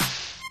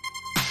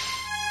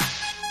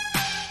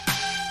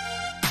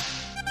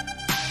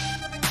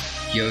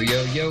Yo,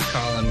 yo, yo,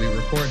 Colin, we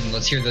recording.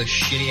 Let's hear those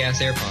shitty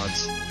ass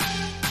AirPods.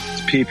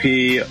 It's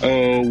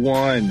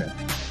PP01.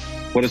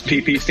 What does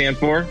PP stand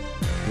for?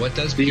 What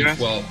does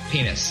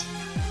penis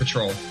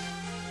patrol.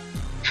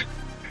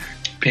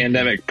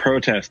 Pandemic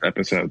protest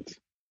episodes.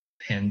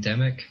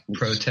 Pandemic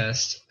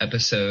protest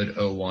episode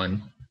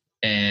 01.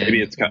 And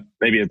maybe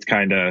it's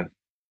kind of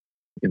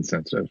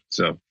insensitive.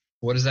 So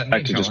what does that mean?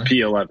 Actually, just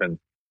P11.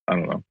 I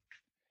don't know.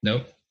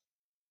 Nope.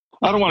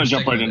 I don't want to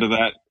jump right into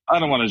that.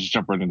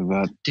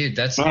 Dude,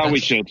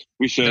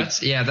 we should.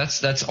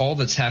 That's all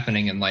that's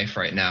happening in life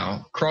right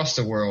now. Across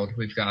the world,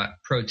 we've got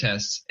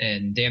protests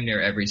in damn near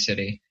every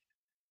city.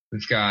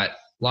 We've got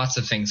lots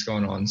of things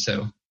going on.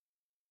 So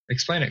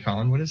explain it,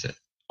 Colin. What is it?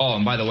 Oh,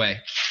 and by the way,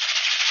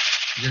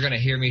 you're going to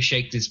hear me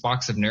shake this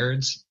box of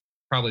nerds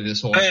probably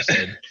this whole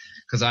episode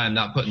because I am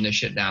not putting this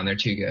shit down. They're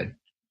too good.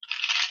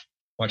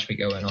 Watch me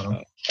go in on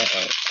them.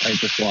 I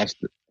just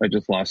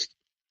lost.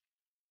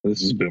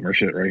 This is boomer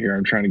shit right here.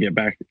 I'm trying to get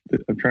back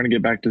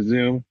to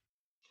Zoom.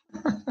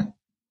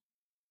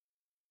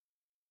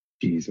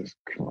 Jesus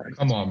Christ.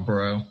 Come on,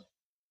 bro.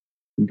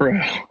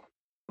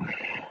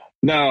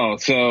 No,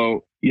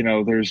 so,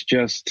 there's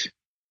just,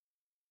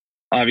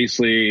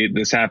 obviously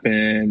this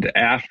happened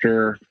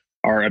after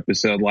our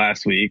episode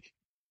last week.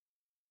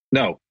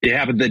 No, it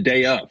happened the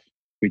day of.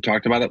 We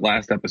talked about it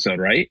last episode,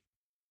 right?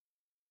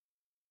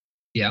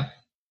 Yeah.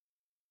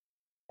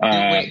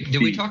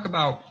 Did we talk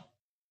about...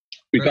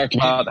 We talked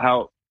about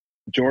how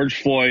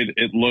George Floyd,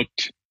 it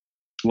looked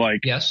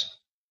like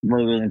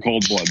murder in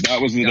cold blood.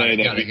 That was the day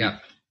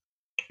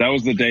that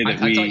was the day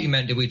that I thought you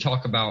meant, did we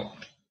talk about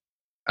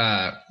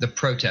the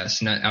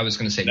protests? And I was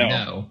going to say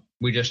no.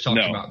 We just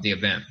talked about the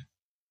event.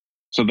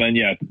 So then,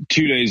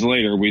 2 days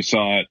later, we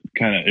saw it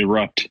kind of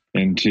erupt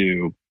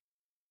into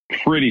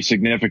pretty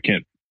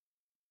significant,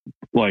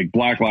 like,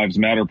 Black Lives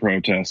Matter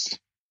protests.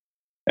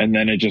 And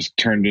then it just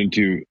turned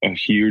into a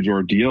huge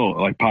ordeal,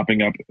 like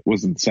popping up,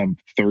 was in some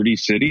 30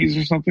 cities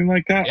or something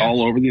like that,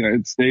 all over the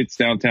United States,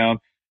 downtown.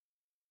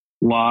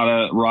 A lot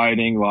of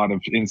rioting, a lot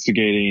of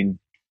instigating.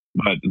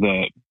 But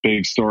the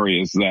big story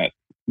is that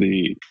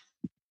the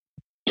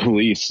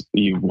police,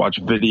 you watch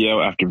video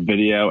after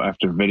video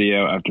after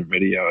video after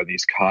video, and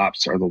these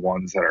cops are the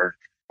ones that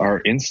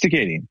are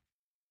instigating.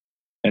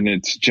 And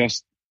it's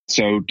just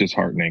so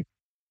disheartening.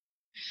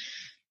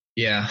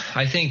 Yeah,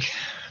 I think...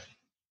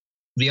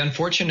 the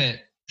unfortunate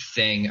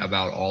thing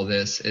about all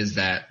this is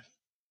that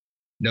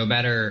no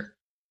matter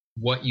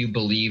what you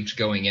believed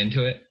going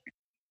into it,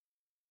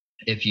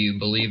 if you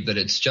believe that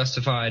it's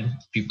justified,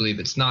 if you believe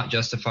it's not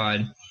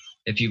justified,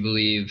 if you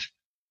believe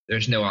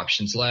there's no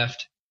options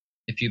left,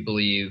 if you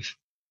believe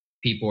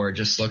people are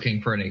just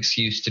looking for an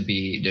excuse to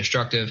be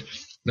destructive,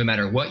 no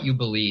matter what you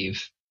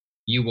believe,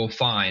 you will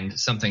find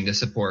something to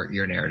support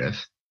your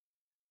narrative.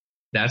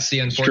 That's the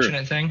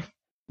unfortunate thing,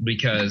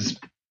 because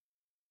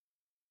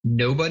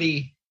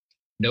nobody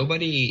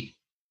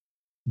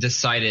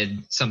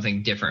decided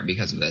something different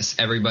because of this.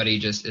 Everybody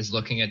just is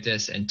looking at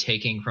this and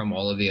taking from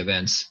all of the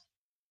events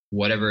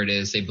whatever it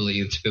is they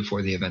believed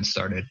before the event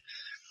started.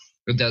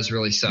 It does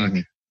really suck.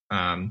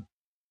 Mm-hmm.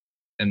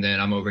 And then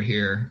I'm over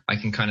here, I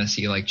can kind of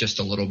see like just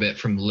a little bit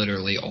from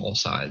literally all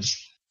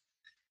sides.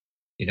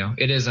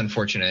 It is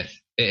unfortunate.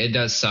 It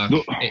does suck.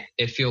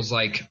 It feels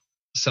like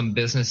some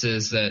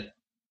businesses that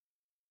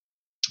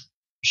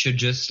should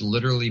just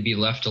literally be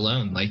left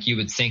alone. Like you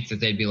would think that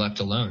they'd be left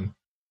alone.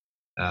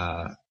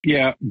 But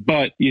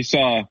you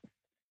saw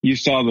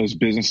those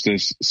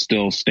businesses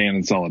still stand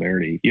in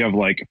solidarity. You have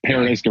like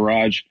Paradise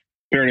Garage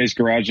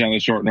down the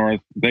short north.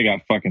 They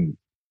got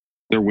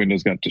their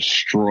windows got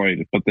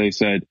destroyed, but they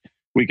said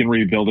we can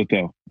rebuild it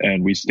though,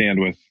 and we stand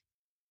with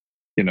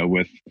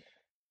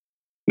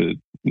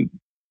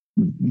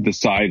the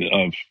side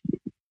of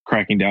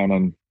cracking down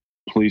on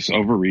police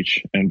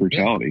overreach and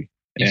brutality.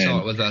 You saw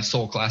it with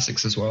Soul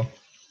Classics as well.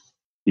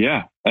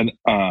 Yeah. And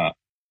I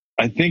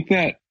think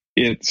that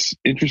it's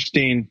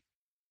interesting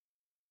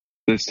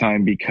this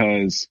time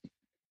because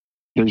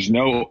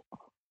the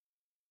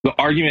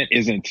argument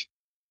isn't,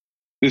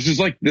 this is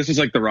like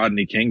the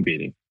Rodney King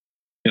beating.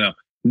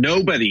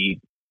 Nobody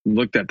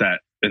looked at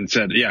that and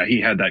said, yeah, he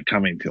had that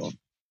coming to him.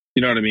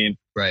 You know what I mean?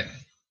 Right.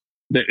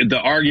 The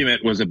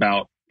argument was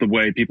about the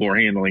way people were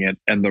handling it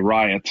and the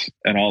riots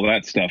and all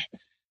that stuff.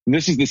 And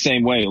this is the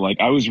same way. Like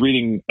I was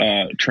reading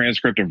a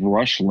transcript of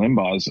Rush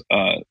Limbaugh's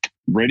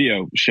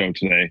radio show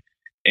today,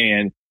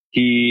 and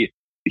he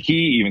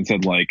even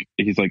said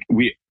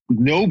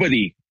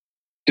nobody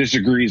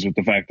disagrees with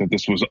the fact that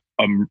this was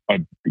a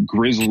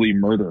grisly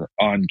murder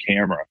on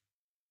camera.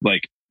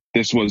 Like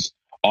this was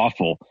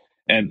awful.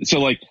 And so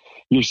like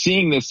you're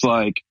seeing this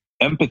like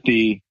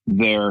empathy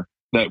there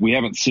that we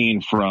haven't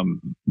seen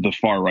from the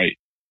far right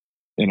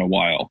in a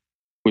while,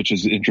 which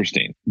is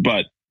interesting.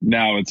 But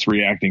now it's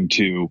reacting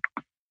to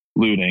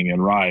looting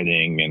and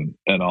rioting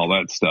and all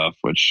that stuff,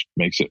 which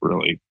makes it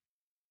really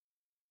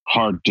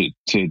hard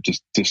to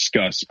just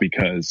discuss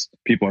because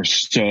people are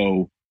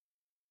so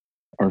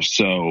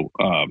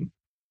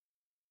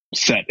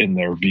set in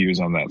their views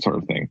on that sort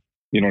of thing.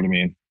 You know what I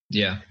mean?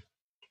 Yeah.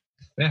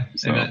 Yeah,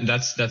 So. and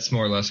that's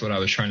more or less what I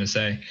was trying to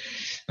say.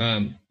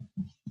 I've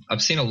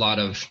seen a lot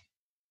of,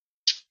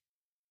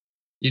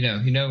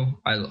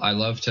 I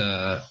love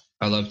to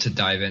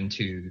dive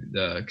into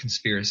the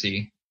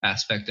conspiracy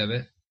aspect of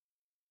it.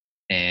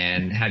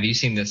 And have you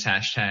seen this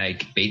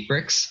hashtag bait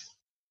bricks?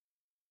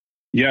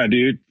 Yeah,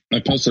 dude, I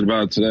posted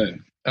about it today.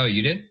 Oh,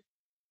 you did?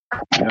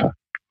 Yeah.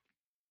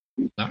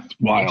 No?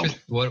 Wild.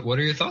 What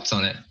are your thoughts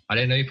on it? I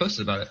didn't know you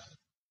posted about it.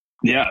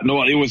 Yeah,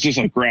 no, it was just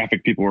a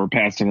graphic people were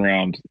passing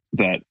around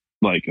that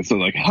like, so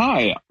like,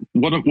 hi,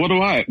 what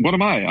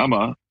am I? I'm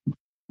a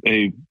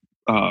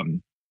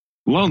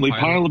lonely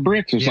pile of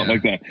bricks or something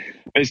like that.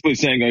 Basically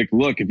saying like,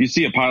 look, if you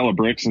see a pile of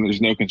bricks and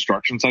there's no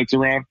construction sites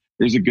around,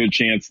 there's a good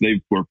chance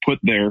they were put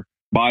there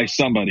by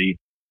somebody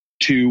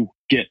to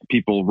get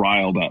people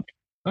riled up.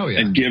 Oh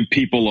yeah. And give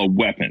people a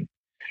weapon.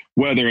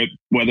 Whether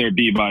it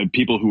be by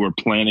people who are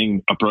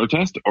planning a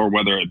protest or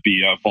whether it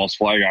be a false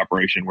flag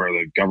operation where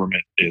the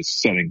government is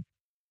setting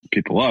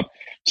people up.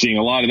 Seeing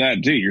a lot of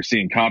that too. You're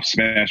seeing cops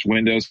smash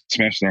windows,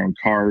 smash their own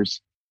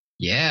cars.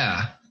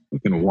 Yeah.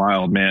 Looking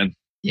wild, man.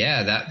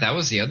 Yeah, that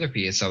was the other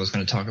piece I was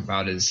going to talk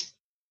about is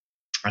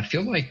I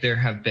feel like there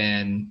have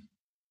been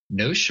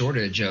no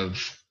shortage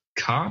of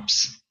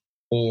cops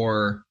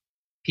or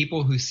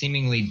people who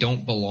seemingly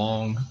don't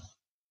belong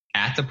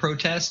at the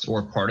protest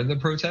or part of the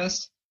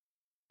protest,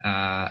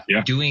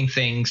 doing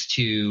things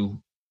to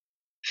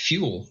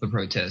fuel the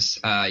protests.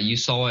 You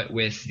saw it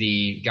with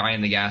the guy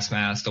in the gas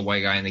mask, the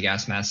white guy in the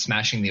gas mask,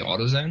 smashing the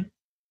AutoZone.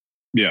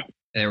 Yeah,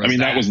 that was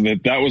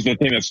the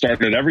thing that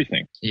started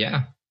everything.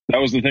 Yeah, that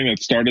was the thing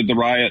that started the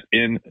riot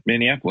in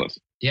Minneapolis.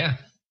 Yeah,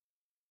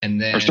 and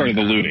then started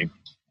the looting.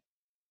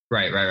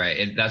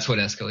 Right. That's what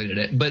escalated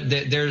it. But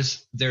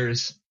there's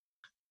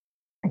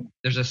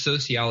a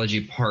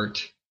sociology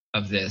part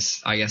of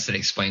this, I guess, that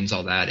explains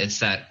all that. It's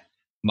that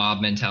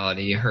mob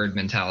mentality, herd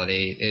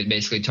mentality. It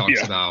basically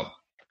talks about,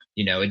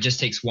 it just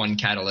takes one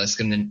catalyst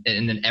and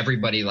then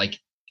everybody like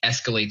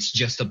escalates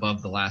just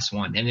above the last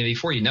one. And then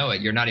before you know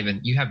it, you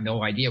have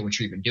no idea what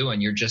you're even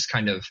doing. You're just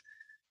kind of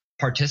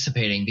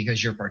participating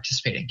because you're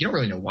participating. You don't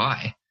really know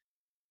why.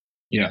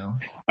 You know?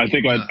 I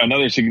think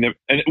another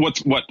significant,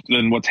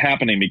 and what's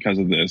happening because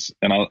of this,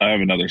 and I have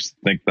another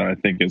thing that I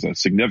think is a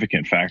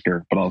significant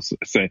factor, but I'll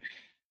say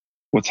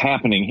what's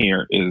happening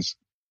here is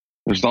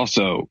they're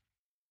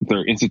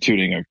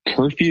instituting a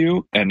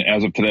curfew, and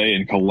as of today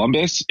in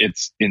Columbus,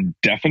 it's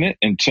indefinite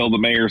until the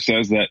mayor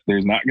says that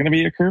there's not going to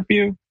be a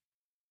curfew.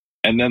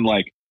 And then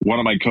like one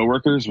of my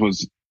coworkers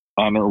was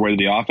on her way to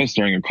the office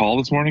during a call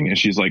this morning, and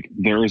she's like,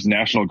 there is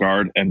National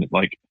Guard and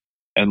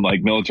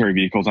military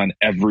vehicles on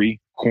every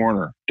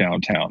corner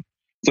downtown.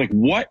 It's like,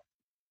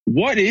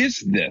 what is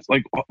this?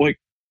 Like,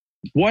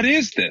 what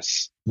is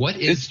this? What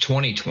is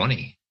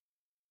 2020?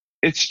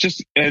 It's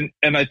just, and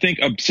I think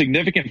a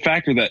significant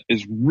factor that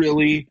is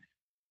really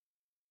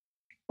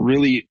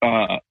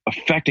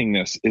affecting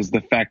this is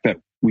the fact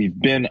that we've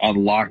been on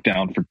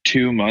lockdown for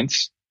 2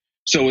 months.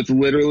 So it's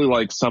literally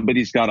like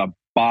somebody's got a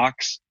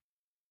box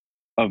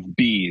of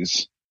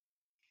bees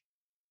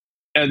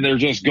and they're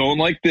just going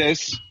like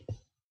this,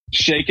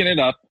 shaking it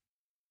up,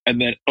 and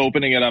then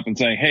opening it up and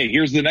saying, hey,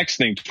 here's the next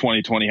thing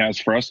 2020 has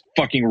for us,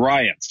 fucking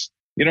riots.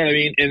 You know what I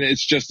mean? And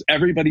it's just,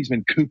 everybody's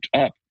been cooped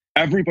up.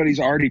 Everybody's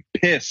already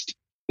pissed.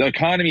 The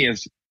economy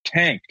is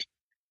tanked.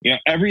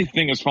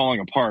 Everything is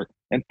falling apart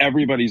and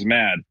everybody's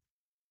mad.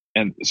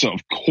 And so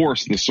of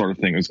course this sort of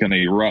thing is going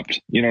to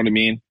erupt. You know what I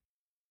mean?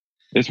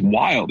 It's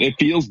wild. It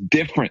feels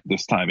different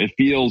this time. It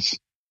feels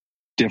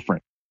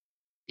different.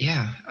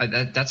 Yeah,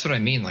 that's what I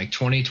mean. Like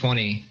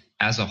 2020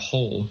 as a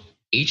whole,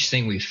 each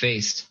thing we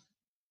faced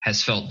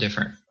has felt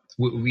different.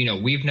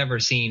 We've never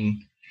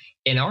seen,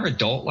 in our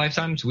adult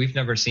lifetimes, we've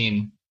never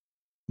seen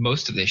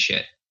most of this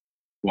shit.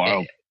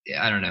 Wow.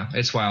 I don't know.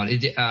 It's wild.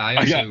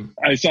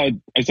 I saw a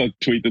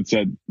tweet that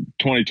said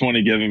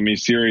 2020 giving me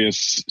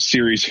serious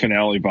series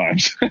finale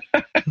vibes.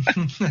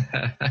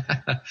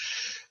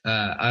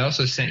 I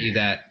also sent you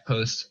that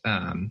post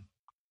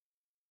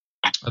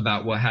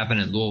about what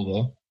happened in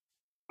Louisville,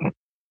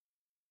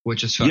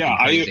 which is fucking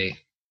crazy.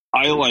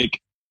 I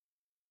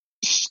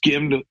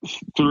skimmed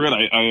through it.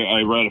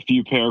 I read a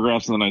few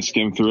paragraphs and then I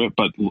skimmed through it,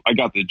 but I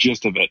got the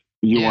gist of it.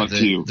 You want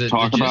to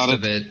talk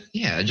about it?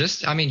 Yeah,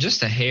 just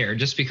a hair,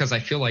 just because I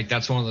feel like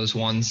that's one of those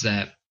ones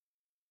that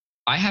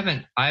I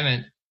haven't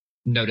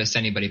noticed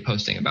anybody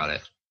posting about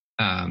it.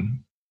 I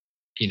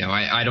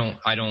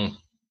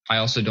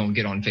also don't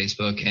get on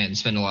Facebook and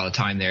spend a lot of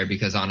time there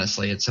because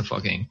honestly, it's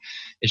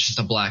just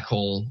a black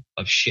hole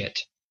of shit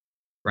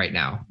right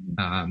now.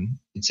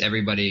 It's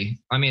everybody.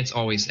 I mean, it's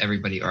always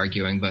everybody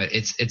arguing, but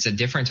it's a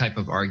different type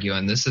of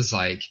arguing. This is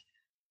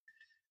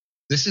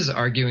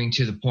arguing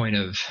to the point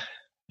of,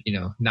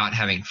 not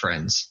having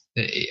friends.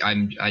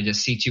 I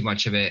just see too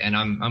much of it and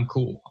I'm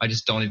cool. I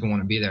just don't even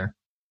want to be there.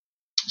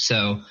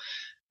 So,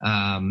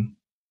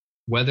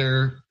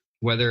 whether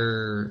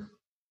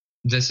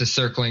this is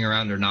circling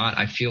around or not,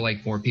 I feel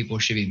like more people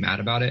should be mad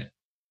about it.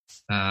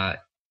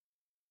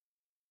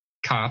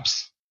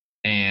 Cops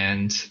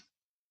and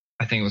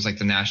I think it was like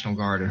the National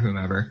Guard or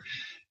whomever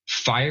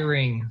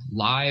firing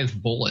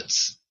live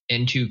bullets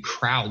into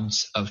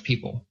crowds of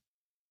people.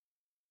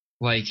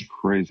 Like,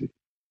 crazy.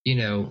 You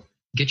know,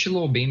 get your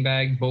little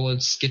beanbag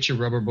bullets, get your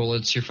rubber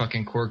bullets, your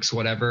fucking corks,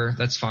 whatever.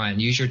 That's fine.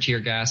 Use your tear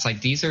gas.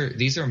 Like, these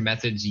are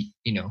methods,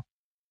 you know,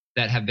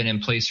 that have been in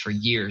place for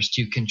years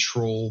to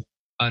control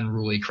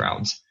unruly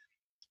crowds.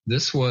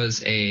 This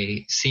was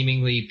a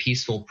seemingly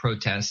peaceful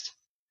protest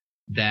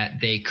that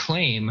they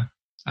claim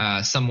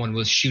someone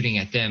was shooting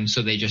at them,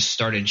 so they just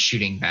started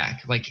shooting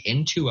back, like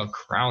into a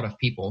crowd of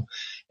people.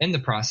 In the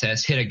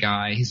process, hit a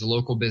guy. He's a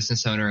local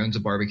business owner, owns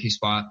a barbecue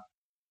spot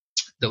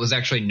that was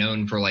actually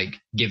known for like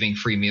giving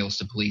free meals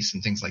to police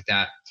and things like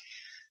that.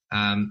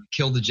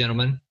 Killed the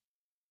gentleman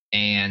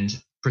and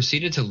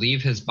proceeded to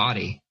leave his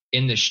body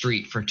in the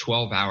street for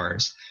 12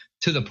 hours,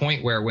 to the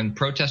point where when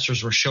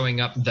protesters were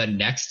showing up the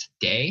next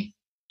day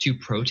to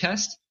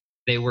protest,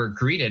 they were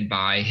greeted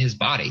by his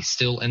body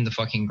still in the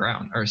fucking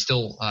ground, or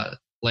still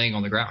laying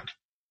on the ground,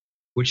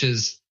 which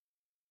is,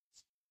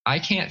 I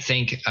can't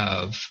think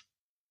of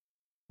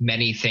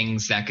many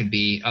things that could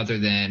be other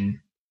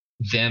than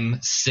them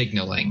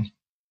signaling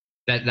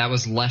that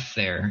was left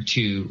there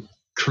to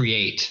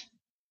create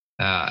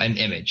an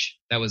image,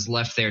 that was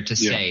left there to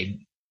say,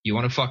 you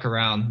want to fuck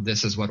around,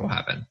 this is what will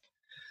happen.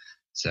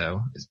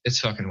 So it's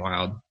fucking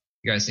wild.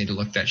 You guys need to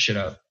look that shit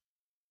up.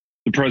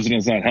 The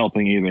president's not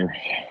helping either.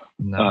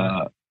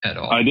 No, at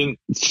all. I didn't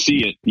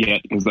see it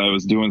yet because I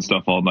was doing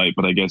stuff all night,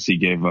 but I guess he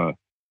gave a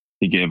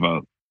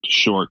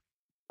short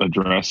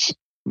address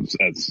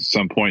at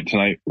some point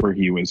tonight where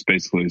he was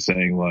basically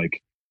saying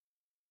like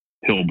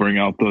he'll bring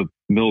out the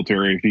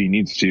military if he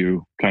needs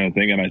to, kind of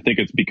thing. And I think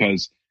it's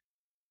because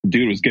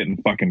dude was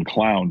getting fucking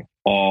clowned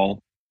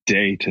all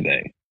day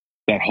today.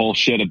 That whole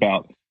shit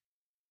about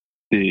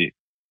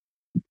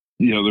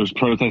there's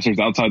protesters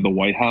outside the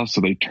White House,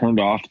 so they turned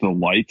off the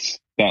lights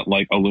that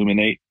like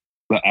illuminate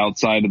the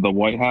outside of the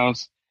White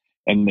House,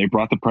 and they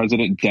brought the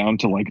president down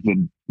to like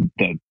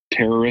the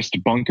terrorist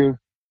bunker.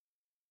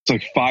 It's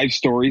like 5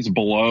 stories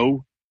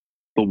below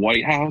the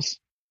White House.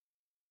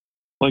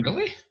 Like,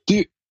 really?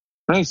 Dude,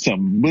 that's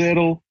some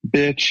little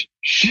bitch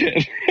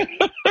shit.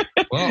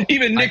 Well,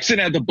 even Nixon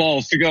had the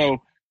balls to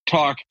go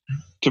talk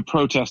to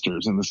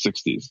protesters in the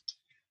 60s.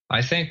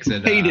 I think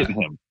that hated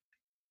him.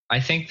 I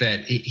think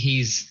that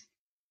he's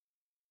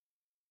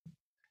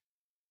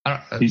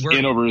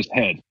in over his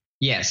head.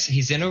 Yes,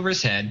 he's in over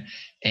his head,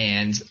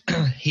 and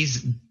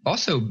he's been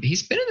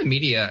in the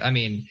media, I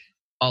mean,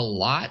 a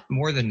lot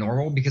more than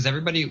normal, because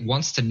everybody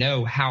wants to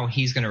know how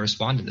he's going to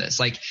respond to this.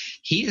 Like,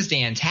 he is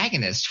the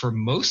antagonist for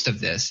most of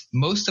this,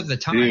 most of the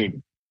time.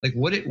 Dude. Like,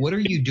 what are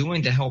you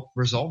doing to help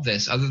resolve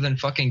this other than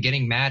fucking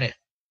getting mad at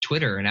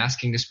Twitter and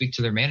asking to speak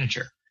to their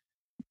manager?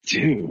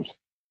 Dude,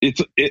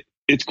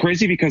 it's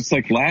crazy because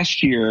like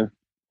last year,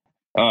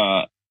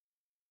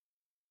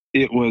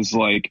 it was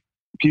like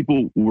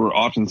people were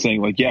often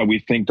saying like, yeah, we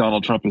think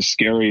Donald Trump is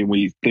scary and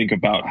we think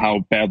about how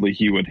badly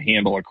he would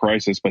handle a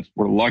crisis, but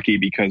we're lucky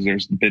because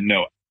there's been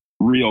no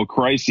real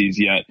crises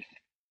yet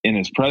in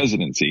his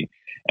presidency.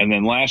 And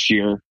then last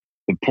year,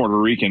 the Puerto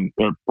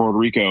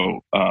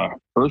Rico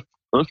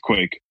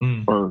earthquake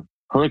or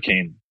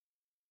hurricane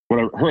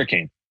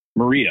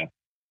Maria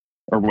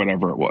or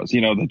whatever it was,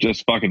 that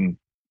just fucking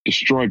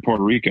destroyed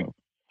Puerto Rico.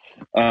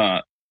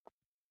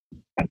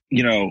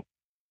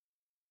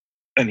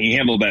 And he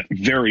handled that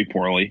very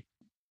poorly,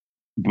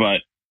 but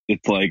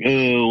it's like,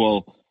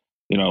 oh,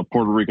 well,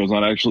 Puerto Rico's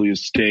not actually a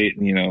state.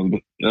 And,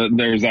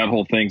 there's that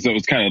whole thing. So it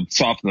was kind of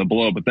soften the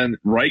blow. But then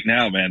right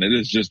now, man, it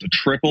is just a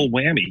triple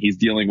whammy. He's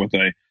dealing with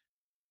a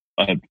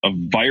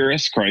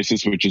virus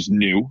crisis, which is a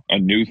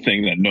new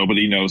thing that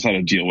nobody knows how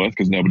to deal with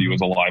because nobody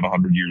was alive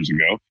 100 years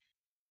ago.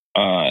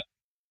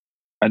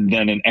 And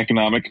then an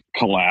economic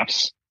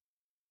collapse.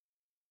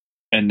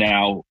 And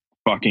now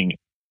fucking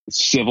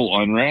civil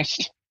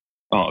unrest.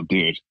 Oh,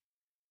 dude,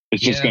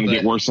 it's just going to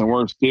get worse and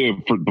worse,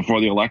 too, before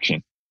the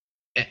election.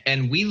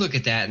 And we look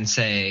at that and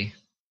say,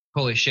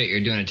 holy shit,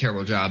 you're doing a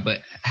terrible job. But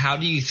how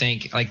do you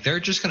think, like,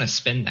 they're just going to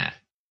spin that?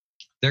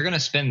 They're going to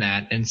spin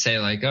that and say,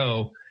 like,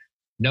 oh,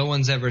 no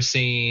one's ever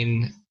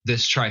seen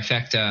this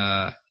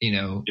trifecta,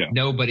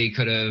 nobody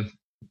could have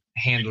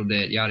handled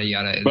it, yada,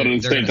 yada. But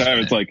at the same time,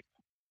 it's like,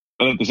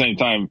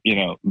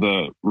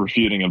 the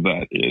refuting of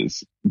that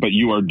is, but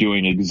you are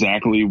doing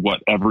exactly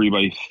what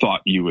everybody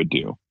thought you would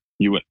do.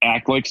 You would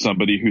act like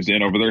somebody who's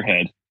in over their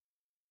head,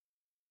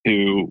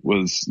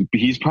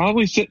 he's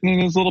probably sitting in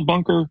his little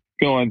bunker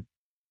going,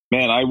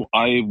 man,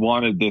 I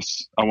wanted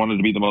this. I wanted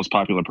to be the most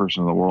popular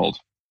person in the world,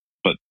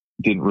 but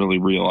didn't really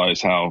realize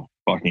how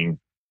fucking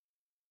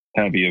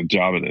heavy a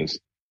job it is.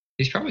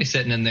 He's probably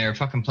sitting in there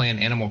fucking playing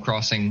Animal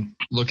Crossing,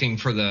 looking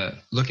for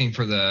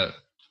the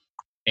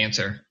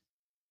answer.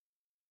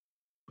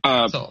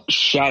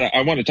 Shout out.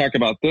 I want to talk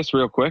about this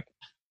real quick.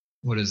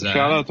 What is that?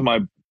 Shout out to my,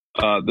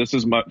 this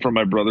is from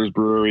my brother's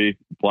brewery,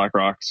 Black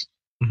Rocks.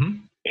 Mm-hmm.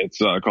 It's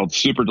called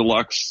Super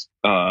Deluxe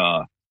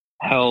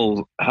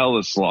Helles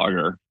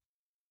Lager.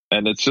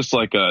 And it's just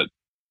like a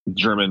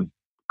German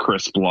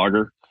crisp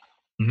lager.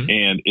 Mm-hmm.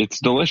 And it's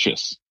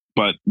delicious.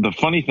 But the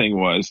funny thing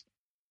was,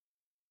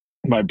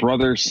 my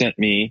brother sent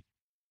me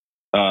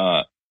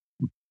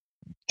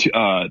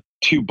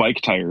two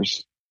bike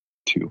tires.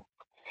 Two.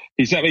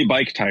 He sent me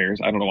bike tires.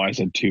 I don't know why I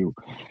said two.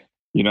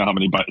 You know how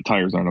many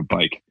tires are on a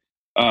bike.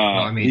 Well,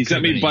 I mean, he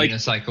sent me bike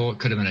unicycle. It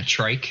could have been a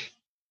trike.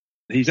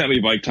 He sent me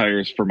bike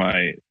tires for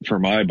my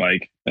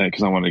bike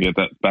because I want to get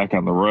that back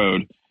on the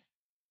road.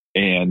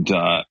 And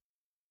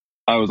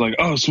I was like,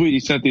 "Oh, sweet! He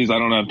sent these. I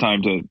don't have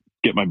time to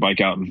get my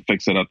bike out and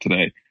fix it up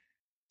today."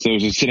 So it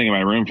was just sitting in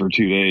my room for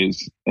 2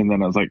 days. And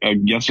then I was like,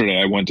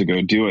 yesterday I went to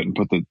go do it and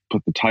put the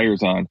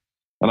tires on.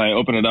 And I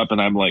open it up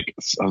and I'm like,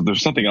 oh,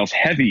 there's something else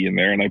heavy in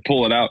there. And I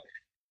pull it out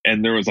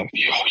and there was a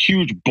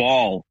huge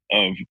ball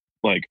of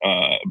like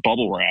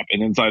bubble wrap.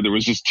 And inside there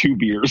was just 2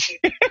 beers.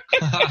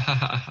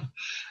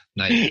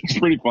 Nice. It's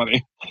pretty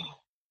funny.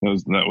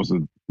 That was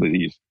the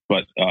ease.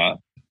 But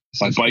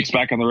my bike's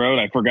back on the road.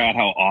 I forgot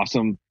how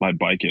awesome my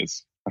bike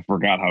is. I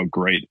forgot how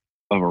great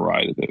of a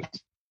ride it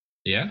is.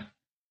 Yeah.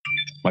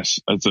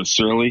 It's a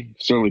Surly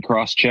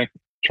Cross track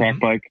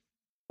bike,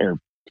 or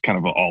kind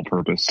of an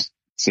all-purpose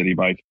city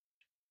bike.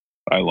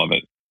 I love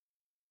it.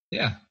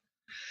 Yeah.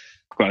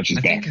 Glad she's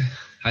back.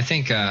 I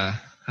think Kyle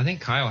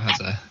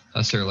has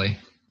a Surly.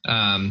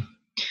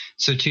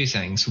 So 2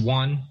 things.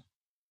 One,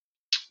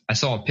 I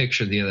saw a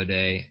picture the other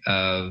day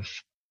of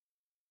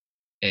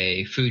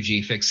a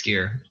Fuji fixed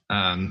gear.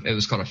 It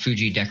was called a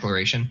Fuji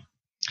Declaration.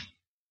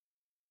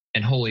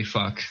 And holy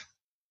fuck,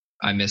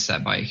 I missed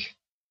that bike.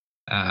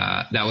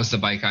 That was the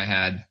bike I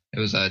had.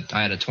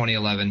 I had a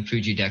 2011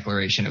 Fuji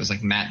Declaration. It was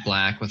like matte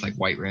black with like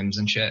white rims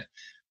and shit.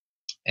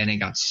 And it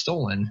got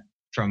stolen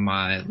from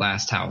my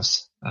last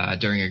house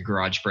during a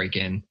garage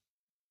break-in.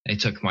 They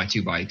took my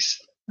 2 bikes,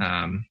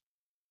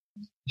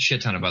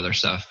 shit ton of other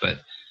stuff. But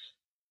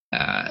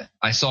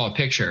I saw a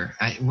picture.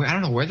 I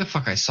don't know where the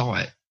fuck I saw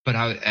it, but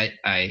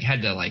I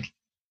had to like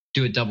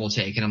do a double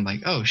take, and I'm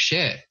like, oh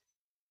shit,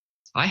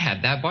 I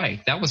had that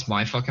bike. That was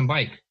my fucking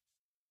bike.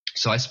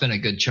 So I spent a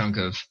good chunk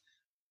of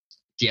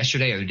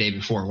yesterday or the day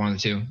before, one of the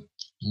two,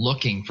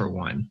 looking for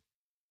one.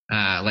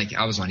 Like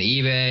I was on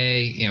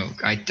eBay, you know,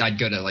 I'd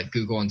go to like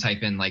Google and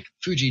type in like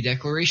Fuji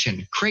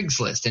Declaration,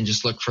 Craigslist, and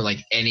just look for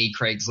like any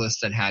Craigslist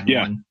that had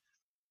one.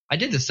 I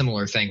did the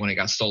similar thing when it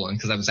got stolen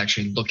because I was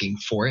actually looking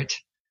for it.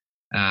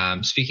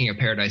 Speaking of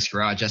Paradise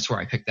Garage, that's where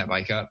I picked that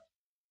bike up.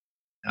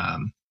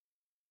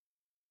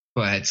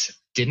 But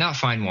did not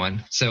find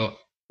one. So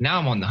now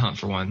I'm on the hunt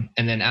for one.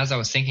 And then as I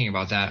was thinking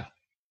about that,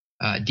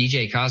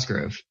 DJ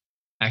Cosgrove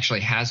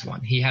actually has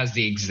one. He has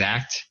the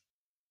exact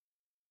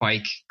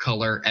bike,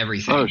 color,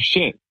 everything. Oh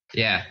shit.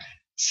 Yeah.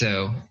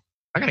 So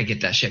I gotta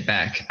get that shit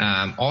back.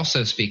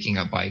 Also speaking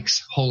of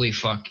bikes, holy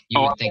fuck,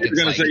 you would think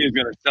it's like, say he's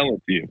gonna sell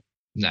it to you.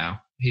 No,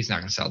 he's not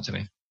gonna sell it to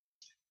me.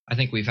 I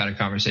think we've had a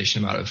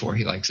conversation about it before.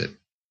 He likes it.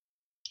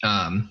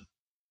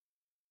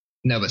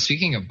 No, but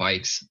speaking of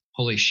bikes,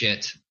 holy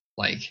shit,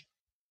 like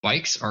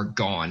bikes are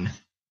gone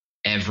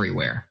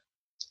everywhere.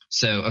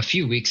 So a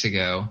few weeks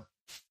ago,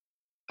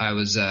 I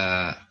was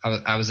at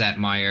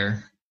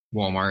Meijer,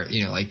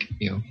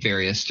 Walmart,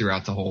 various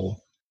throughout the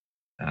whole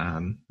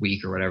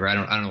week or whatever. I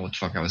don't know what the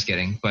fuck I was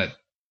getting, but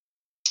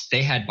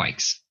they had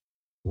bikes,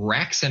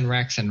 racks and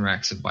racks and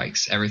racks of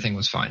bikes. Everything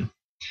was fine.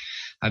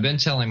 I've been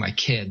telling my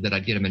kid that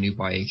I'd get him a new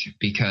bike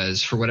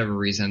because for whatever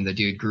reason, the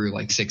dude grew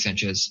like 6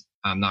 inches.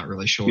 I'm not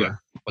really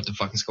sure what the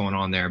fuck is going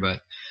on there,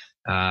 but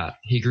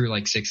he grew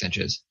like 6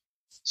 inches.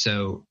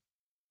 So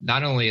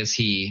not only is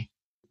he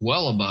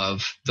well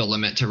above the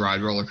limit to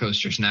ride roller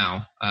coasters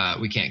now,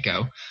 we can't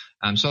go.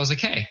 So I was like,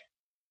 hey,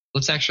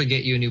 let's actually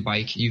get you a new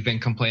bike. You've been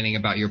complaining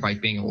about your bike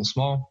being a little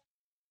small.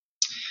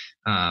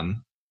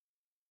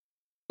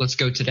 Let's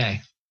go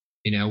today.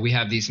 We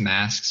have these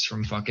masks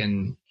from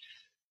fucking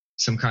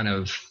some kind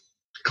of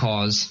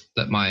cause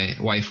that my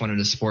wife wanted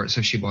to support,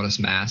 so she bought us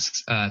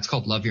masks. It's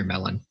called Love Your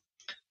Melon.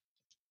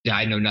 Yeah,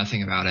 I know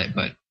nothing about it,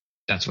 but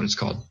that's what it's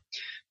called.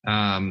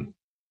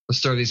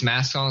 Let's throw these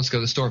masks on. Let's go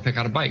to the store, pick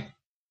out a bike.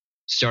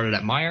 Started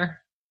at Meijer.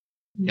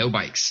 No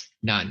bikes.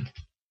 None.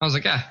 I was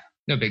like,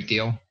 no big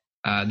deal.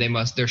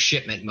 Their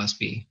shipment must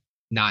be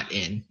not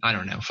in. I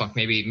don't know. Fuck,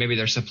 maybe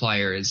their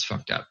supplier is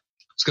fucked up.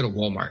 Let's go to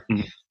Walmart.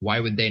 Mm-hmm. Why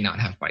would they not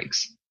have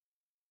bikes?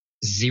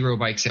 0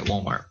 bikes at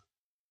Walmart.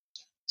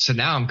 So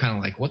now I'm kind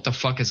of like, what the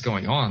fuck is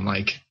going on?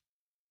 Like,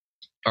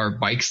 are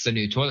bikes the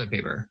new toilet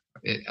paper?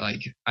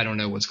 I don't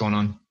know what's going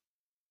on.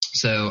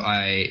 So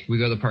we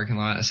go to the parking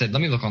lot. I said,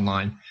 let me look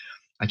online.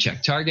 I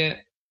check Target.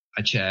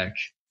 I check,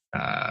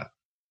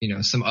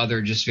 some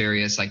other just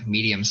various like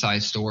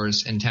medium-sized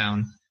stores in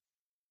town,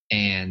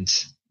 and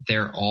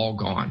they're all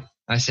gone.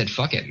 I said,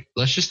 fuck it.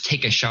 Let's just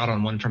take a shot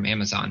on one from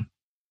Amazon.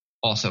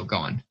 Also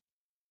gone.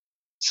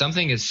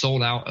 Something is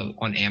sold out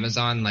on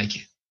Amazon. Like,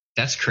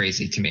 that's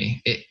crazy to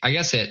me. I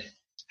guess it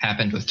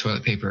happened with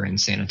toilet paper and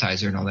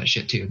sanitizer and all that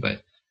shit too,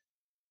 but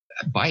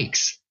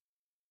bikes.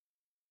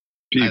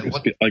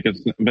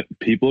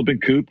 People have been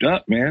cooped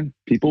up, man.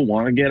 People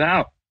want to get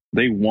out.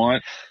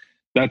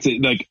 That's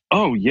it. Like,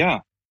 oh yeah,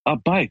 a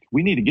bike.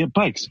 We need to get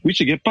bikes. We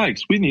should get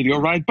bikes. We need to go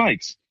ride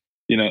bikes.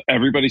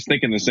 Everybody's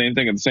thinking the same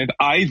thing at the same time.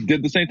 I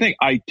did the same thing.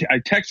 I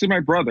texted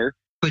my brother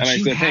But and you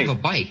I said, have hey, a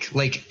bike.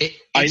 Like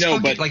I know,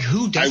 fucking, but like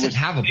who doesn't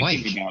have a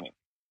bike? About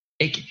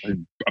it.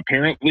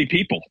 Apparently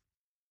people.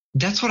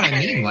 That's what I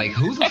mean. Like,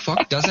 who the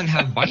fuck doesn't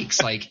have bikes?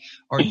 Like,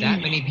 are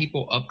that many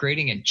people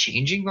upgrading and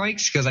changing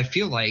bikes? Because I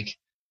feel like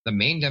the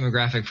main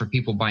demographic for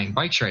people buying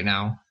bikes right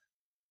now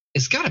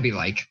is got to be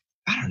like,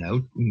 I don't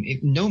know,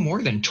 no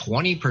more than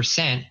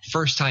 20%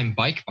 first time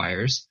bike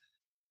buyers.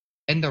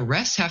 And the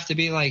rest have to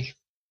be like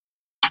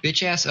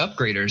bitch ass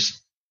upgraders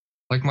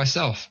like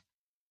myself.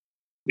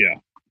 Yeah.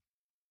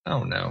 I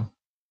don't know.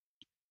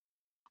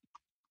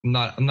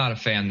 I'm not a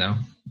fan though.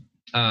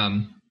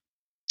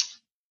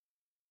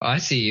 I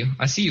see you.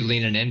 I see you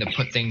leaning in to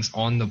put things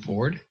on the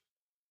board.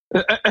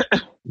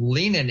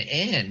 Leaning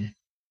in.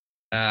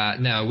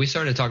 No, we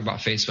started to talk about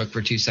Facebook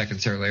for 2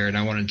 seconds earlier, and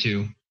I wanted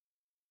to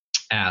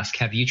ask,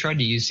 have you tried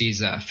to use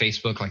these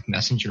Facebook like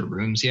messenger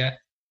rooms yet?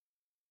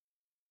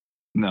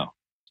 No.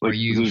 Like, are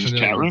you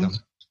familiar with them?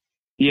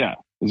 Yeah.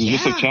 Is it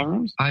just like chat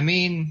rooms? I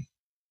mean,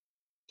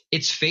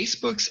 it's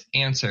Facebook's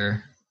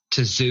answer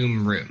to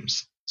Zoom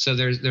rooms. So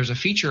there's a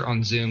feature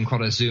on Zoom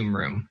called a Zoom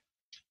room.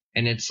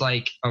 And it's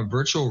like a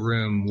virtual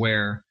room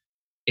where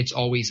it's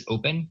always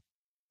open.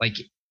 Like,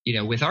 you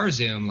know, with our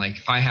Zoom, like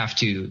I have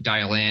to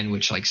dial in,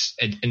 which like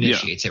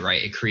initiates it,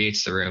 right? It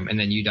creates the room and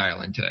then you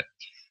dial into it.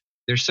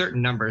 There's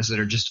certain numbers that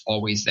are just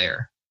always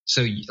there.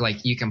 So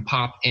like you can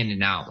pop in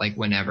and out like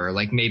whenever,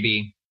 like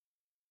maybe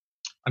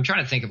I'm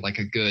trying to think of like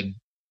a good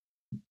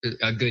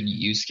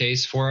use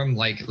case for them.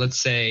 Like, let's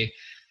say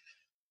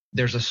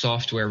there's a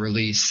software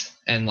release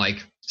and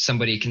like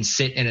somebody can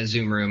sit in a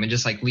Zoom room and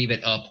just like leave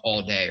it up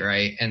all day,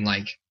 right? And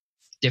like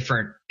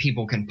different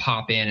people can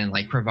pop in and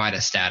like provide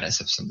a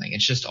status of something.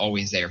 It's just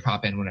always there.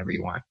 Pop in whenever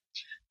you want.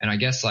 And I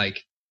guess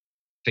like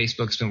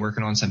Facebook's been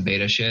working on some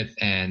beta shit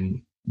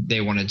and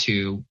they wanted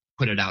to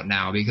put it out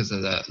now because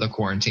of the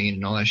quarantine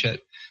and all that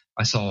shit.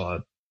 I saw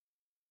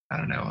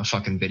a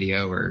fucking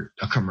video or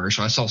a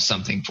commercial. I saw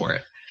something for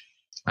it.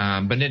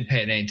 But didn't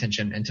pay any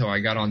attention until I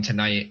got on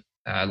tonight.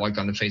 I logged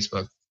onto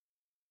Facebook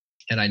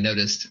and I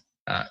noticed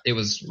it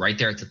was right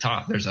there at the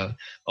top. There's a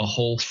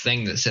whole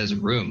thing that says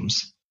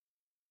rooms.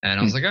 And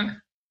I was like,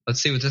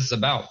 let's see what this is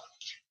about.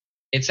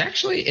 It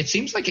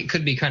seems like it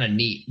could be kind of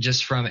neat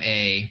just from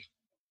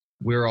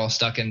we're all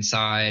stuck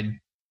inside.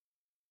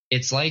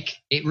 It's like,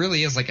 it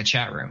really is like a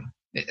chat room.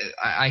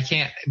 I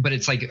can't, but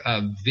it's like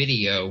a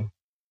video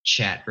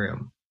chat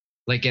room.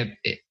 Like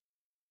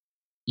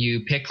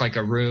you pick like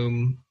a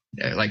room,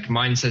 like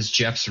mine says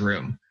Jeff's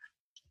room.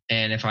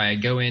 And if I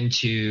go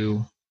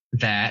into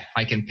that,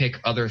 I can pick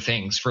other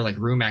things for like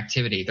room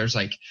activity. There's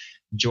like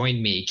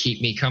join me,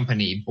 keep me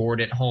company,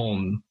 bored at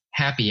home,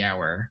 happy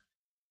hour,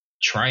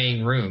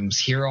 trying rooms,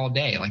 here all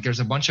day. Like there's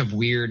a bunch of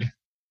weird,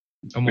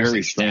 almost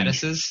like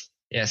statuses.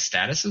 Yeah,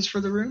 statuses for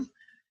the room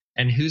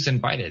and who's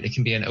invited. It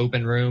can be an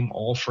open room,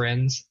 all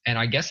friends. And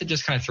I guess it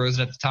just kind of throws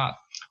it at the top.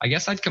 I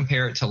guess I'd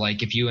compare it to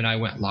like if you and I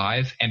went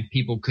live and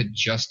people could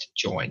just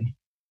join.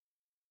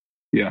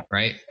 Yeah.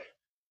 Right.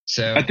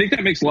 So I think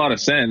that makes a lot of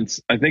sense.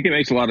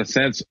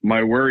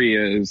 My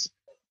worry is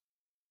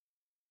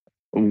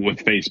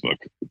with Facebook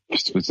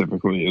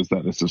specifically is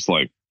that it's just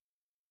like,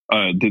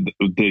 did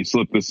they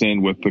slip this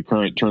in with the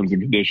current terms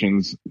and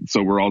conditions?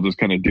 So we're all just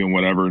kind of doing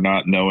whatever,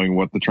 not knowing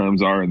what the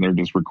terms are, and they're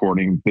just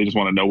recording. They just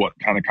want to know what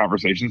kind of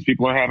conversations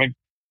people are having.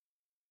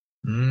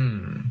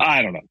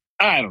 I don't know.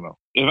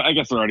 I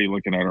guess they're already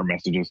looking at our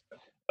messages.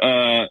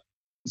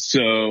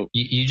 So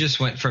you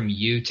just went from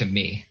you to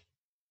me.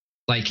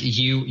 Like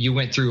you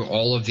went through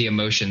all of the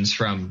emotions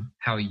from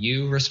how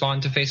you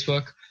respond to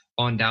Facebook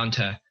on down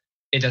to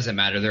it doesn't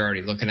matter. They're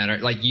already looking at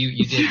it. Like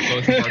you did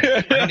both of our,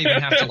 I don't even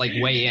have to like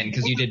weigh in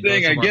because you did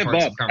both of our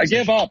parts of conversation. I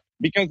give up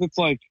because it's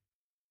like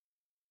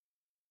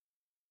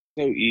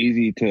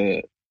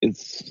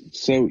it's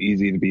so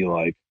easy to be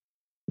like,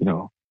 you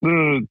know,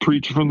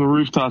 preach from the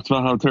rooftops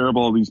about how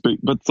terrible all these but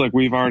it's like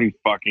we've already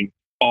fucking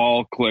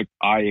all clicked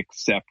I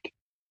accept.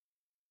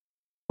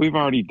 We've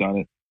already done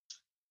it.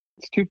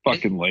 It's too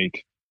fucking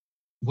late.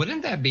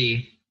 Wouldn't that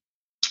be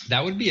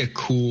a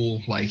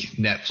cool like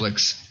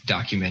Netflix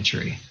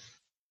documentary?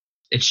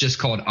 It's just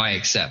called I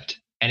Accept,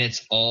 and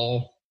it's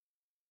all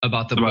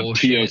about the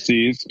bullshit.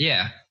 TOCs.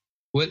 Yeah.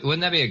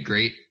 Wouldn't that be a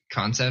great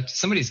concept?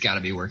 Somebody's got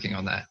to be working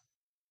on that.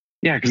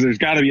 Yeah, because there's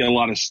got to be a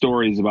lot of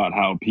stories about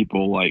how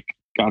people like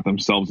got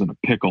themselves in a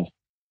pickle.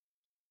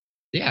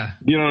 Yeah.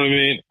 You know what I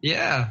mean?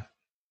 Yeah.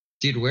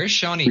 Dude, where's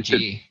Shawnee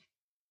G?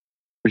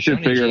 We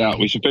should figure it out.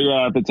 We should figure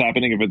out if it's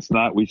happening. If it's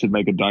not, we should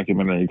make a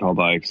documentary called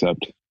I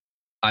Accept.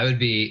 I would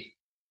be,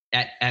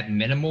 at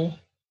minimal,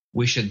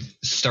 we should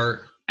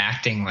start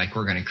acting like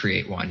we're going to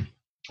create one.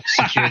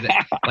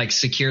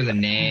 Secure the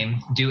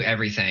name, do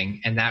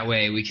everything. And that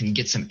way we can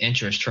get some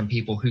interest from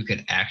people who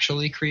could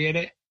actually create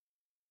it.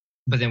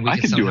 But then we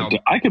could somehow...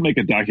 I could make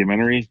a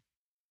documentary.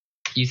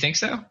 You think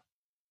so?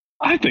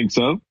 I think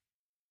so.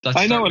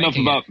 I know enough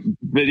about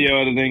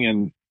video editing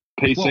and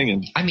pacing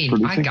and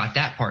producing. I got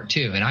that part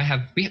too,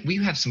 and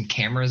we have some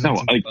cameras and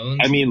some phones.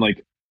 I mean,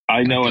 like,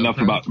 I know enough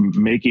about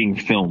making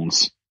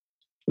films,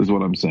 is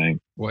what I'm saying.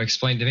 Well,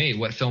 explain to me,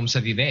 what films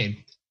have you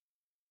made?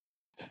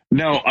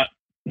 No,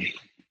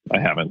 I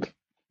haven't.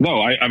 No,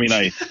 I mean,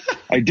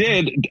 I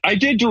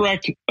did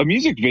direct a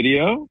music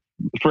video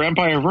for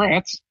Empire of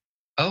Rats.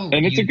 Oh,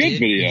 and it's a good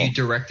video. You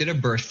directed a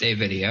birthday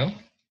video,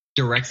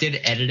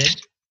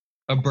 edited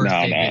a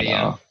birthday video.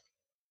 No.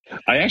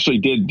 I actually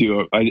did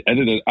I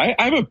edited.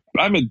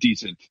 I'm a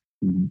decent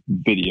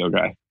video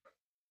guy.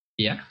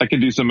 Yeah. I can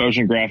do some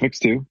motion graphics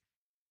too.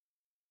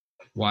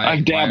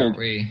 I've dabbled.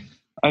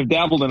 I've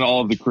dabbled in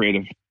all of the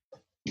creative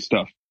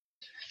stuff.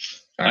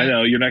 Right. I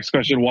know. Your next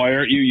question, why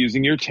aren't you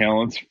using your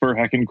talents for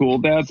Heckin' Cool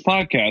Dads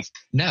podcast?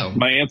 No.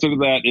 My answer to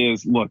that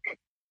is, look,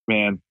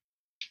 man,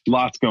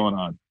 lots going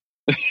on.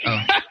 Oh,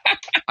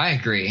 I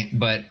agree,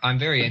 but I'm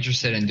very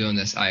interested in doing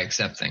this I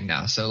accept thing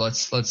now. So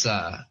let's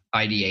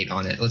ideate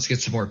on it. Let's get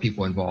some more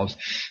people involved.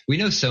 We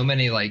know so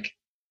many like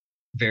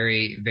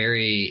very,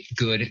 very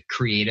good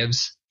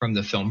creatives from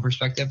the film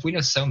perspective. We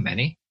know so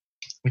many.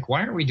 Like,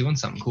 why aren't we doing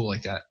something cool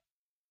like that?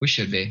 We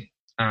should be.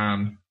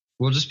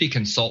 We'll just be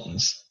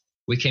consultants.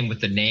 We came with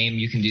the name.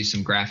 You can do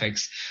some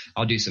graphics.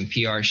 I'll do some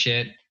PR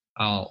shit.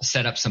 I'll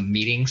set up some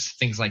meetings,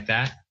 things like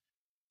that.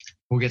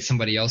 We'll get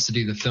somebody else to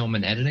do the film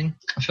and editing.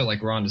 I feel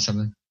like we're on to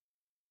something.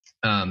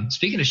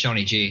 Speaking of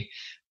Shawnee G,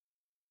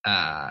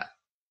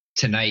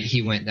 tonight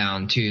he went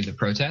down to the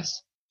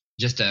protest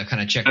just to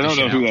kind of check. I don't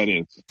know who that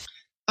is.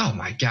 Oh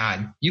my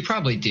God. You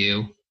probably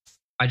do.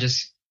 I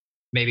just,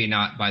 maybe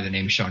not by the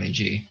name Shawnee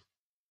G.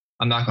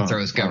 I'm not going to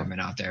throw his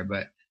government out there,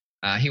 but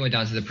he went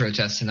down to the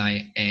protest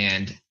tonight,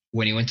 and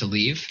when he went to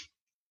leave,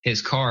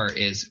 his car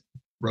is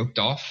roped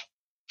off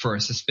for a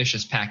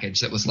suspicious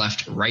package that was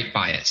left right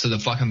by it. So the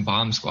fucking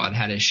bomb squad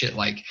had his shit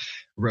like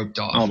roped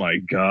off. Oh my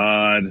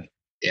God.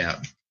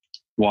 Yeah.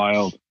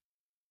 Wild.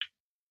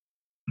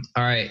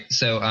 All right.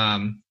 So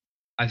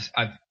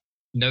I've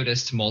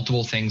noticed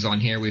multiple things on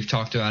here. We've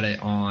talked about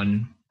it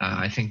on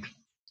I think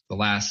the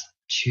last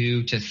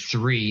 2 to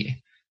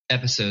 3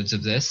 episodes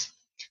of this.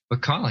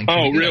 But Colin,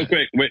 real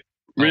quick.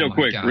 Real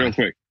quick.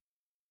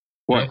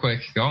 What? Real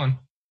quick. Go on.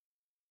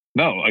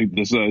 No,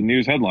 this is a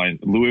news headline.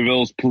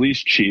 Louisville's police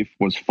chief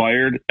was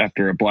fired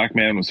after a black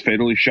man was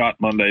fatally shot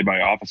Monday by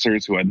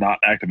officers who had not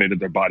activated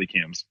their body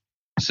cams.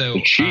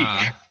 So,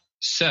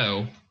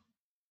 so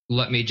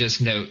let me just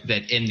note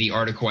that in the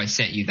article I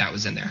sent you, that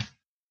was in there.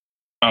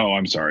 Oh,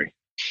 I'm sorry.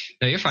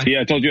 No, you're fine.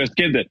 Yeah, I told you I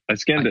skimmed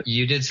it.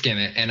 You did skim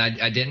it, and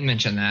I didn't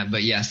mention that,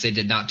 but yes, they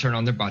did not turn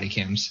on their body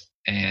cams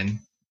and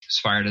was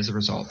fired as a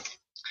result.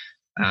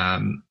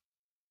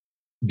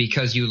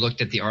 Because you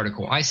looked at the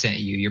article I sent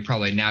you, you're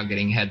probably now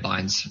getting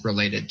headlines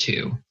related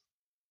to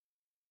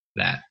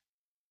that.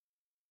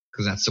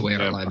 Because that's the way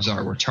our lives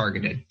are. We're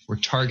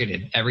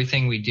targeted.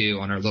 Everything we do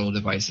on our little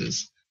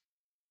devices,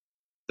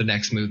 the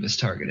next move is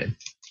targeted.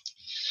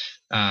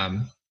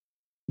 No,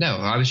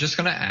 I was just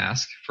going to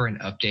ask for an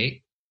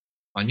update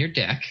on your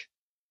deck.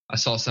 I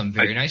saw some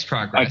very nice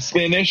progress. I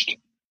finished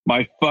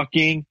my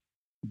fucking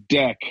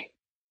deck.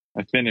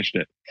 I finished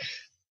it.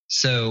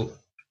 So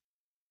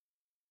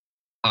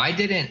I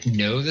didn't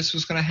know this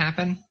was going to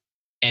happen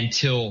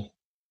until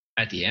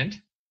at the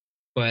end,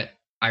 but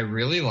I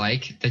really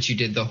like that you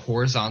did the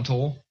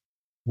horizontal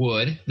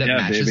wood that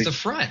matches the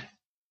front.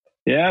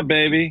 Yeah,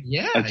 baby.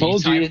 Yeah, I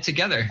told you it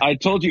together. I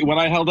told you when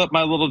I held up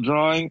my little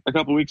drawing a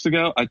couple weeks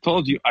ago, I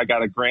told you I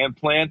got a grand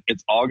plan.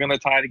 It's all going to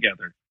tie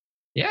together.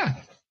 Yeah.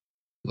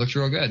 Looks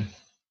real good.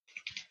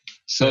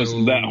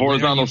 So that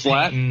horizontal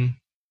slat, the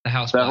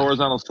house that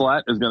horizontal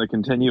slat is going to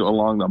continue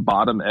along the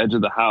bottom edge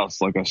of the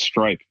house like a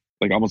stripe.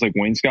 Like almost like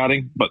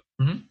wainscoting, but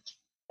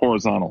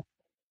horizontal.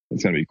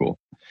 It's going to be cool.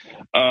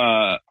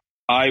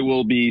 I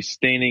will be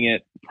staining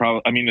it.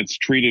 I mean, it's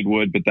treated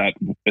wood, but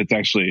it's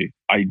actually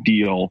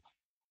ideal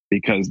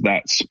because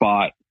that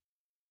spot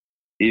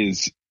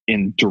is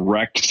in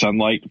direct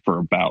sunlight for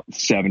about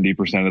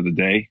 70% of the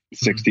day,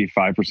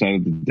 65%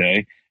 of the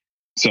day.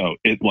 So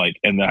it like,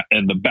 and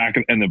the back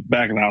of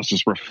the house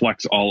just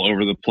reflects all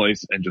over the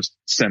place and just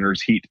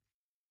centers heat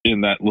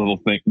in that little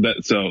thing.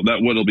 So that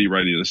wood will be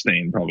ready to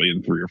stain probably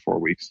in 3 or 4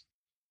 weeks.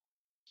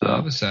 So.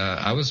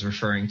 I was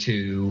referring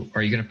to,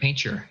 are you going to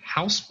paint your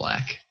house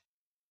black?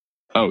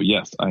 Oh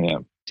yes, I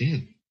am.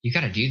 Dude, you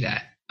got to do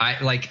that.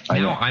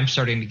 I'm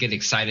starting to get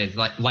excited.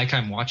 Like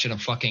I'm watching a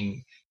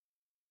fucking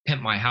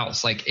Pimp My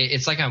House. Like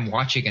it's like I'm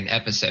watching an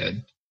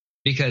episode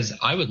because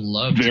I would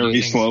love to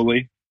very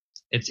slowly.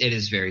 It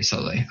is very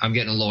slowly. I'm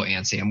getting a little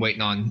antsy. I'm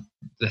waiting on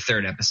the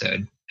 3rd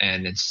episode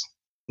and it's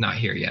not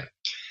here yet.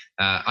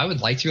 I would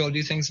like to be able to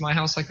do things in my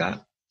house like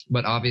that,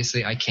 but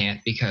obviously I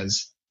can't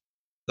because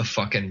the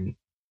fucking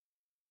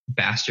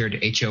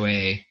bastard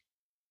HOA,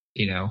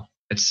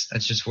 that's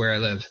just where I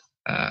live.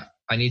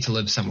 I need to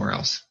live somewhere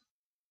else.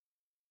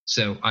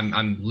 So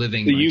I'm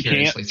living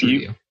vicariously through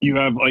you. You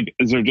have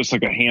is there just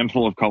like a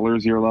handful of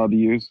colors you're allowed to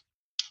use?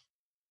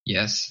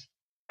 Yes.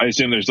 I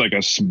assume there's like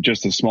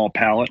just a small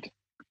palette.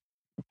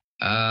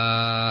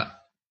 None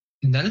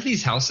of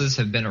these houses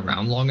have been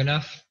around long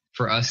enough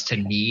for us to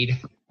need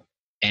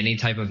any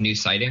type of new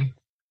siding.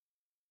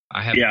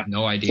 I have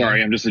no idea.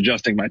 Sorry, I'm just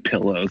adjusting my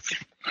pillows.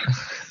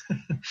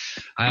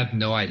 I have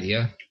no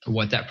idea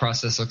what that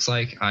process looks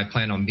like. I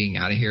plan on being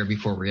out of here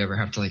before we ever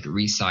have to like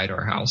re-side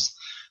our house.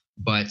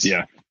 But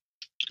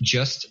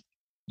just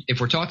if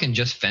we're talking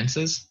just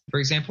fences, for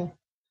example,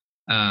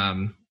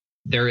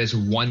 there is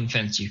one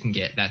fence you can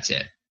get. That's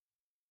it.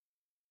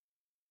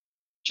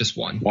 Just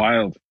one.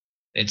 Wild.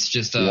 It's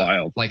just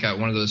like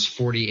one of those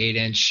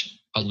 48-inch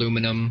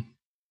aluminum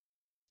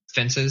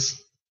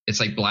fences. It's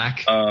like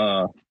black.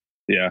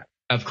 Yeah.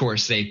 Of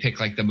course, they pick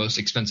like the most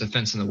expensive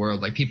fence in the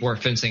world. Like people are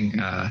fencing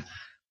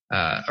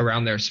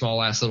around their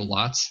small ass little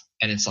lots,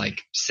 and it's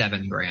like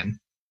 $7,000.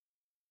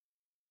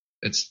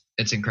 It's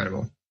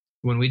incredible.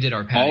 When we did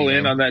our patio, all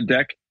in on that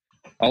deck.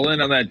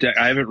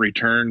 I haven't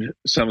returned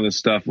some of the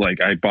stuff.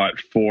 Like I bought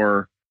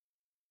 4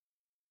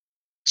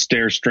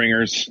 stair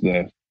stringers,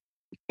 the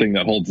thing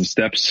that holds the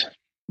steps,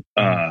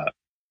 and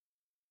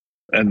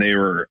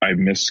I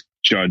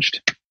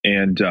misjudged,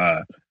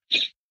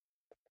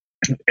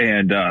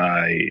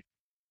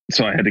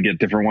 so I had to get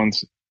different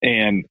ones.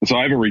 And so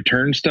I haven't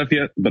returned stuff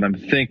yet, but I'm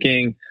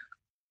thinking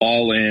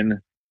all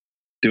in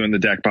doing the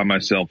deck by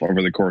myself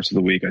over the course of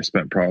the week. I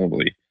spent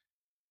probably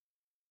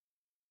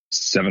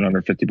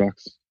 $750.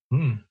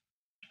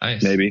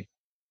 Nice. Maybe.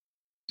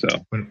 So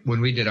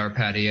when we did our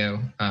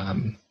patio,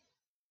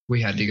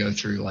 we had to go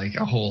through like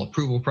a whole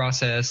approval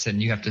process,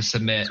 and you have to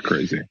submit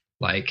crazy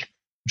like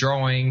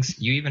drawings.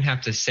 You even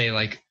have to say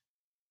like,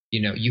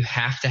 you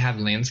have to have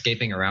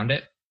landscaping around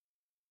it.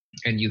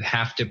 And you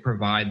have to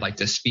provide like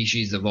the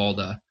species of all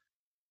the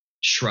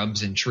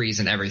shrubs and trees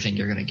and everything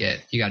you're going to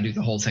get. You got to do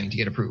the whole thing to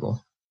get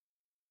approval.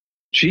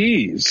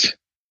 Jeez.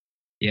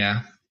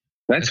 Yeah.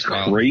 That's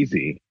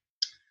crazy.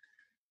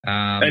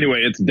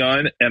 Anyway, it's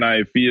done, and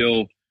I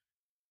feel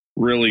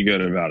really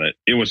good about it.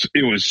 It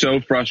was so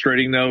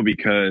frustrating though,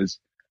 because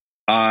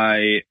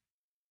I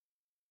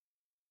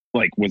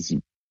was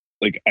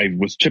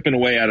chipping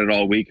away at it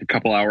all week, a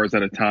couple hours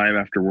at a time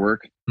after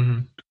work.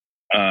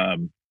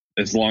 Mm-hmm.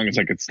 As long as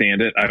I could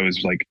stand it, I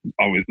was like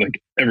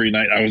every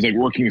night I was like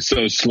working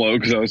so slow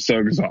because I was so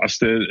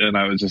exhausted, and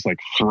I was just like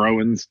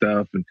throwing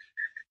stuff and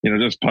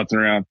just putzing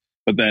around.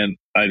 But then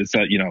I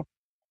decided,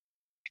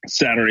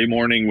 Saturday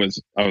morning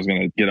I was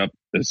going to get up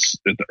at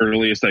the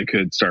earliest I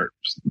could, start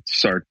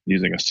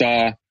using a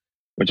saw,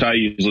 which I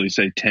usually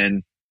say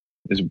 10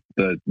 is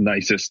the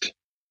nicest.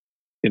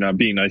 I'm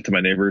being nice to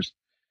my neighbors,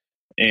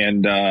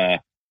 and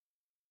got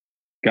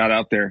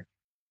out there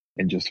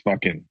and just I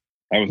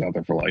was out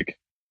there for like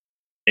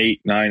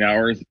 8-9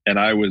 hours, and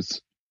I was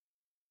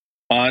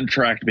on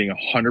track to being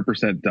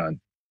 100%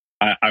 done.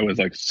 I was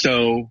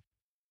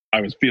I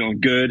was feeling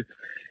good.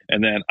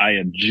 And then I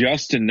had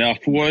just enough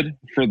wood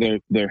for the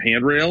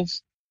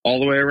handrails all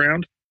the way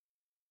around.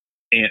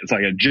 And it's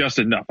like just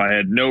enough. I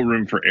had no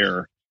room for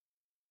error.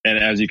 And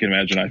as you can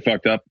imagine, I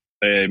fucked up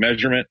a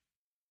measurement,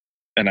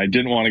 and I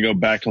didn't want to go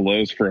back to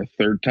Lowe's for a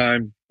third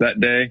time that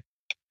day.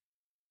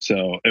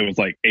 So it was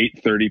like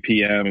 8:30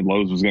 p.m. and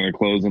Lowe's was going to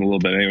close in a little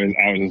bit. Anyways,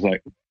 I was just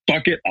like,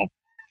 fuck it. I'll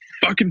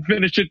fucking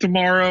finish it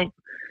tomorrow.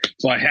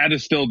 So I had to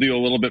still do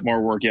a little bit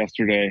more work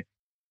yesterday,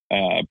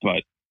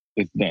 but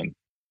it's done.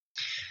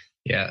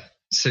 Yeah.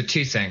 So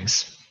 2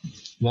 things.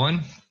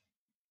 1,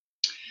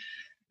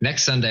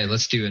 next Sunday,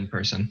 let's do in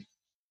person.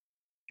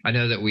 I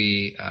know that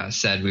we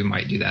said we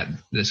might do that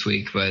this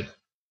week, but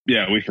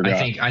yeah, we forgot.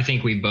 I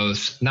think we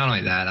both, not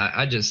only that,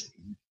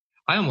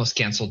 I almost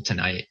canceled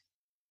tonight.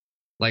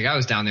 Like I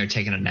was down there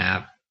taking a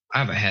nap. I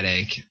have a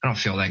headache. I don't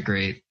feel that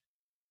great,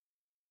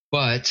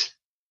 but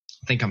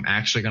I think I'm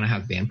actually going to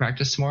have band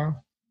practice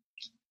tomorrow.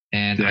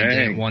 And I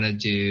didn't want to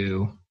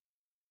do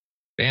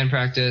band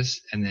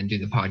practice and then do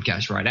the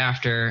podcast right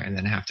after, and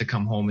then have to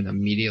come home and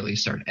immediately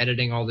start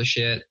editing all the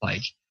shit.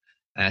 Like,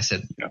 and I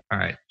said, all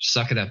right,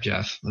 suck it up,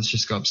 Jeff. Let's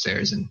just go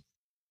upstairs and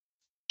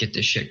get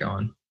this shit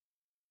going.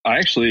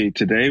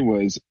 Today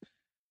was,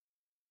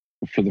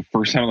 for the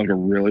first time in like a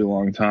really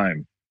long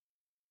time,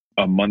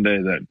 a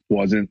Monday that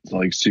wasn't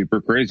like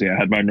super crazy. I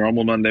had my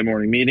normal Monday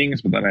morning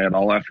meetings, but then I had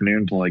all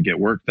afternoon to like get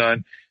work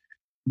done.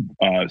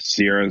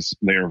 Sierra's,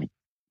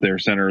 their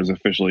center is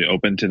officially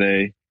open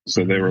today.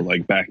 So they were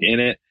like back in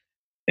it,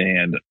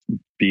 and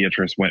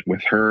Beatrice went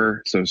with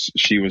her. So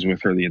she was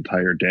with her the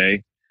entire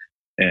day,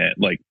 and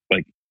like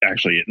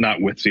actually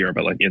not with Sierra,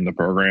 but like in the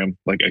program,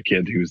 like a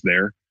kid who's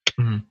there.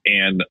 Mm-hmm.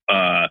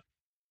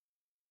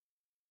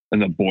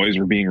 And the boys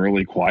were being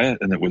really quiet,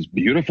 and it was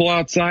beautiful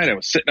outside. I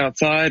was sitting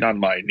outside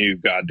on my new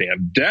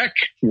goddamn deck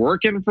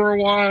working for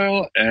a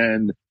while,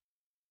 and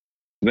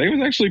today was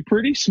actually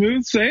pretty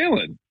smooth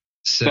sailing.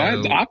 So I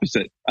had the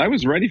opposite. I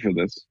was ready for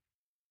this.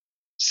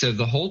 So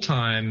the whole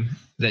time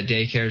that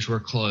daycares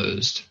were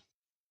closed,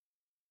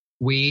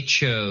 we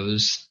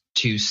chose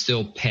to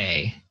still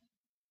pay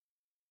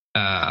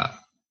a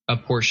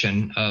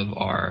portion of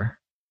our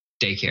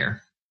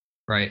daycare,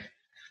 right?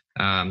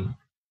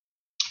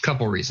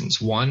 Couple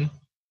reasons. One,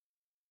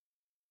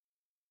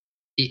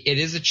 it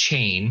is a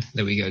chain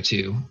that we go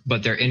to,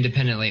 but they're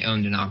independently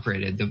owned and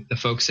operated. The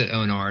folks that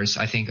own ours,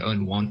 I think,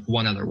 own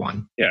one other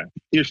one. Yeah,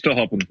 you're still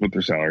helping with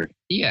their salary.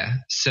 Yeah.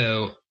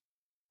 So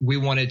we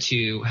wanted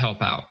to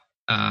help out.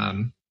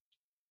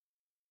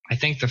 I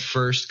think the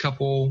first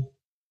couple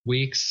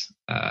weeks,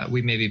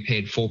 we maybe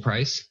paid full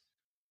price.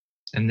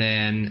 And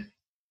then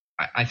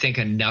I think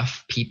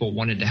enough people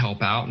wanted to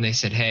help out, and they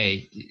said,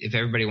 hey, if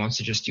everybody wants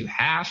to just do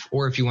half,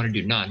 or if you want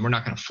to do none, we're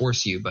not going to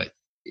force you, but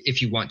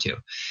if you want to.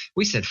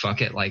 We said,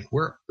 fuck it. Like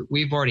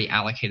we've already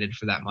allocated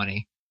for that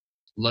money.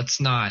 Let's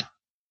not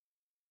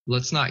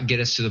get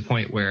us to the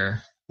point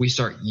where we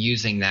start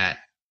using that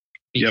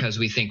because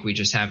we think we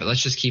just have it.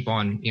 Let's just keep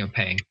on,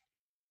 paying.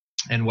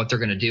 And what they're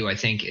going to do, I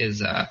think,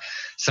 is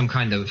some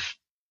kind of,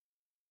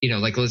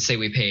 like let's say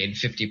we paid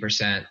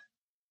 50%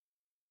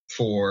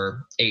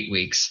 for 8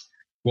 weeks.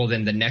 Well,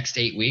 then the next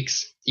 8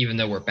 weeks, even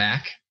though we're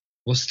back,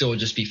 will still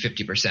just be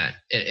 50%.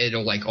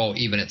 It'll like all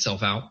even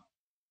itself out.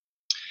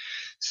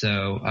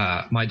 So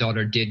my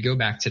daughter did go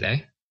back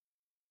today,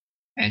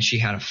 and she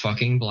had a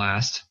fucking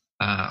blast.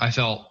 I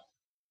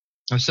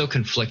was so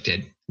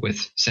conflicted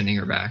with sending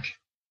her back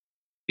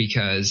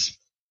because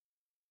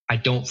I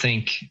don't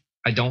think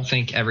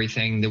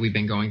everything that we've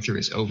been going through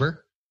is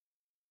over,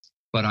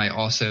 but I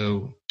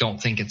also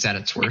don't think it's at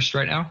its worst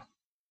right now.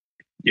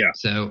 Yeah.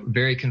 So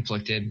very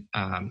conflicted.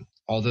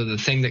 Although the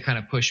thing that kind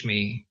of pushed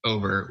me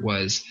over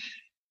was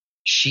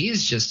she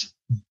is just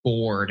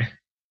bored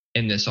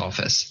in this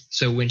office.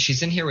 So when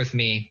she's in here with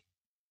me,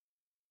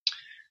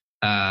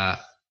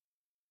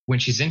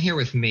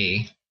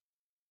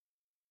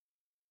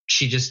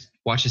 she just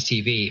watches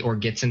TV or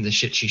gets into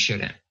shit she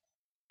shouldn't.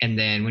 And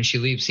then when she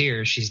leaves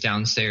here, she's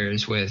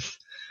downstairs with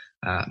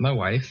my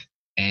wife,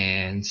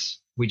 and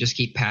we just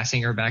keep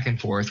passing her back and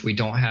forth. We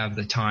don't have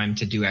the time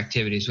to do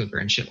activities with her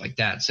and shit like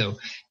that. So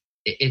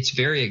it's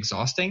very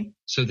exhausting.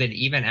 So that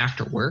even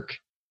after work,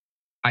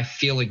 I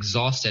feel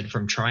exhausted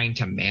from trying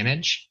to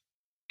manage.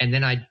 And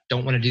then I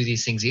don't want to do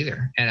these things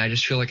either. And I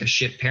just feel like a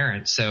shit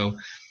parent. So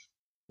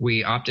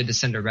we opted to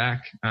send her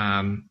back.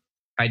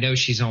 I know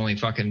she's only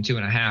fucking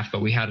 2.5,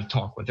 but we had a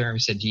talk with her and we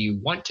said, do you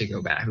want to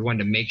go back? We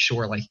wanted to make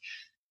sure like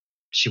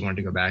she wanted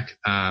to go back.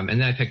 And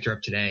then I picked her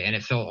up today, and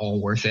it felt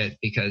all worth it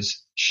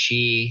because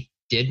she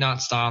did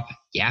not stop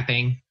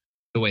yapping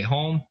the way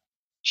home.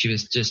 She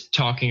was just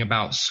talking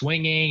about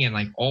swinging and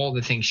like all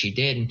the things she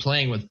did and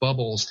playing with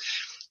bubbles.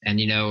 And,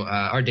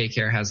 our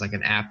daycare has like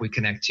an app we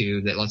connect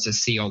to that lets us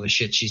see all the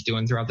shit she's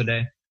doing throughout the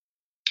day.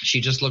 She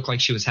just looked like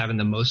she was having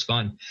the most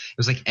fun. It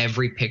was like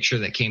every picture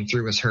that came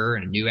through was her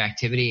and a new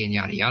activity and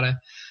yada, yada.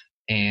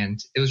 And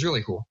it was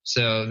really cool.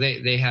 So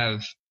they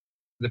have,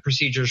 the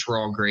procedures were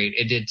all great.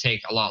 It did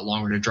take a lot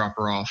longer to drop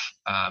her off,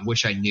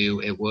 which I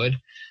knew it would,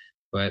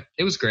 but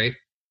it was great.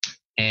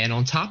 And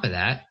on top of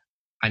that,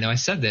 I know I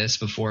said this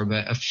before,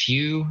 but a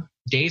few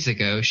days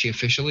ago, she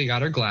officially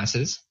got her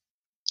glasses.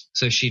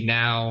 So she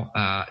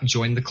now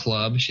joined the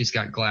club. She's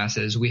got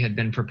glasses. We had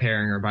been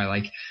preparing her by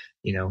like,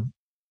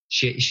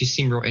 she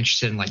seemed real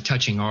interested in like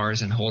touching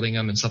ours and holding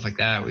them and stuff like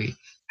that. We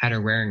had her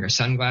wearing her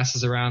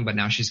sunglasses around, but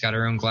now she's got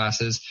her own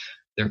glasses.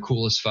 They're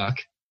cool as fuck.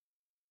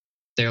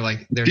 They're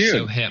Dude,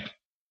 so hip.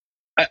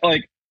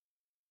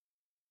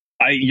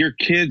 Your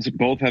kids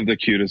both have the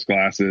cutest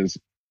glasses,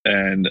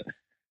 and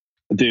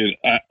dude,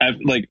 I've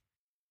like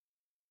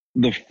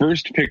the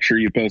first picture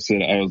you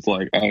posted, I was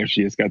like, oh,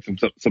 she has got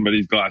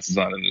somebody's glasses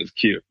on and it's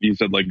cute. You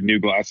said like new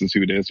glasses,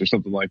 who it is, or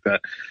something like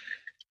that.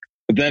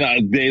 But then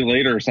a day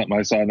later or something,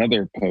 I saw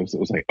another post. It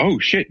was like, oh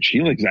shit,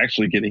 Sheila's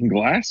actually getting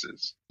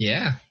glasses.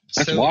 Yeah,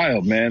 that's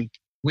wild, man.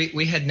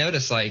 We had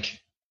noticed like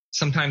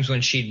sometimes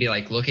when she'd be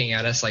like looking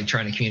at us, like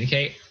trying to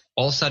communicate,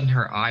 all of a sudden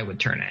her eye would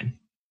turn in.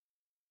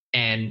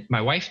 And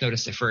my wife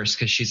noticed it first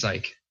because she's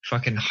like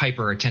fucking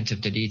hyper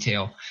attentive to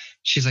detail.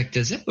 She's like,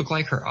 does it look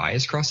like her eye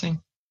is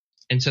crossing?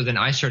 And so then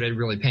I started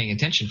really paying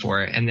attention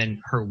for it. And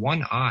then her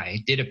one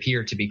eye did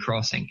appear to be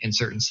crossing in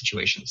certain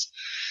situations.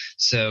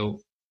 So,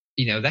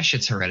 that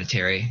shit's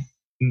hereditary.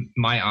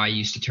 My eye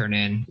used to turn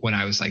in when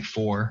I was like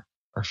 4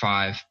 or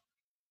 5.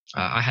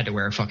 I had to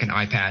wear a fucking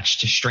eye patch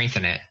to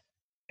strengthen it.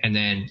 And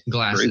then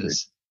glasses.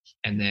 Crazy.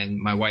 And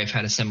then my wife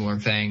had a similar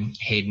thing.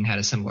 Hayden had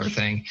a similar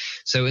thing.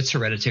 So it's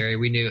hereditary.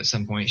 We knew at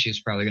some point she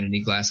was probably going to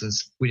need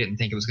glasses. We didn't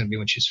think it was going to be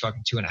when she was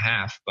fucking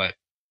 2.5, but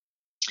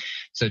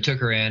so took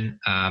her in,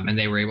 and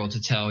they were able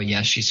to tell,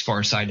 yes, she's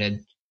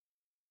farsighted.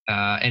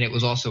 And it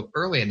was also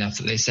early enough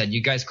that they said,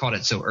 you guys caught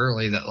it so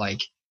early that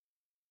like,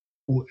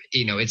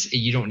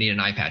 you don't need an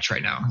eye patch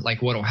right now.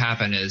 Like what'll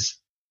happen is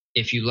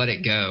if you let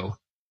it go,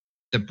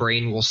 the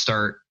brain will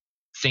start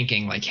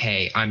thinking like,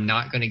 hey, I'm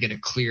not going to get a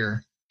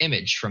clear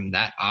image from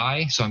that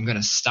eye, so I'm going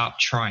to stop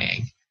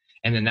trying.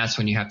 And then that's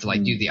when you have to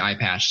like do the eye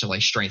patch to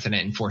like strengthen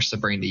it and force the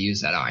brain to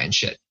use that eye and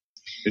shit.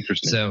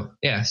 Interesting. So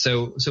yeah,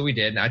 so we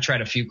did. I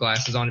tried a few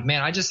glasses on it.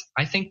 Man,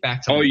 I think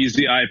back to use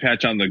the eye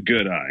patch on the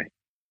good eye.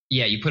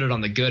 Yeah, you put it on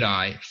the good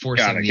eye,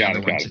 forcing the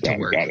other one to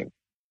work. Got it.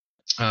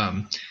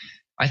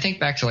 I think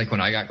back to like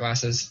when I got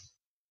glasses,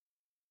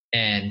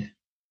 and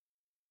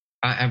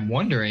I'm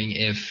wondering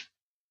if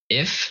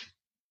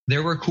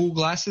there were cool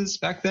glasses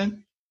back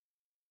then,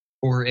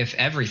 or if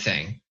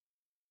everything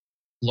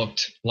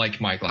looked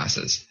like my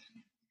glasses,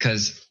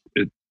 because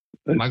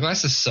my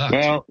glasses sucked.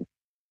 Well,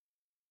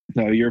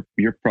 No, you're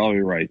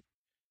probably right.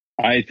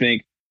 I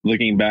think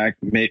looking back,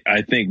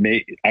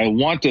 I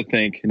want to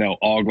think,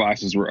 all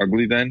glasses were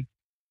ugly then,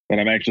 but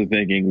I'm actually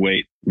thinking,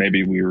 wait,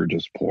 maybe we were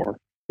just poor.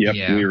 Yep,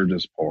 Yeah. we were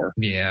just poor.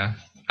 Yeah,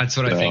 that's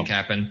what I think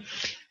happened.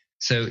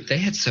 So they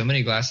had so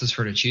many glasses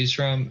for to choose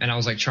from, and I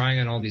was like trying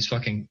on all these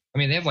fucking. I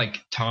mean, they have like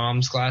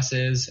Tom's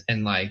glasses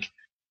and like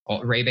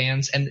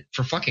Ray-Bans, and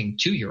for fucking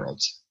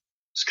 2-year-olds,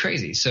 it's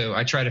crazy. So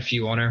I tried a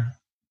few on her,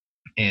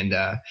 and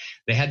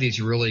they had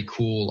these really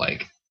cool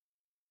like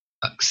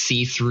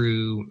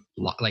see-through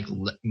like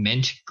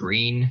mint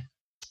green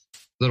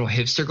little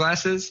hipster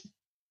glasses,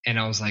 and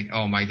I was like,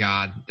 oh my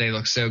god, they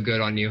look so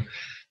good on you,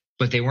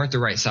 but they weren't the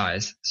right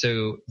size.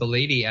 So the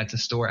lady at the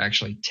store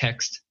actually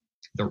texted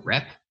the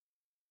rep.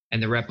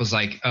 And the rep was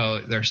like,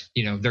 "Oh, they're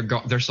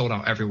sold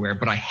out everywhere,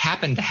 but I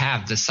happen to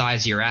have the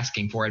size you're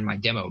asking for in my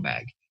demo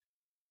bag."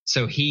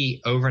 So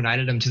he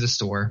overnighted them to the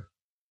store.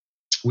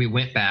 We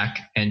went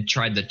back and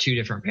tried the 2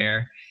 different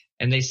pair,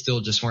 and they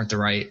still just weren't the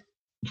right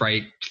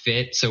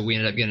fit. So we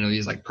ended up getting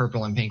these like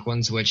purple and pink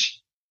ones,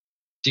 which,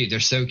 dude, they're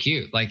so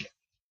cute. Like,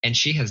 and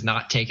she has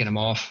not taken them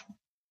off.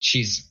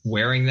 She's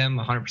wearing them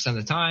 100% of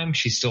the time.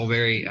 She's still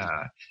very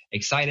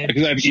excited.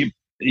 Because you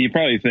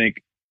probably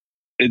think.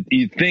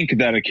 You think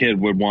that a kid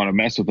would want to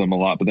mess with them a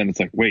lot, but then it's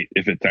like, wait,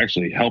 if it's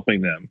actually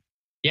helping them.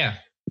 Yeah.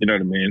 You know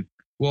what I mean?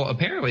 Well,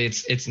 apparently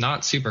it's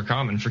not super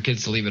common for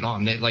kids to leave it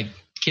on.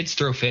 Kids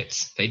throw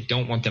fits. They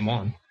don't want them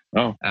on.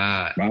 Oh,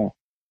 wow.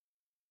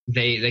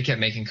 They kept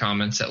making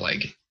comments that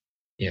like,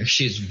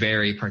 she's a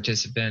very good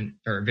participant.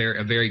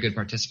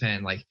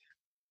 And like,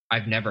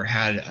 I've never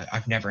had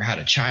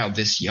a child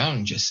this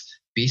young just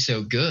be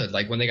so good.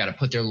 Like when they got to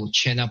put their little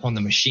chin up on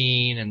the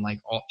machine and like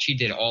she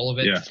did all of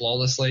it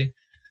flawlessly.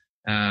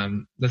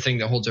 The thing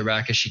that holds her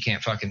back is she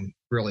can't fucking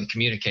really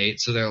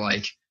communicate. So they're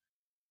like,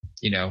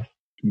 you can't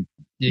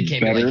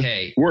be like,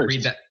 hey,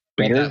 read that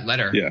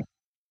letter. Yeah.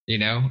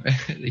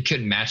 They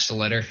couldn't match the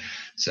letter.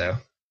 So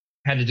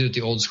had to do it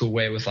the old school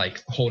way with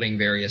like holding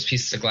various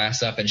pieces of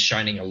glass up and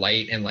shining a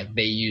light. And like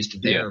they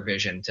used their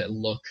vision to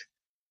look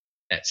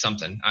at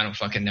something. I don't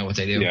fucking know what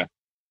they do. Yeah.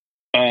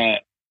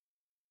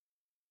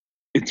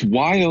 It's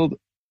wild.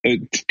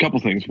 It's a couple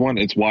things. One,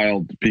 it's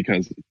wild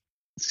because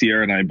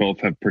Sierra and I both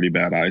have pretty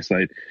bad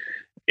eyesight,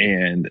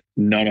 and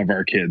none of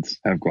our kids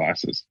have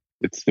glasses.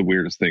 It's the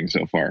weirdest thing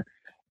so far.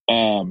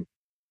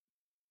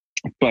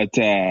 But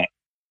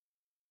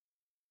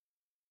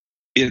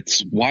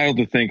it's wild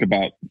to think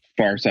about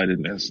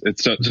farsightedness.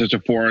 It's such a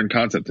foreign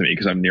concept to me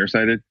because I'm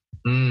nearsighted.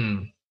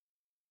 Mm.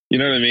 You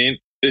know what I mean?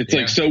 It's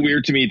like so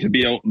weird to me to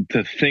be able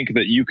to think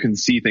that you can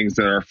see things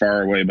that are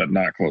far away but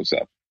not close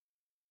up.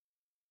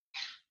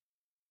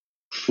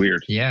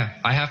 Weird. Yeah,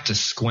 I have to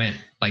squint.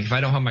 Like if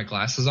I don't have my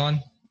glasses on,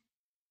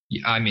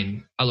 I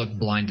mean, I look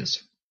blind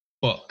as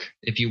fuck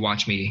if you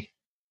watch me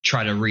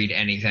try to read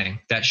anything.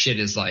 That shit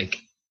is like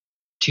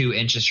 2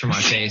 inches from my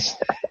face,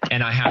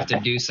 and I have to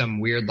do some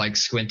weird like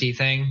squinty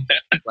thing.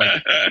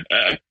 Like,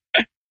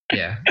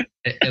 yeah.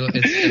 It looks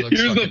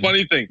Here's the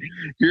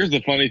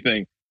funny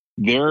thing.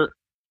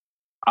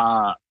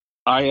 I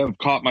have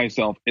caught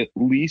myself at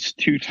least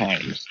 2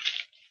 times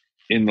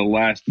in the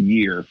last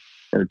year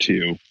or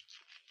two.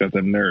 Got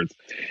them nerds.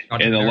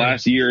 In the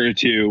last year or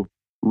two,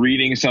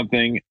 reading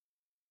something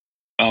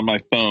on my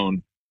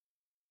phone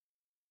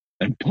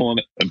and pulling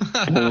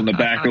it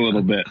back a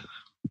little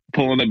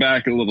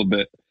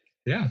bit.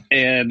 Yeah.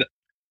 And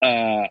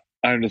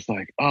I'm just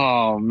like,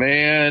 oh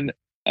man,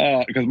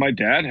 because my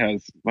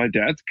dad's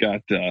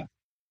got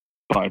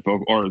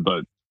bifocal, or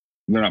they're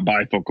not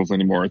bifocals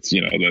anymore. It's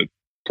the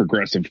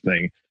progressive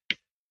thing.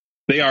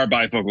 They are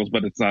bifocals,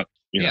 but it's not.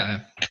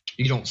 You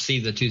don't see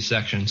the 2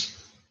 sections.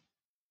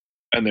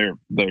 And they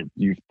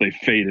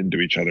fade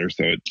into each other,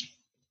 so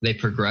they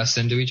progress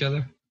into each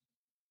other.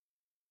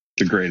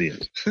 The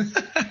gradient.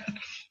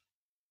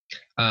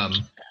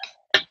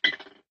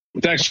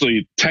 It's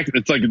actually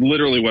it's like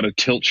literally what a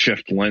tilt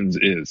shift lens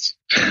is.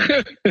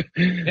 Like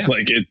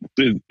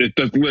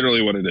that's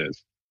literally what it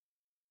is.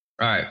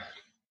 All right.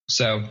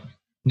 So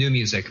new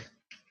music.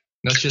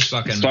 Let's just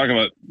fucking. Let's talk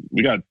about.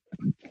 We got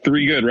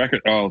 3 good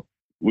records. Oh,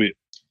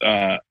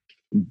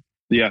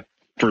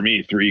 for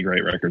me, 3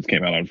 great records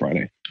came out on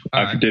Friday.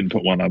 I didn't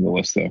put one on the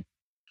list though.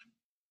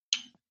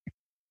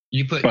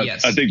 You put but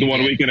yes. I think the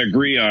one we can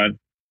agree on.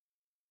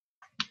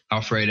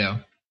 Alfredo,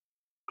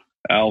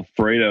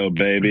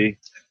 baby.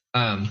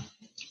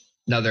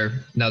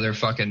 Another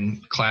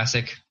fucking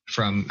classic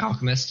from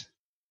Alchemist.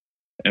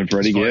 And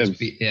Freddie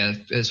Gibbs.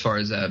 As far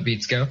as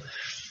beats go.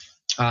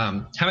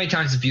 How many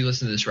times have you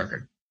listened to this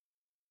record?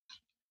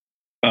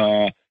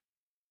 At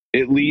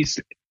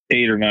least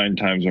 8 or 9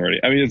 times already.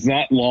 I mean, it's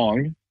not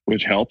long,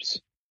 which helps.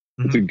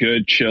 Mm-hmm. It's a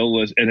good chill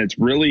list, and it's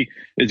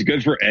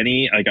good for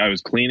any. Like I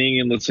was cleaning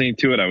and listening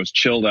to it. I was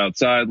chilled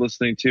outside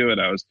listening to it.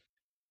 I was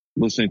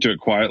listening to it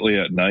quietly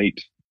at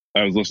night.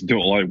 I was listening to it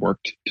while I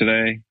worked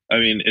today. I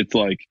mean, it's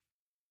like,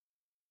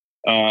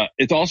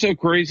 it's also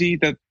crazy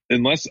that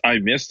unless I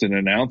missed an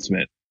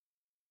announcement,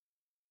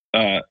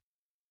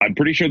 I'm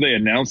pretty sure they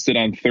announced it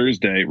on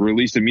Thursday,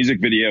 released a music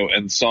video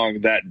and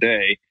song that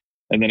day,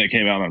 and then it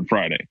came out on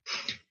Friday.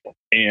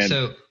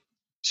 And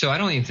so I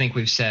don't even think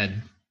we've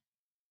said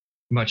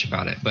much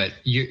about it, but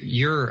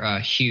you're a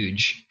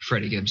huge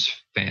Freddie Gibbs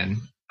fan.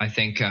 I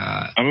think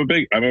I'm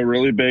a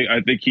really big.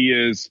 I think he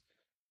is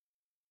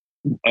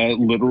a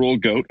literal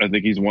GOAT. I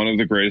think he's one of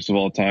the greatest of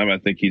all time. I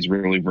think he's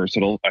really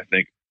versatile. I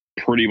think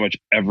pretty much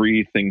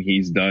everything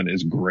he's done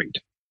is great.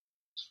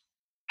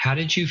 How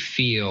did you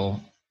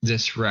feel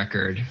this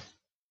record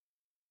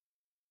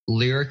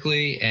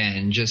lyrically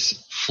and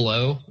just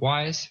flow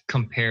wise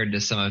compared to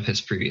some of his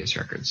previous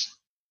records?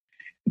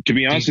 To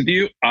be honest with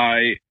you,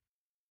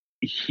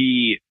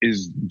 he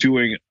is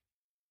doing,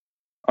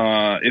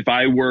 I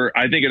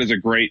think it is a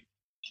great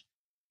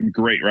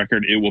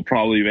record. It will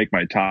probably make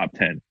my top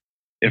 10.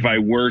 If I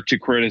were to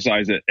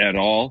criticize it at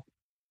all,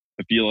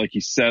 I feel like he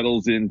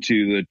settles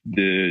into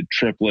the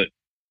triplet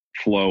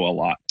flow a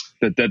lot.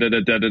 Yes.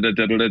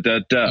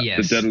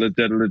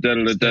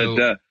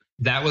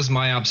 That was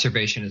my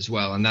observation as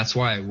well. And that's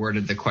why I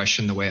worded the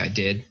question the way I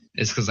did,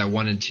 is because I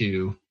wanted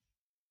to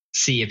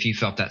see if you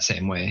felt that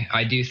same way.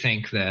 I do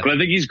think that. But I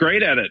think he's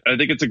great at it. I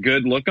think it's a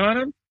good look on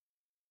him.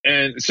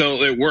 And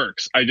so it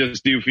works. I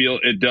just do feel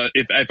it does.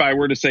 If I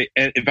were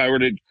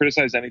to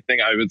criticize anything,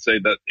 I would say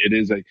that it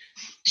is a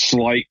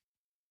slight,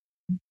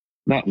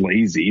 not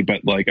lazy,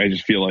 but like, I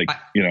just feel like,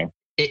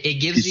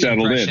 it gives the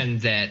impression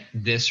that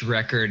this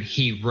record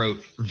he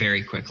wrote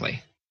very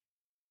quickly.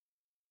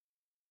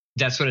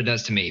 That's what it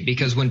does to me,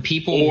 because when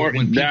people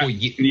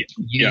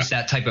use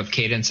that type of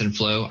cadence and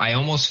flow, I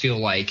almost feel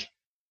like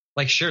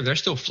sure, they're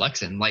still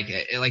flexing,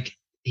 like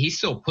he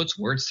still puts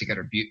words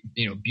together,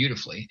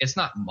 beautifully. It's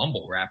not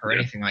mumble rap or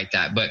anything like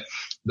that, but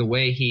the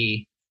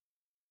way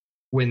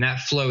when that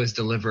flow is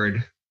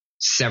delivered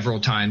several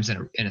times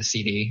in a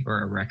CD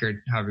or a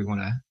record, however you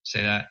want to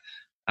say that,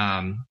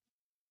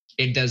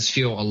 it does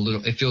feel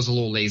it feels a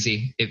little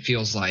lazy. It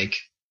feels like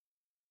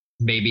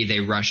maybe they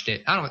rushed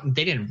it.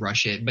 They didn't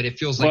rush it, but it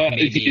feels like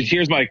maybe.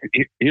 Here's my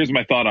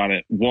thought on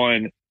it.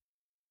 One,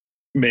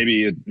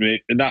 maybe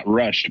not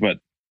rushed, but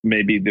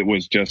maybe it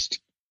was just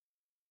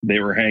they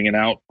were hanging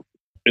out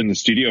in the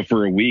studio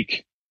for a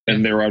week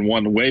and they were on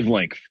one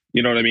wavelength.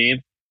 You know what I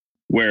mean?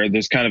 Where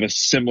there's kind of a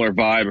similar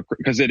vibe,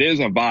 because it is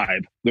a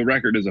vibe. The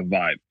record is a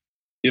vibe.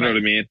 You know what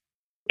I mean?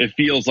 It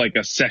feels like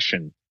a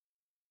session.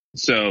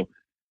 So,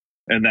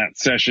 and that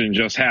session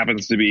just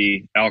happens to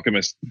be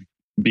Alchemist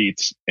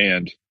beats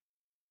and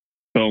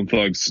Bone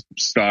Thugs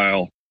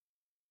style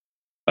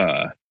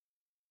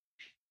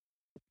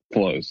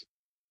flows.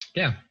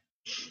 Yeah.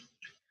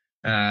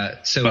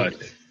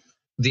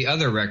 The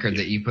other record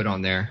that you put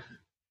on there,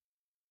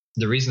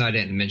 the reason I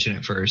didn't mention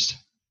it first,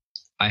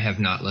 I have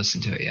not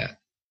listened to it yet.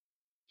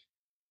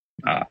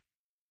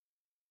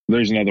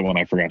 There's another one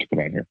I forgot to put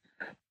on here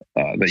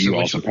that you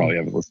also probably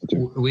haven't listened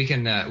to. We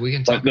can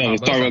talk. No,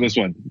 let's talk about this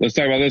one. Let's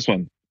talk about this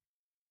one.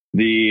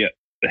 The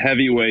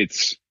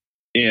heavyweights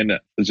in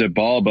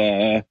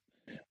Xibalba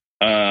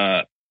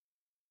put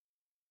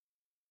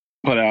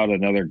out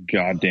another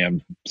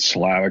goddamn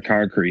slab of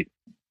concrete.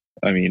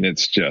 I mean,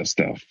 it's just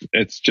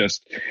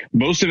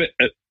most of it.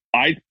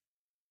 I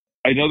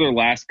know their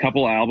last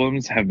couple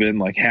albums have been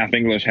like half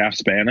English, half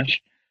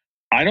Spanish.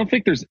 I don't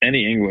think there's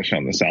any English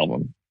on this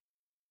album.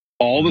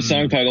 All the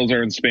song titles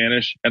are in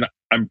Spanish, and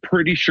I'm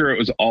pretty sure it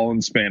was all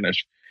in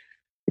Spanish.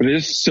 But it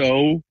is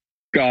so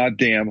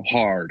goddamn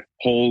hard.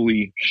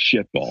 Holy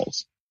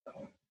shitballs.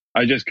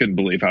 I just couldn't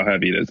believe how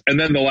heavy it is. And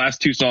then the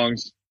last two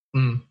songs,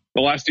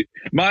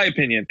 my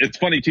opinion, it's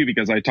funny too,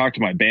 because I talked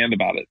to my band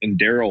about it, and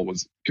Daryl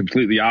was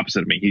completely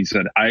opposite of me. He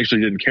said, I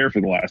actually didn't care for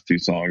the last two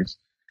songs.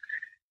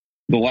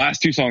 The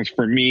last two songs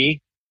for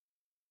me,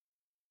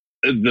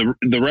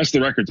 the rest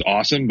of the record's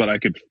awesome, but I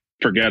could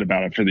forget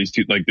about it for these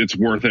two. Like, it's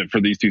worth it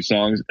for these two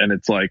songs. And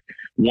it's like,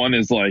 one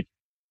is like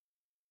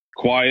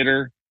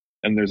quieter,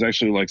 and there's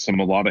actually like some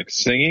melodic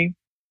singing,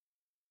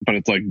 but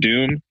it's like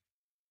doom.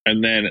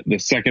 And then the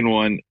second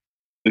one,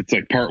 it's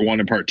like part one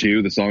and part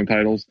two, the song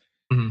titles.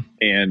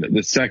 And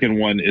the second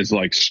one is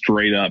like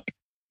straight up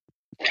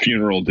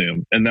funeral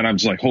doom. And then I'm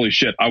just like, holy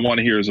shit, I want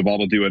to hear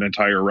Xibalba do an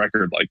entire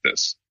record like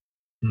this.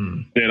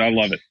 Dude, I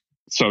love it.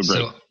 So great.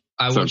 So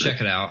I will check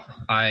it out.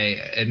 I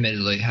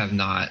admittedly have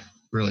not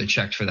really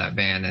checked for that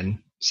band in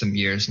some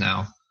years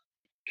now.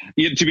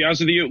 Yeah, to be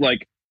honest with you,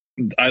 like,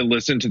 I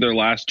listened to their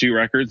last two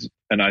records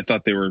and I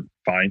thought they were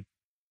fine.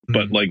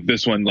 But like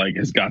this one, like,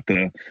 has got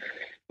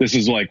this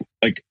is like,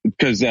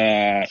 because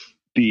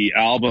the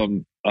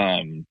album,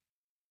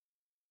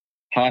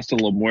 Hasta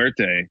la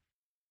Muerte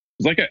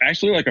was like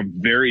actually like a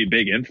very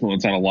big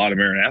influence on a lot of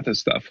Maranatha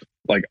stuff.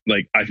 Like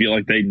I feel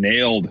like they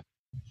nailed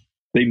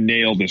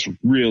this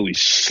really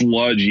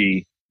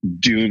sludgy,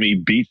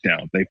 doomy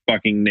beatdown. They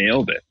fucking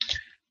nailed it.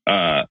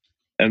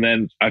 And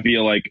then I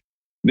feel like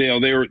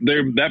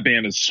that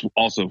band has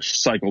also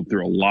cycled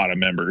through a lot of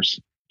members.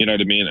 You know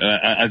what I mean?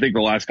 And I think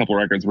the last couple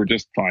records were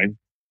just fine,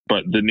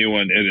 but the new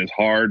one, it is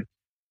hard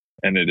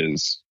and it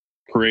is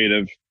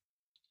creative.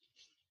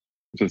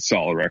 It's a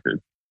solid record.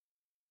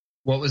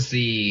 What was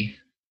the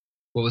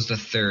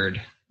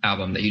third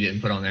album that you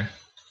didn't put on there?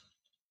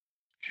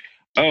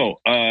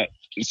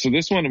 so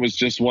this one was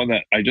just one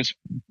that I just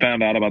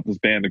found out about this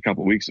band a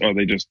couple weeks, or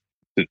they just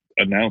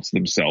announced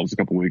themselves a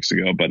couple weeks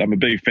ago. But I'm a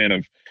big fan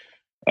of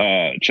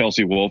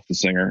Chelsea Wolfe, the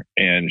singer,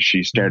 and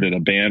she started a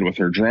band with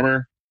her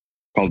drummer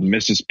called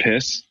Mrs.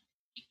 Piss.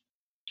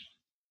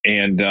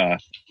 And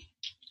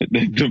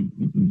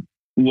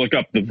look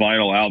up the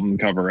vinyl album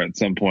cover at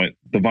some point,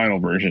 the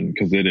vinyl version,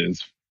 because it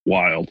is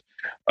wild.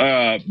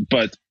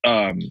 But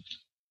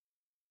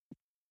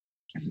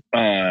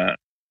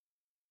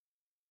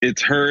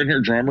it's her and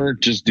her drummer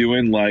just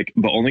doing, like,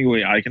 the only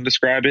way I can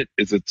describe it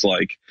is it's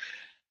like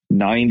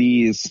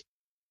 90s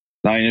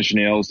Nine Inch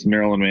Nails,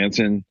 Marilyn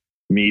Manson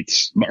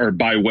meets, or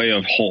by way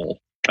of Hole.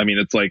 I mean,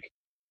 it's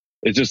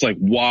just like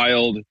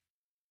wild,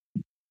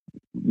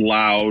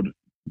 loud,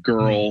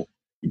 girl,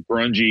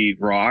 grungy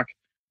rock,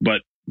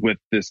 but with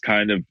this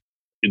kind of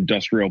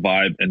industrial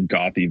vibe and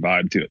gothy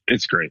vibe to it.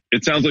 It's great.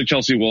 It sounds like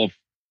Chelsea Wolfe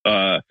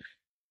on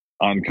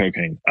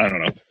cocaine. I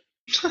don't know.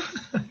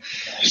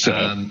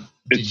 So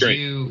it's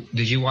great.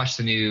 Did you watch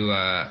the new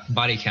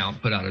Body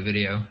Count put out a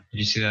video? Did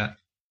you see that?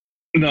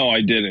 No,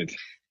 I didn't.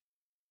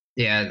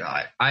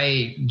 Yeah,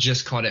 I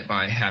just caught it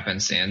by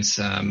happenstance.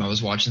 I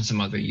was watching some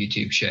other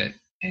YouTube shit,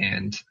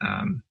 and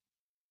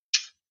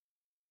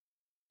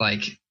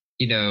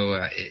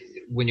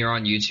when you're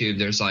on YouTube,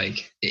 there's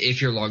like,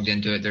 if you're logged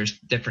into it, there's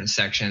different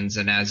sections,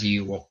 and as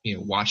you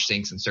watch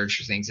things and search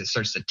for things, it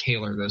starts to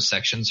tailor those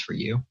sections for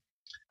you.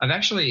 I've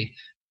actually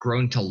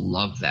grown to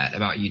love that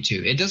about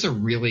YouTube. It does a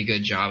really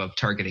good job of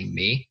targeting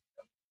me.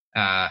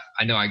 I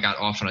know I got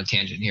off on a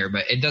tangent here,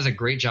 but it does a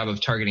great job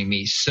of targeting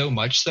me, so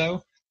much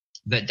so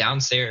that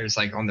downstairs,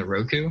 like on the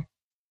Roku,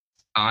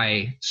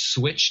 I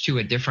switched to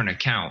a different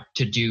account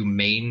to do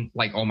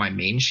all my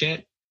main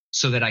shit,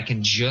 so that I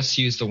can just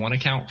use the one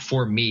account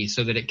for me,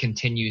 so that it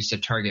continues to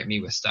target me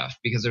with stuff.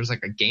 Because there's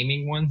like a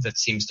gaming one that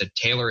seems to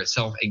tailor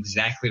itself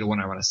exactly to what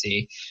I want to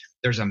see.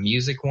 There's a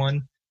music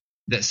one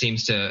that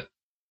seems to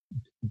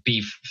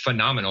be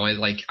phenomenal. I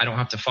don't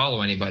have to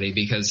follow anybody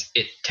because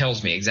it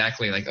tells me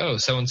exactly, like, oh,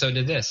 so-and-so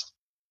did this.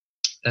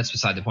 That's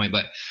beside the point.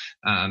 But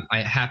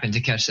I happened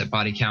to catch that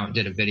Body Count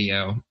did a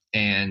video,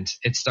 and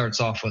it starts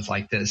off with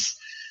like this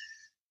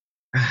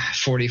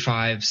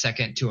 45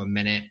 second to a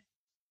minute,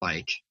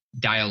 like,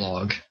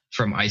 dialogue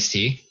from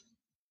Ice-T.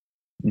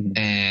 Mm-hmm.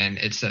 And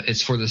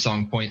it's for the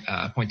song Point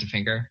the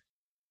Finger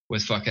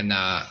with fucking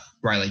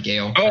Riley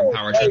Gale from Oh,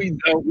 Power Trip.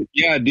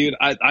 Yeah, dude.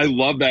 I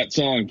love that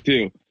song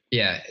too.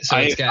 Yeah. So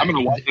I'm going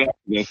to watch it after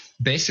this.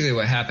 Basically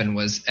what happened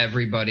was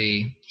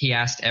he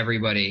asked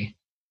everybody,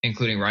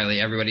 including Riley,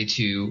 everybody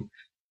to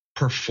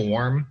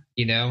perform,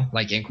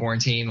 like in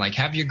quarantine, like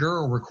have your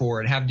girl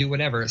record, do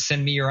whatever,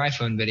 send me your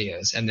iPhone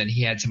videos. And then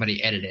he had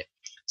somebody edit it.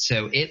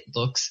 So it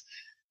looks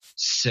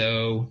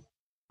so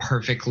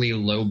perfectly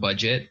low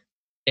budget.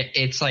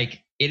 It's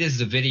like, it is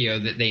the video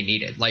that they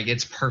needed. Like,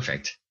 it's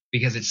perfect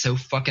because it's so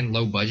fucking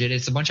low budget.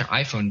 It's a bunch of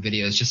iPhone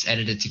videos just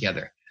edited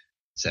together.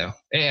 So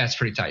yeah, it's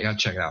pretty tight. You have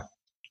to check it out.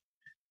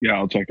 Yeah,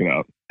 I'll check it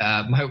out.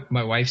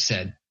 My wife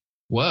said,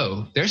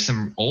 "Whoa, there's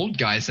some old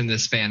guys in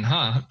this band,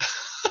 huh?"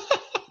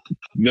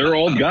 They're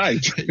old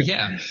guys.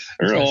 Yeah.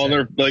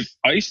 They're like,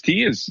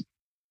 Ice-T is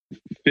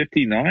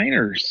 59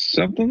 or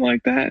something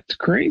like that. It's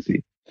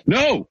crazy.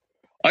 No,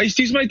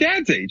 Ice-T's my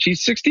dad's age.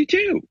 He's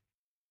 62.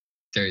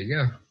 There you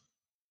go.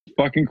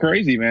 Fucking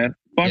crazy, man.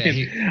 Because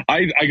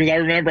I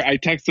remember I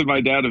texted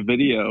my dad a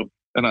video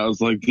and I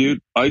was like, dude,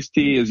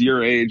 Ice-T is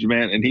your age,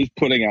 man, and he's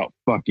putting out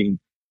fucking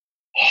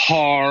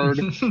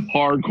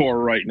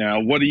hardcore right now.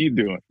 What are you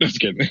doing? Just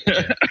kidding.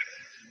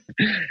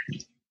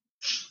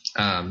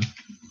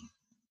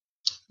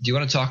 Do you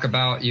want to talk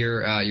about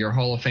your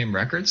Hall of Fame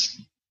records?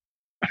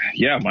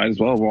 Yeah, might as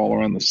well while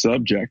we're on the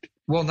subject.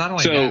 Well, not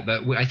only that,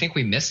 but I think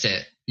we missed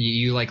it.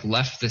 You like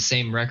left the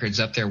same records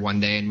up there one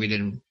day, and we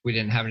didn't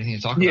have anything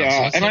to talk about.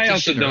 Yeah, so and I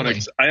also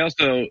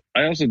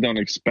don't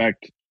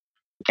expect.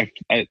 I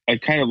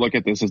kind of look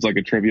at this as like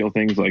a trivial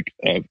things, like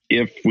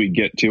if we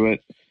get to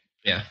it.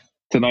 Yeah.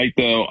 Tonight,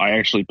 though, I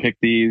actually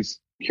picked these,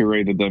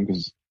 curated them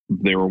because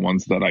they were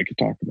ones that I could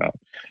talk about.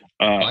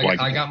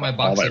 I got my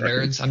box of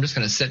nerds. I'm just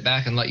going to sit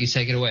back and let you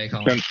take it away,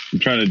 Colin. I'm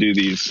trying to do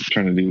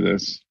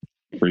this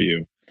for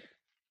you.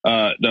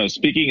 No,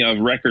 speaking of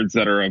records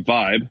that are a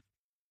vibe,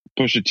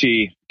 Pusha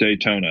T,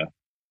 Daytona.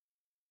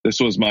 This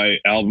was my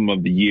album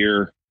of the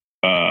year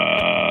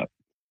 3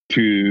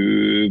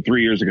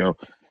 years ago.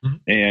 Mm-hmm.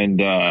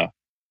 And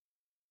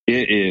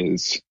it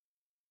is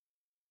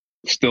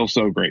still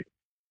so great.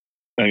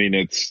 I mean,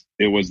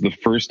 it was the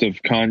first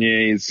of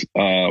Kanye's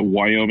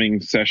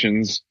Wyoming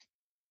sessions,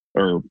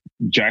 or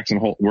Jackson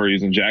Hole, where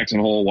he's in Jackson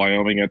Hole,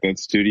 Wyoming at that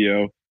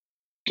studio.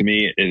 To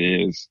me, it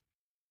is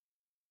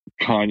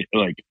Kanye,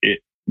 like, it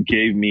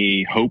gave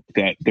me hope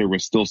that there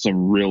was still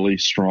some really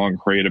strong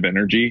creative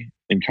energy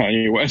in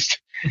Kanye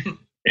West.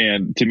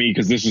 And to me,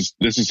 because this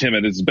is him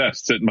at his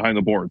best, sitting behind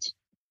the boards.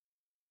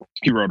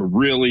 He wrote a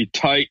really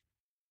tight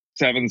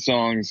 7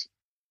 songs,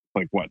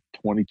 like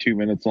 22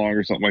 minutes long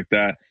or something like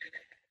that.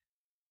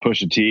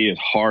 Pusha T is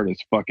hard as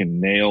fucking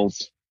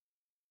nails.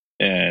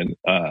 And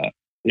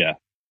yeah,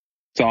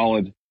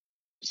 solid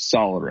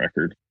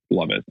record.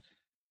 Love it.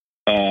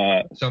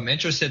 So I'm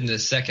interested in the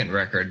second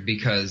record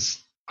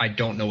because I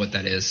don't know what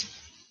that is.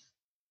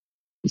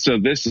 So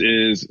this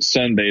is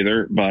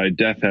Sunbather by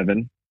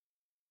Deafheaven.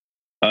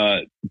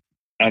 I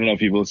don't know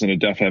if you've listened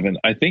to Deafheaven.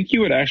 I think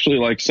you would actually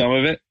like some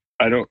of it.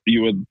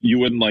 You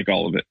wouldn't like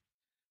all of it.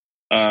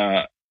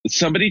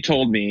 Somebody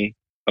told me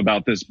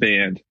about this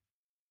band.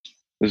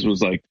 This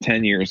was like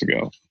 10 years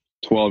ago,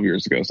 12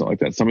 years ago, something like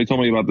that. Somebody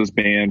told me about this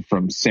band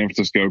from San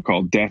Francisco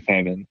called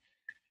Deafheaven.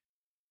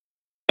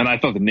 And I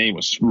thought the name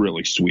was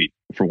really sweet,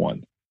 for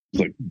one.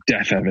 It's like,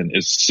 Deafheaven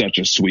is such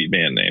a sweet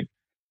band name.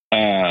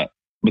 But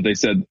they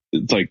said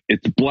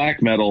it's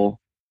black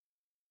metal,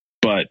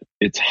 but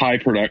it's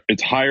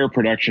higher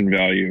production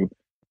value,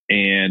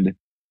 and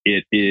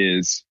it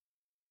is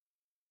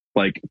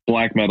like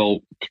black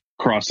metal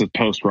crossed with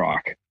post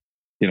rock.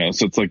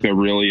 So it's like the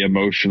really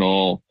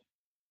emotional,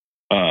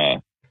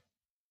 long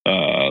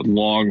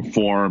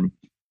form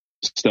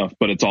stuff,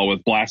 but it's all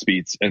with blast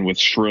beats and with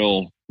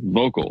shrill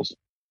vocals.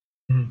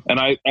 Mm-hmm. And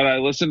I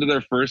listened to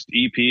their first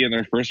EP and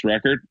their first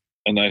record,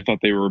 and I thought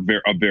they were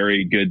a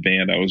very good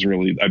band. I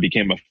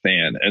became a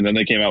fan. And then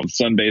they came out with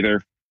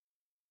Sunbather.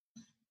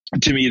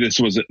 To me, this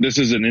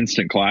is an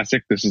instant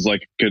classic. This is in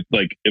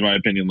my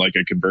opinion, like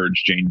a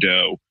Converge, Jane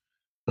Doe,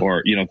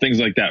 or, things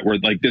like that, where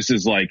like, this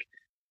is like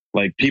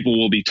people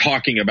will be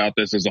talking about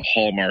this as a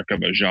hallmark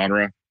of a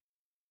genre.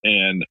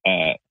 And,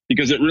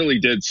 because it really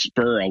did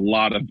spur a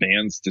lot of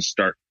bands to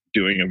start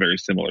doing a very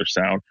similar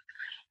sound.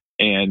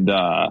 And,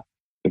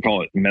 they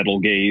call it metal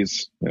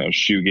gaze,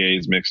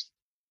 shoegaze mixed.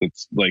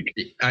 It's like,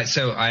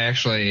 so I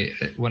actually,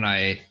 when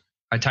I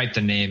typed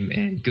the name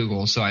in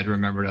Google, so I'd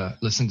remember to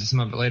listen to some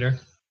of it later.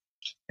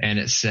 And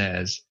it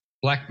says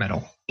black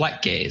metal,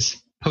 black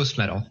gaze, post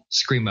metal,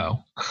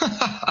 screamo.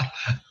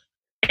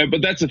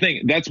 But that's the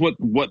thing. That's what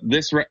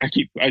this. I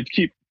keep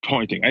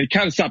pointing. I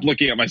kind of stopped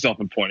looking at myself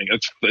and pointing.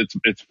 It's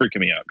freaking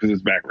me out because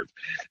it's backwards.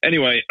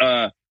 Anyway,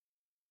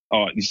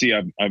 you see,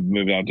 I've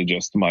moved on to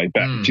just my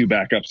two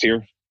backups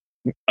here.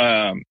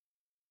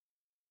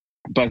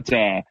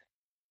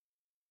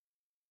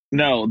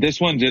 No, this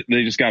one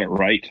they just got it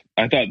right.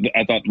 I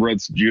thought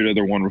Red's Judah,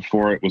 the one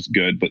before it, was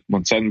good, but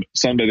when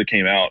Sunbather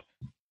came out,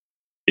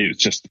 it was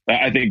just.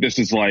 I think this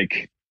is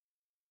like.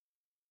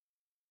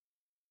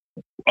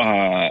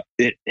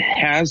 It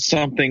has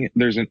something.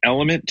 There's an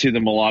element to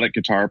the melodic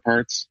guitar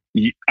parts.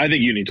 I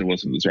think you need to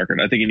listen to this record.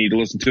 I think you need to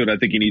listen to it. I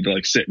think you need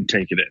to sit and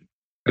take it in.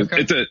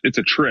 Okay. It's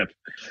a trip.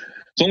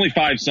 It's only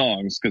 5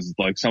 songs because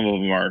some of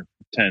them are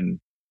 10+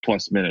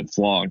 minutes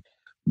long,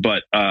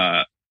 but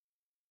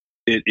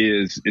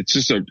it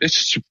just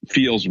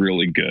feels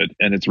really good,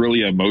 and it's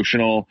really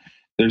emotional.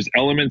 There's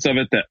elements of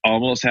it that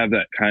almost have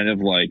that kind of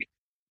late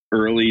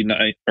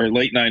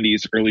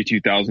 90s, early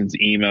 2000s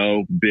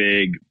emo,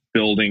 big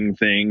building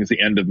things, the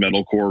end of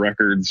metalcore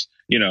records,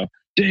 that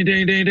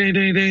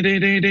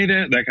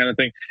kind of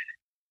thing.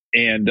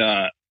 And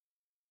I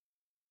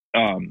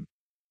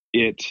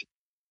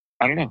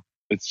don't know,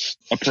 it's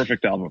a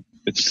perfect album.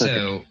 It's perfect.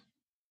 So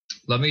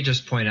let me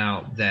just point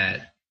out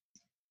that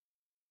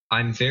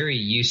I'm very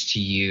used to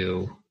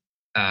you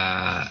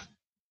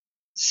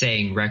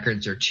saying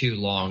records are too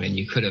long, and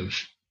you could have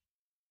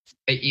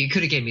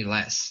gave me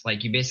less. Like,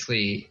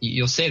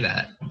 you'll say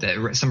that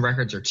some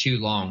records are too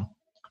long,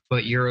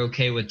 but you're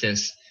okay with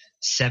this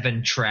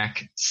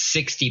 7-track,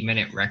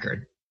 60-minute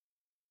record.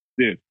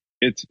 Dude,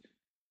 it's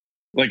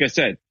like I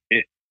said,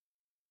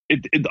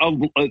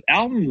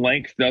 album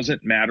length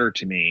doesn't matter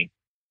to me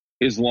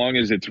as long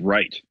as it's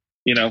right.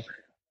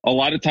 A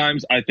lot of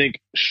times I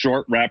think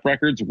short rap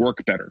records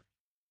work better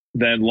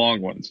than long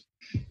ones.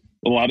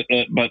 But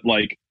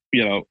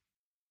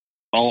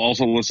I'll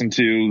also listen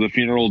to the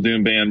Funeral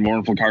Doom band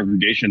Mournful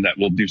Congregation that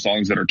will do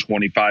songs that are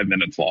 25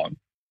 minutes long.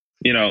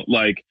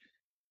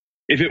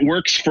 If it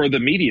works for the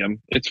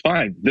medium, it's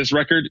fine. This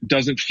record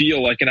doesn't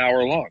feel like an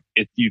hour long.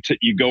 You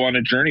go on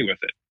a journey with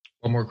it.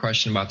 One more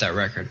question about that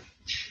record.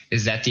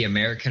 Is that the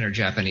American or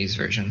Japanese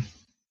version?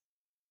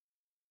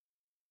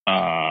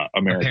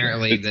 American.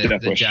 Apparently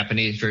the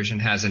Japanese version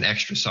has an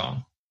extra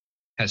song,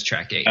 has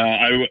track 8.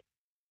 I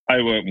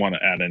wouldn't want to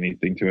add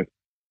anything to it.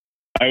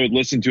 I would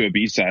listen to a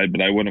B-side,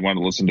 but I wouldn't want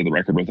to listen to the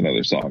record with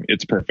another song.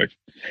 It's perfect.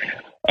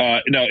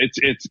 No,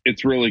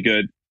 it's really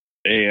good.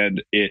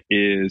 And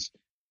it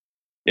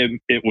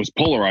was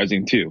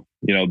polarizing too.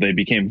 They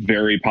became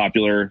very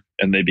popular,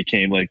 and they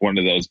became like one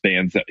of those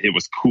bands that it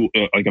was cool,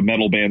 like a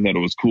metal band that it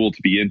was cool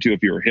to be into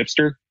if you were a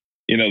hipster.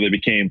 They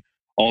became,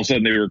 all of a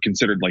sudden they were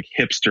considered like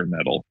hipster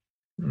metal.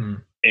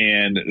 Mm.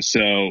 And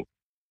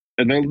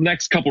the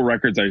next couple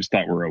records I just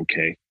thought were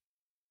okay.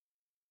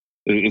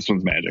 This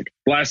one's magic.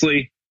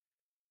 Lastly,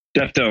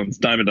 Deftones,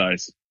 Diamond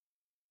Eyes.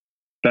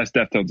 Best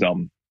Deftones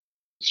album.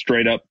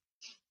 Straight up.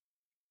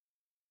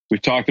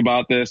 We've talked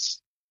about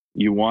this.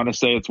 You want to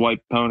say it's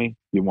White Pony.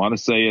 You want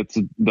to say it's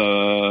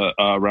the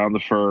Around the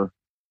Fur.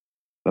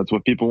 That's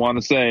what people want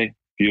to say.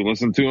 If you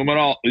listen to them at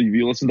all, if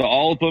you listen to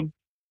all of them,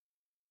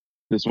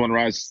 this one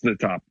rises to the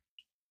top.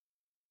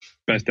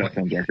 Best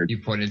Deftones record. You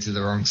pointed to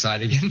the wrong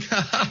side again.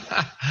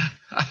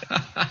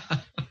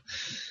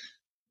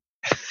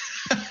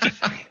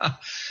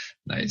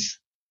 Nice.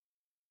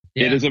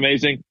 Yeah. It is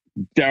amazing.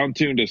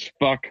 Down-tuned as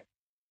fuck.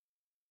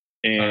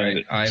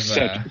 And right,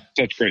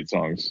 such great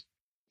songs.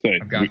 So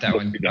I've got that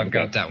one. I've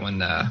got that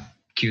one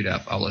queued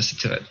up. I'll listen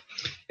to it.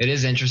 It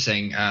is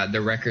interesting.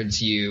 The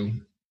records you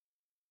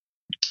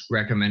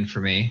recommend for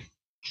me,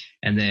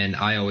 and then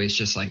I always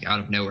just like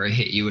out of nowhere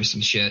hit you with some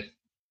shit.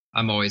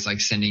 I'm always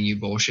like sending you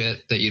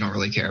bullshit that you don't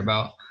really care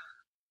about.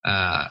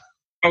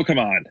 Oh, come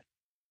on.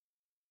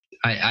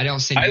 I don't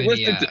send you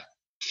any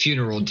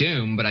Funeral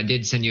Doom, but I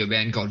did send you a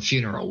band called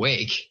Funeral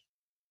Wake.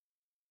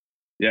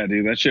 Yeah,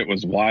 dude, that shit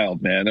was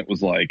wild, man. It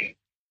was like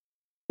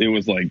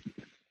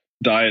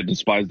Diet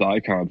Despised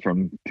Icon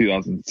from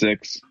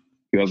 2006,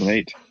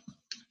 2008. Did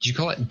you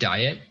call it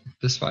Diet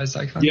Despised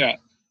Icon? Yeah.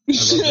 I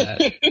love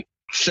that.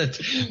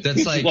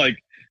 That's like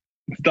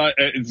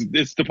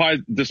it's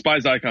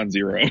Despised Icon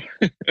 0.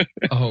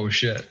 Oh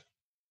shit.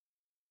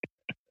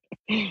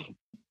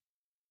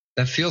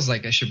 That feels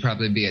like it should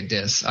probably be a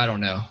diss. I don't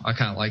know. I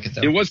kind of like it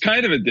though. It was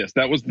kind of a diss.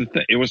 That was the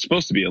thing. It was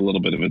supposed to be a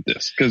little bit of a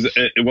diss because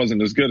it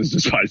wasn't as good as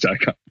Despised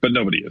Icon, but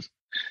nobody is.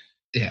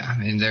 Yeah, I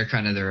mean they're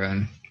kind of their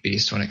own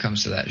beast when it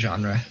comes to that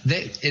genre.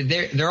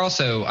 They're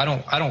also. I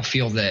don't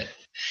feel that.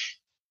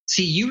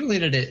 See, you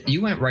related it.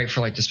 You went right for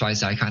like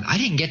Despised Icon. I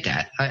didn't get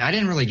that. I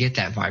didn't really get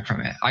that vibe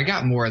from it. I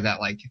got more of that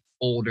like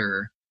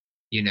older,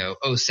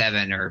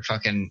 07 or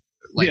fucking.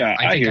 Like, yeah,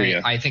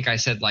 I think I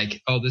said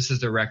like, oh, this is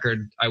the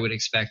record I would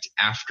expect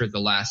after the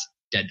last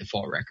Dead to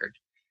Fall record.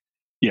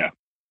 Yeah.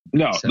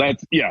 No,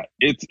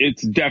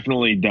 it's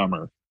definitely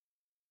dumber.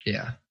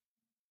 Yeah.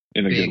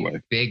 In a good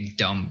way. Big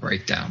dumb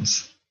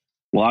breakdowns.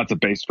 Lots of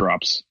bass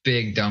drops.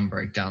 Big dumb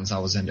breakdowns. I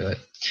was into it.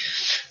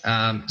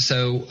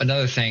 So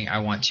another thing I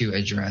want to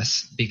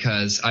address,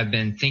 because I've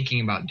been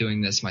thinking about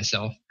doing this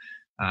myself.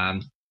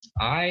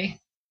 I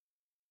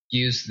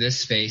use this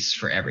space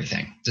for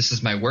everything. This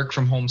is my work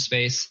from home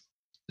space.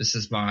 This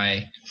is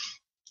my,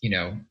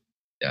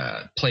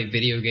 play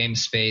video game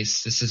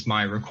space. This is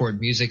my record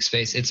music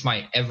space. It's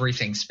my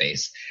everything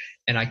space.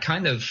 And I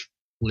kind of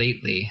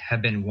lately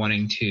have been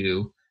wanting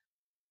to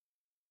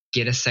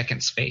get a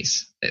second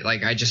space.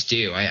 Like I just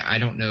do. I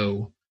don't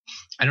know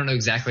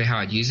exactly how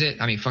I'd use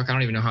it. I mean, fuck, I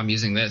don't even know how I'm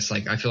using this.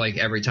 Like, I feel like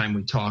every time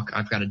we talk,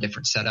 I've got a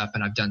different setup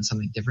and I've done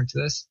something different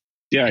to this.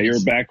 Yeah,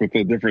 you're back with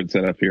a different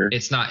setup here.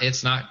 It's not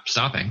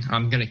stopping.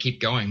 I'm going to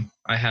keep going.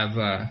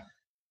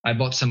 I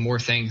bought some more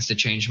things to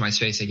change my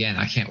space again.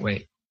 I can't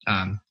wait.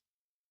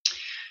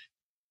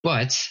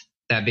 But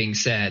that being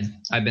said,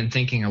 I've been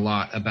thinking a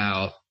lot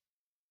about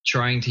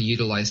trying to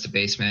utilize the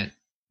basement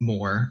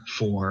more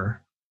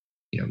for,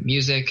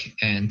 music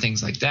and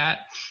things like that.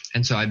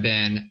 And so I've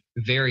been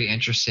very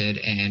interested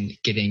in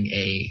getting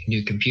a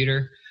new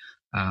computer,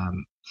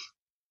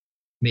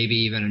 maybe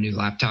even a new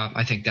laptop.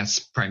 I think that's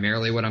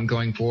primarily what I'm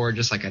going for.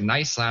 Just like a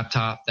nice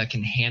laptop that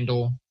can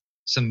handle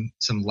some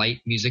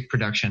light music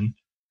production.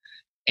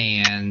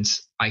 And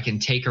I can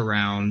take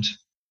around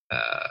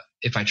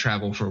if I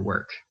travel for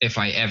work, if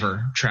I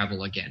ever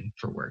travel again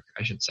for work,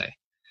 I should say.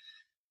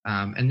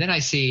 And then I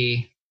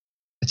see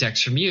a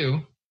text from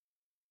you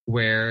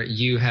where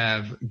you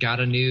have got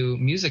a new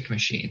music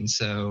machine.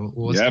 So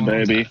what's going on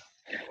with baby.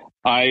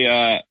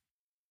 That?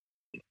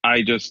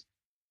 I just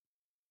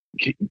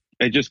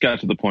got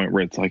to the point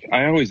where it's like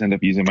I always end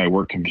up using my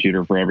work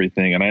computer for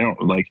everything, and I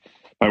don't like.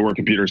 My work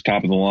computer is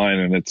top of the line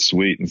and it's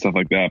sweet and stuff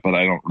like that, but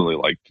I don't really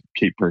like to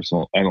keep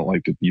personal. I don't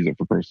like to use it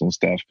for personal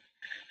stuff.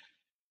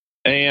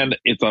 And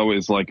it's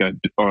always like a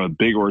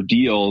big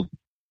ordeal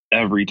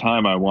every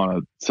time I want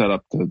to set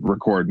up to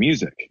record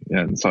music.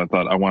 And so I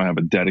thought I want to have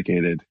a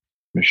dedicated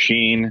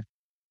machine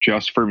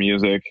just for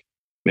music,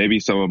 maybe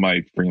some of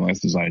my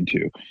freelance design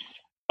too.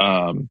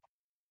 And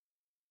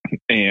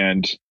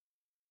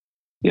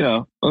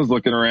I was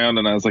looking around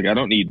and I was like, I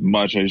don't need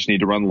much. I just need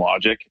to run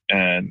Logic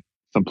and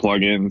some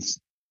plugins.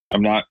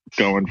 I'm not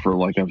going for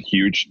like a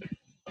huge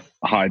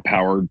high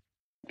powered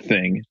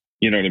thing.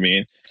 You know what I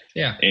mean?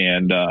 Yeah.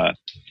 And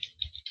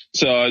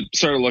so I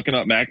started looking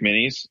up Mac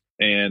Minis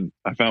and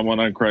I found one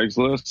on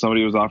Craigslist.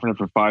 Somebody was offering it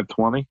for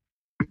 $520.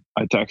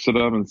 I texted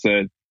them and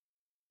said,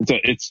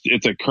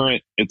 it's a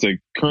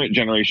current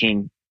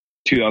generation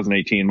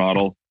 2018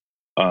 model,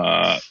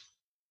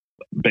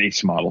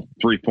 base model,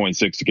 3.6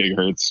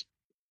 gigahertz,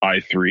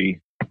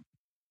 i3.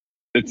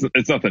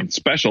 It's nothing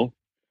special.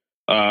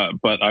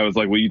 But I was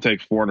like, "Will you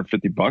take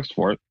 $450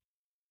 for it?"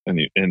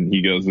 And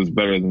he goes, "It's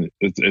better than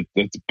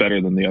it's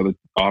better than the other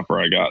offer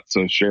I got."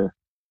 So sure.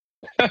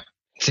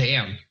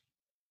 Damn.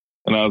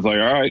 And I was like,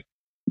 "All right."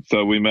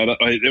 So we met up.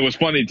 It was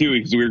funny too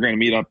because we were going to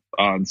meet up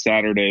on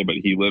Saturday, but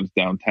he lives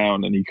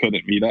downtown and he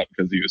couldn't meet up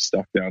because he was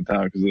stuck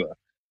downtown because of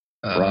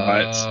the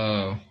riots.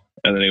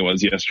 And then it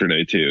was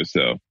yesterday too.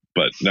 So,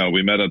 but no,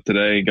 we met up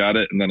today, got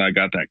it, and then I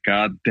got that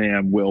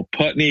goddamn Will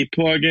Putney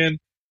plugin,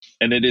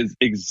 and it is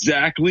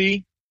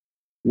exactly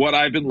what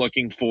I've been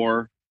looking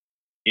for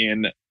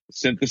in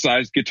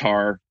synthesized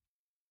guitar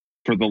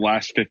for the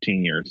last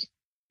 15 years.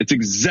 It's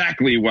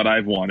exactly what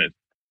I've wanted.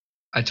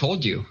 I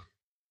told you.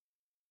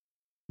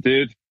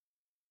 Dude,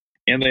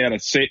 and they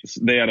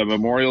had a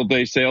Memorial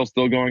Day sale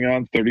still going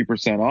on,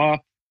 30% off.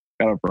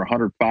 Got it for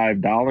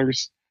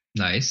 $105.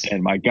 Nice.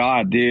 And my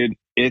God, dude,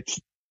 it's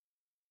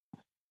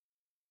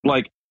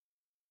like,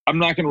 I'm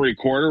not going to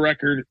record a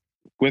record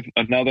with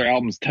another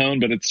album's tone,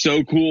 but it's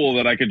so cool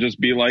that I could just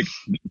be like,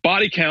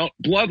 Body Count,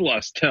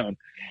 Bloodlust tone.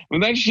 I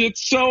mean, that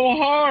shit's so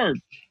hard.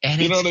 And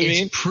you know what I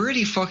mean? It's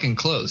pretty fucking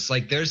close.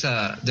 Like there's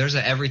a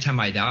Every Time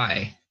I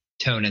Die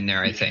tone in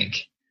there, I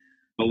think.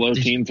 The Low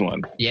Teens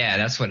one. Yeah,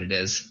 that's what it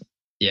is.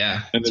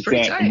 Yeah. And it's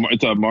pretty tight.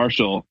 It's a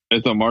Marshall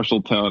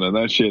tone, and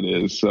that shit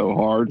is so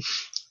hard.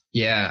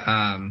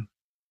 Yeah.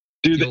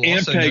 Dude, the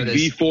Ampeg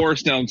V4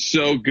 sounds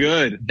so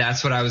good.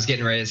 That's what I was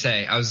getting ready to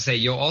say. I was going to say,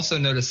 you'll also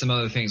notice some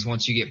other things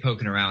once you get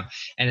poking around.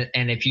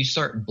 And if you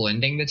start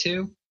blending the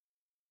two,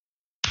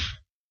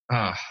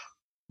 oh,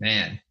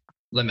 man,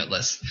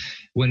 limitless.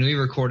 When we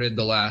recorded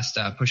the last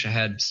Push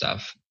Ahead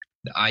stuff,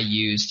 I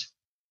used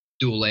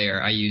dual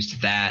layer. I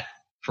used that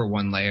for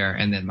one layer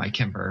and then my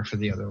Kemper for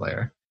the other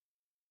layer.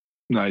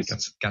 Nice.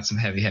 Got some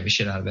heavy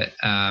shit out of it.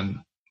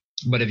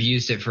 But have you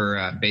used it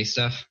for bass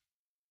stuff?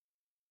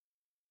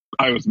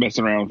 I was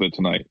messing around with it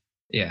tonight.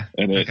 Yeah.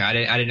 Okay. I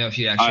didn't know if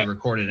you actually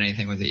recorded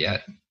anything with it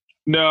yet.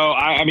 No,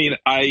 I mean,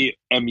 I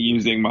am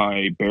using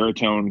my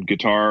baritone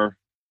guitar.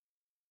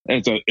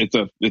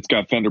 It's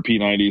got Fender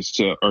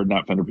P90s, or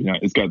not Fender P90s.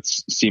 It's got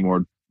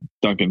Seymour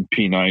Duncan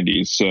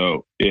P90s.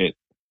 So it,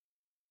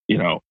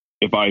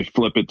 if I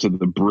flip it to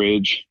the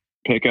bridge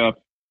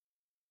pickup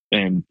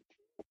and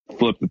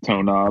flip the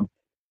tone knob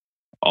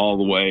all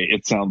the way,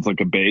 it sounds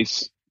like a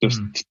bass, just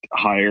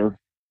higher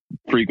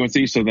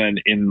frequency. So then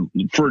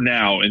for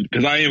now, and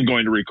because I am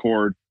going to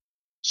record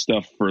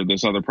stuff for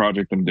this other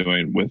project I'm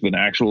doing with an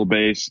actual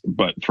bass,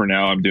 but for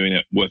now I'm doing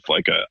it with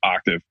like a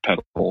octave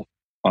pedal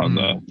on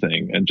the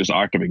thing and just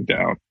octaving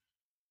down.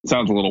 It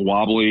sounds a little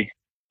wobbly,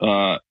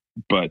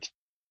 but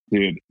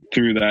dude,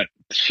 through that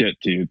shit,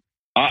 dude,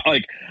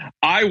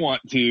 I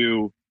want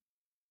to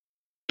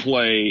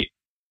play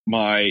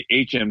my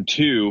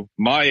HM2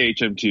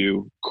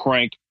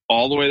 cranked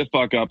all the way the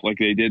fuck up like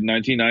they did in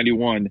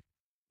 1991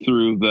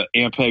 through the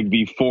Ampeg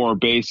V4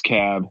 bass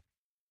cab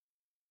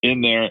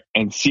in there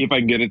and see if I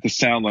can get it to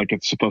sound like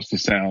it's supposed to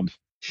sound.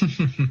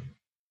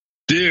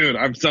 Dude,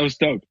 I'm so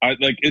stoked.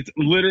 It's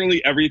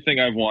literally everything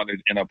I've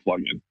wanted in a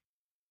plugin.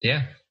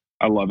 Yeah.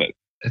 I love it.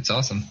 It's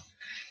awesome.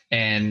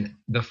 And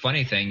the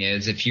funny thing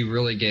is, if you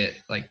really get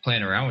like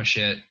playing around with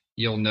shit,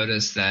 you'll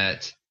notice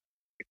that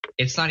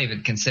it's not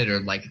even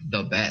considered like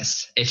the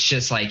best. It's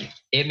just like,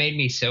 it made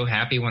me so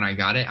happy when I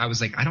got it. I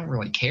was like, I don't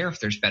really care if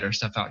there's better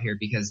stuff out here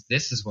because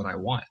this is what I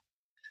want.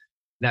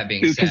 That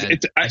being said,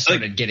 I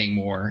started getting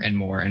more and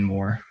more and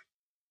more.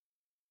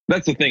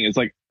 That's the thing. It's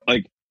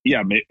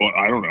yeah,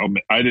 I don't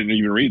know. I didn't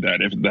even read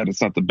that if that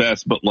is not the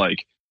best, but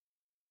like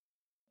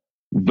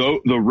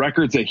the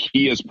records that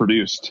he has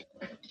produced,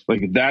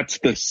 like that's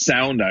the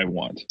sound I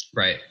want.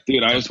 Right.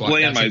 Dude, I was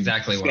playing my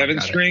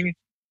 7-string.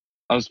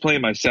 I was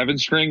playing my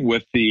 7-string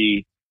with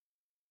the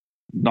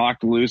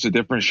Knocked Loose, a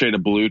different shade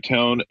of blue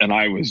tone, and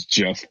I was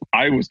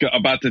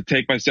about to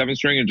take my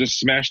 7-string and just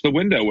smash the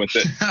window with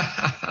it.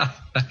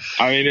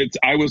 I mean,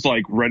 I was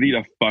like ready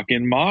to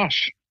fucking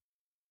mosh.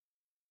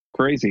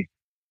 Crazy.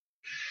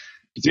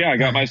 So, yeah, I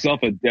got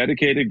myself a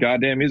dedicated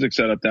goddamn music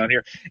setup down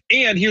here.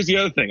 And here's the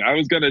other thing. I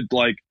was going to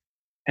like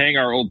hang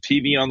our old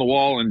TV on the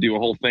wall and do a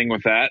whole thing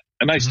with that.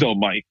 And I still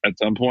might at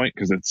some point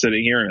because it's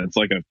sitting here and it's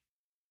like a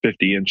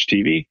 50-inch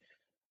TV.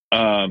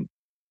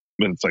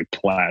 But it's like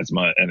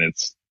plasma and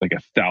it's like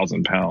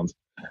 1,000 pounds.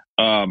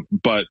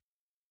 But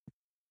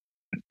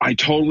I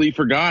totally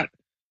forgot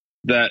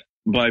that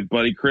my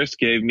buddy Chris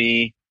gave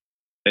me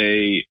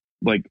a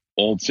like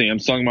old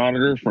Samsung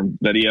monitor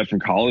that he had from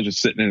college, is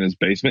sitting in his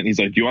basement. And he's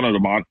like, "Do you want a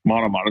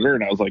mono monitor?"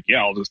 And I was like,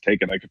 "Yeah, I'll just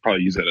take it. I could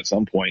probably use it at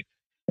some point."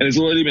 And it's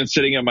literally been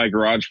sitting in my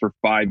garage for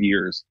 5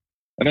 years.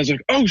 And I was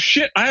like, "Oh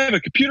shit, I have a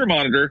computer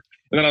monitor."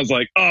 And then I was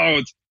like, "Oh,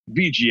 it's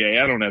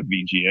VGA. I don't have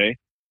VGA."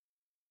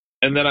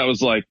 And then I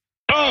was like,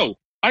 "Oh,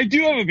 I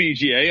do have a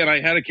VGA, and I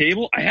had a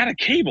cable. I had a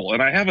cable,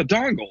 and I have a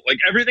dongle. Like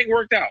everything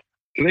worked out.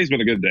 Today's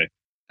been a good day."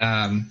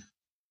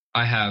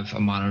 I have a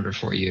monitor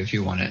for you if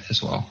you want it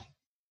as well.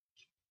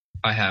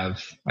 I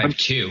have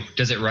two.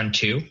 Does it run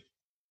two?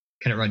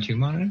 Can it run two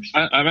monitors?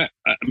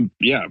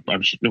 Yeah,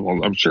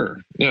 I'm sure.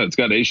 Yeah, it's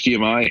got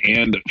HDMI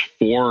and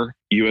 4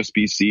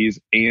 USB-Cs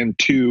and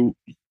 2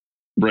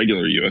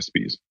 regular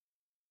USBs.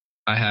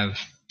 I have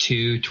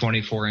 2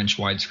 24-inch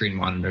widescreen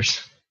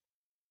monitors.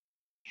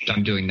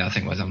 I'm doing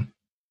nothing with them.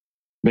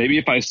 Maybe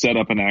if I set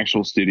up an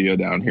actual studio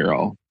down here,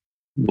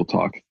 we'll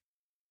talk.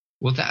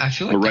 Well, I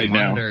feel like the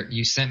monitor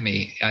you sent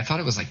me, I thought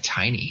it was like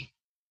tiny.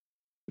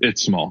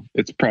 It's small.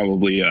 It's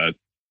probably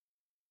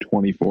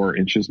 24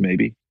 inches,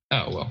 maybe.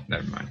 Oh, well,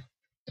 never mind.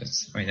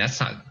 That's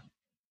not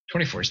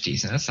 24 is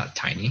decent. That's not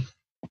tiny.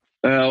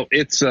 Well,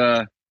 it's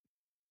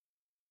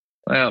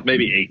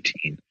maybe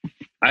 18.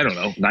 I don't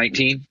know,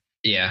 19.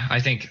 Yeah, I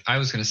think I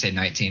was going to say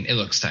 19. It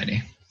looks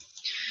tiny.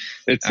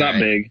 It's not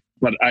big,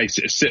 but I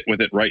sit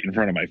with it right in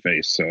front of my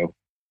face. So,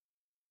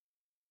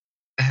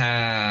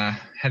 have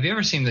you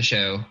ever seen the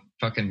show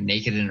Fucking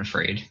Naked and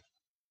Afraid?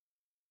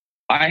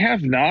 I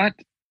have not.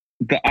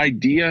 The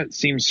idea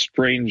seems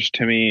strange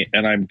to me,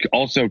 and I'm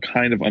also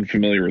kind of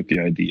unfamiliar with the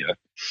idea.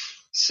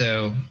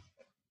 So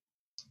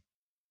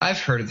I've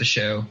heard of the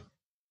show.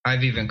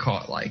 I've even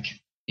caught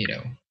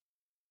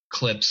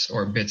clips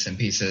or bits and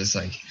pieces.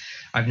 Like,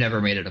 I've never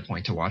made it a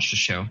point to watch the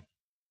show.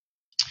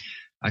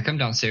 I come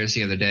downstairs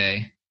the other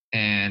day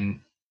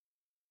and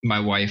my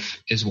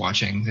wife is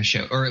watching the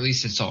show, or at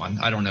least it's on.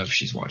 I don't know if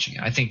she's watching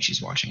it. I think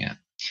she's watching it.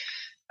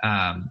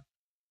 I'm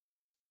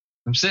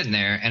sitting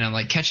there and I'm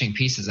like catching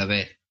pieces of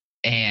it,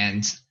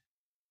 and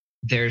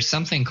there's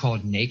something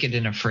called Naked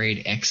and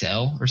Afraid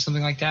XL or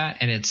something like that,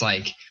 and it's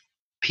like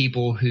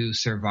people who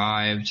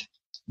survived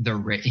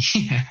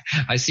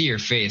I see your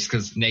face,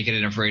 because Naked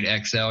and Afraid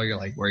XL, you're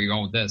like, where are you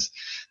going with this?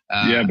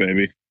 Yeah,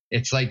 baby.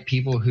 It's like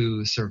people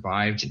who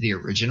survived the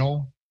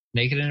original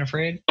Naked and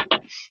Afraid.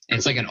 And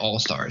it's like an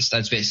all-stars.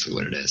 That's basically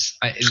what it is.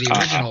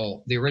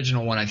 The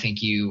original one, I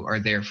think you are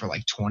there for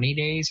like 20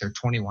 days or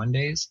 21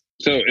 days.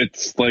 So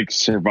it's like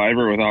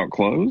Survivor without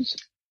clothes?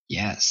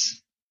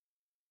 Yes.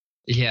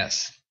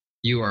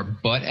 You are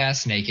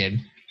butt-ass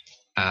naked.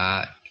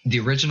 The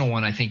original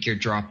one, I think you're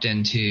dropped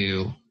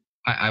into,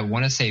 I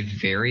want to say,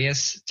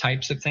 various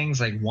types of things.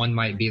 Like, one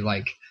might be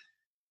like,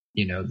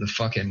 the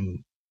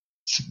fucking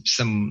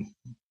some,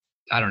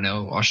 I don't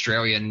know,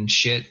 Australian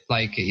shit,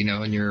 like,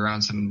 and you're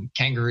around some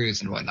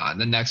kangaroos and whatnot.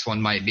 And the next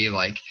one might be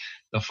like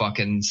the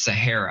fucking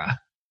Sahara.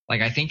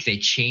 Like, I think they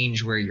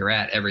change where you're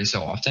at every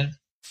so often.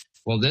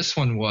 Well, this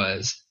one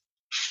was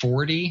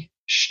 40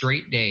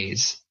 straight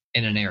days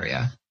in an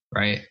area,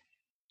 right?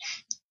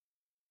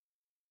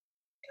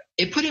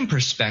 It put in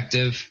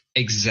perspective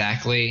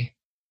exactly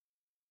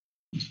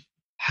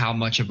how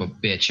much of a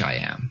bitch I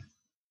am.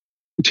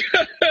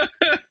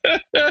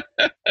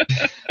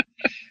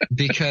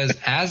 Because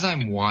as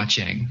I'm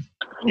watching,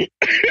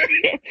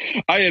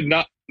 I had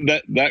not,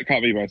 that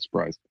caught me by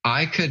surprise.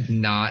 I could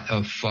not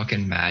have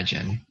fucking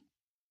imagined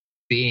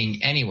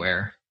being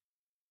anywhere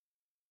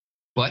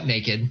but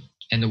naked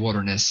in the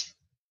wilderness,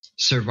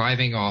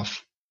 surviving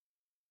off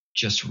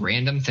just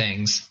random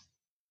things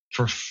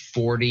for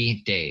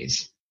 40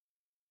 days.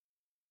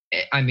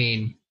 I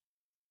mean,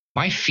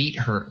 my feet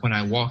hurt when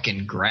I walk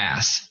in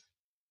grass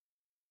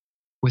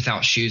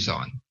without shoes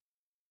on.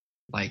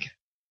 Like,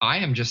 I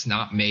am just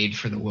not made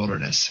for the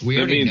wilderness. We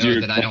already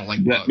know that I don't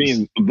like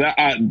bugs.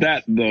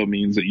 That though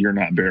means that you're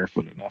not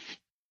barefoot enough.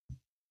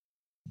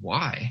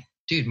 Why?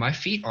 Dude, my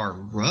feet are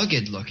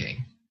rugged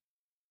looking.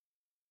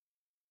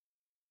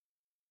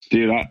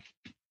 Dude,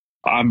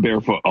 I'm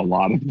barefoot a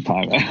lot of the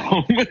time at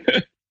home.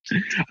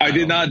 I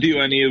did not do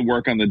any of the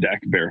work on the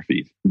deck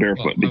barefoot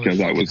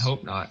because I was.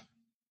 Hope not.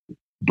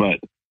 But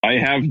I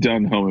have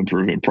done home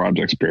improvement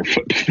projects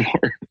barefoot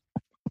before.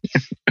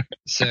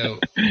 So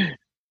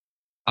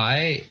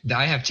I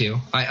have too.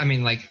 I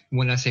mean, like,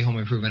 when I say home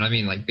improvement, I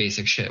mean like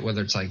basic shit,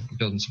 whether it's like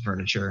building some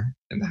furniture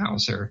in the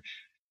house or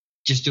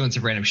just doing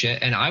some random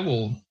shit. And I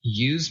will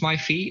use my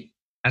feet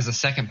as a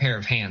second pair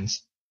of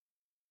hands.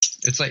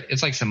 It's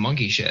like some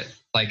monkey shit.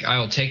 Like, I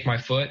will take my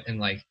foot and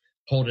like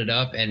hold it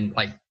up and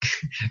like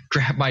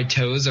grab my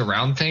toes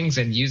around things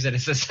and use it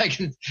as a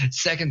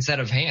second set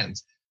of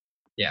hands.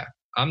 Yeah.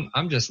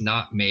 I'm just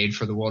not made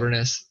for the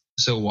wilderness.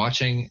 So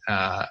watching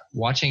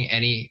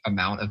any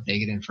amount of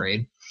Naked and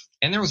Afraid,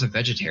 and there was a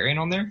vegetarian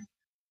on there,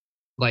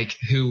 like,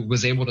 who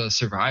was able to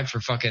survive for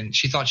fucking,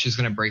 she thought she was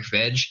going to break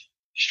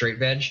straight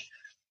veg,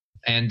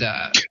 and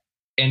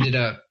ended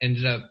up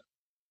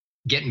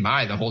getting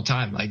by the whole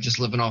time, like just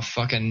living off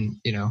fucking,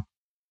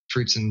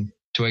 fruits and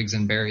twigs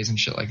and berries and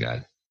shit like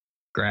that.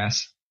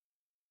 Grass.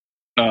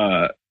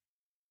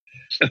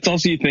 That's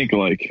also, you think,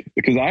 like,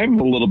 because I'm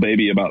a little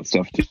baby about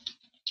stuff too.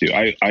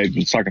 I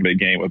was talking to a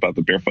game about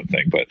the barefoot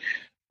thing, but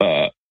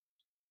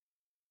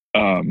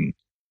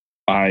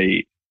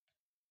I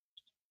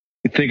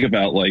think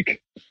about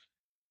like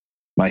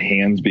my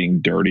hands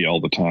being dirty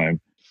all the time,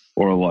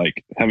 or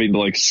like having to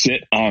like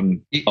sit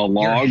on a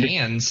log. Your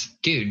hands,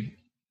 dude,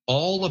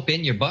 all up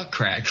in your butt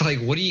crack.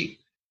 Like, what do you,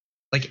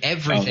 like,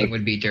 everything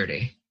would be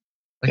dirty.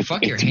 Like,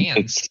 fuck your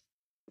hands.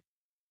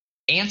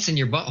 Ants in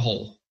your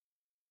butthole.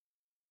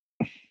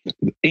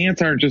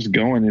 Ants aren't just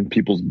going in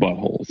people's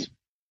buttholes.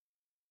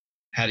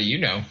 How do you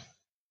know?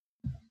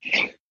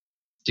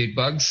 Dude,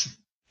 bugs?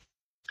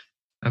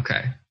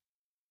 Okay.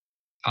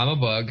 I'm a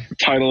bug.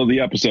 Title of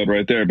the episode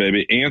right there,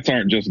 baby. Ants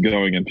aren't just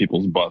going in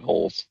people's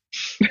buttholes.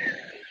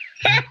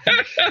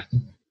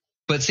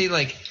 But see,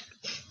 like,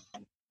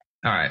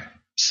 all right.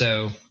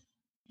 So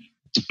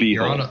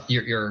you're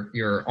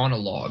on a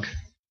log,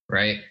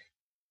 right?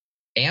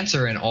 Ants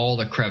are in all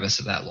the crevice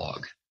of that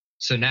log.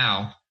 So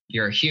now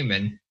you're a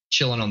human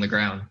chilling on the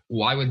ground.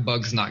 Why would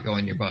bugs not go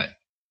in your butt?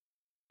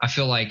 I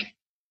feel like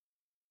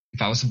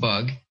if I was a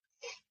bug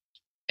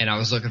and I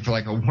was looking for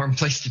like a warm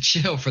place to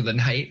chill for the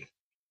night,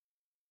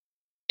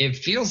 it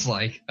feels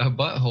like a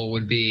butthole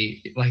would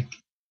be like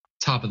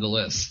top of the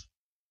list.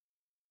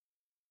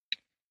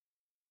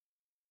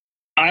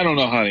 I don't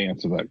know how to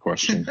answer that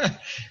question.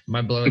 Am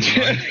I blowing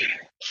your mind?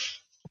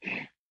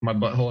 My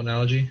butthole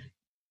analogy?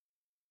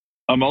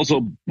 I'm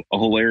also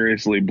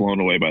hilariously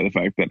blown away by the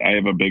fact that I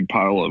have a big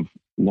pile of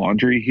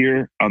laundry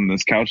here on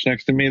this couch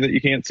next to me that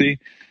you can't see.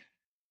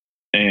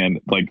 And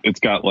like, it's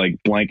got like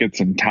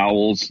blankets and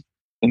towels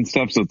and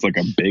stuff. So it's like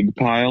a big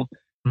pile.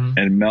 Mhm.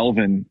 And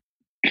Melvin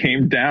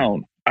came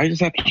down. I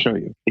just have to show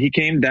you. He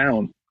came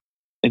down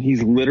and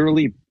he's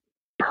literally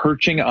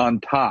perching on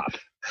top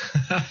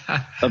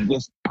of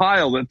this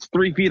pile that's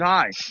 3 feet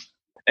high.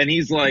 And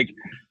he's like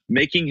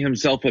making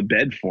himself a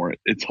bed for it.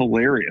 It's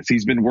hilarious.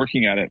 He's been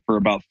working at it for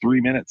about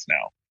 3 minutes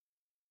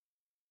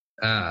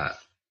now.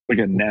 Like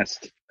a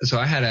nest. So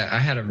I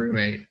had a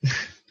roommate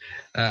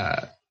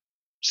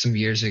some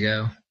years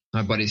ago.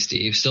 My buddy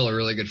Steve, still a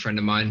really good friend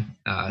of mine.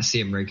 I see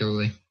him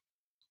regularly,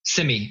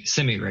 semi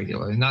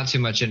regularly, not too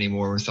much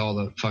anymore with all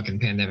the fucking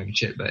pandemic and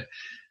shit. But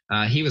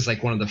he was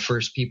like one of the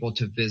first people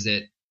to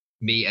visit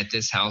me at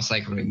this house,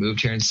 like when we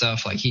moved here and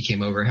stuff. Like he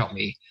came over, helped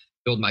me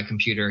build my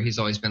computer. He's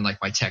always been like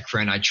my tech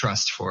friend I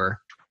trust for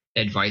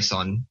advice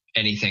on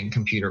anything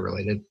computer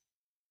related.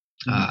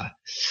 Well,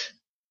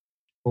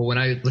 when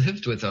I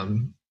lived with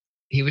him,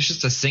 he was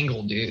just a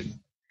single dude.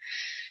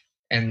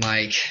 And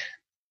like,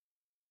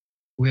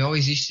 we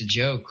always used to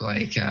joke,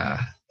 like,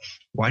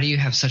 why do you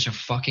have such a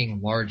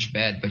fucking large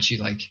bed, but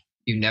you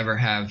never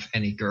have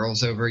any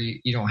girls over? You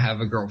don't have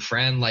a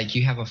girlfriend. Like,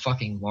 you have a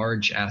fucking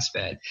large ass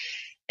bed.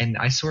 And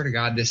I swear to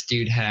God, this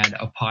dude had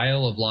a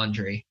pile of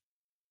laundry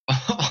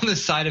on the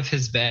side of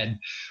his bed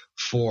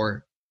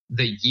for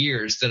the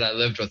years that I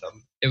lived with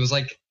him. It was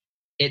like,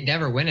 it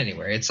never went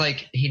anywhere. It's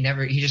like he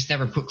just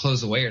never put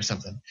clothes away or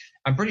something.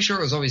 I'm pretty sure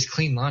it was always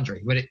clean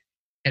laundry, but it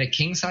had a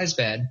king size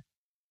bed,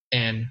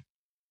 and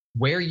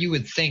where you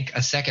would think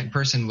a second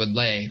person would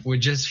lay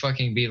would just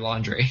fucking be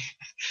laundry.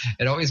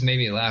 It always made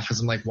me laugh because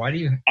I'm like, why do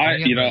you?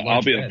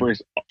 I'll be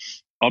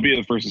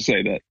the first to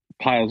say that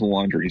piles of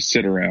laundry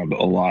sit around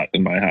a lot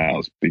in my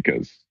house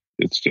because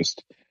it's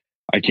just,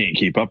 I can't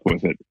keep up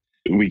with it.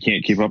 We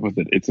can't keep up with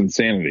it. It's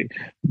insanity.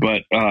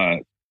 But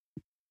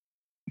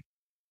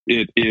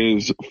it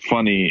is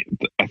funny.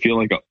 I feel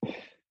like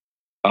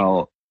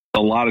a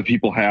lot of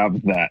people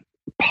have that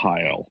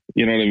pile.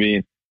 You know what I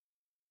mean?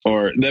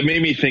 Or that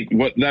made me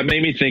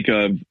think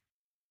of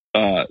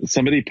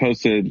somebody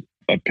posted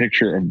a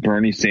picture of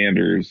Bernie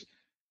Sanders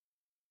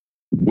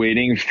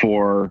waiting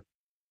for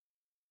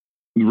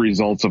the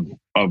results of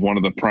one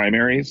of the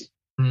primaries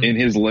in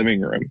his living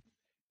room.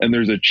 And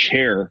there's a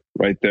chair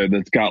right there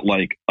that's got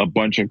like a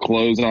bunch of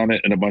clothes on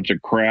it and a bunch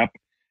of crap.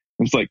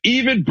 It's like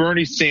even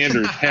Bernie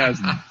Sanders has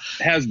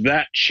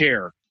that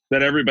chair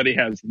that everybody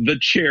has, the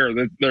chair,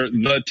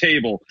 the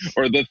table,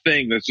 or the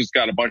thing that's just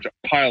got a bunch of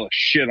pile of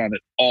shit on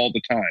it all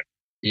the time.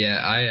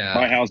 Yeah,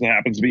 my house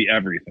happens to be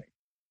everything.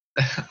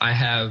 I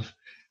have,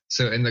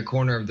 so in the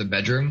corner of the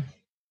bedroom,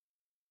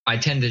 I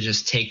tend to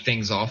just take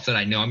things off that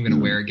I know I'm going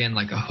to wear again,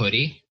 like a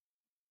hoodie,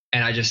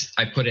 and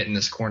I put it in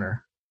this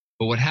corner.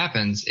 But what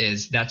happens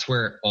is that's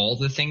where all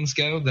the things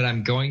go that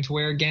I'm going to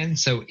wear again.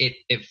 So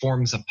it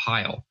forms a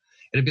pile.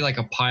 It'd be like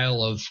a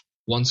pile of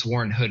once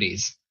worn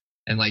hoodies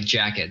and like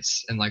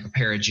jackets and like a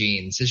pair of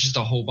jeans. It's just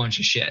a whole bunch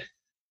of shit.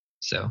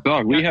 So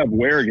dog, we have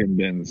wear again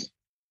bins.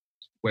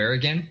 Where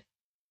again?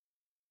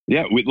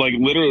 Yeah, we like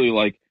literally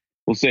like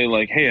we'll say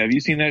like, hey, have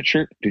you seen that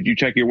shirt? Did you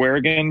check your wear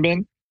again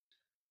bin?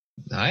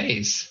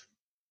 Nice.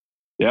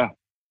 Yeah.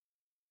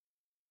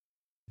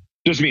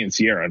 Just me and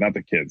Sierra, not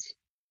the kids.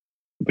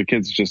 The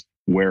kids just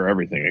wear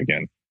everything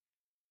again.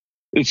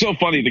 It's so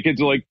funny. The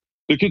kids are like,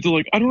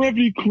 I don't have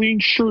any clean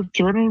shirts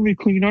or I don't have any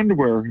clean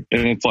underwear.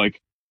 And it's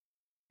like,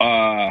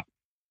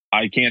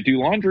 I can't do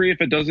laundry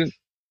if it doesn't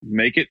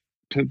make it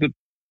to the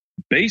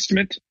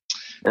basement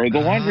or the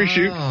laundry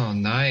chute. Oh,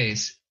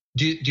 nice.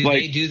 Do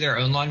like, they do their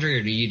own laundry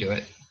or do you do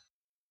it?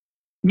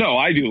 No,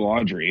 I do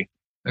laundry,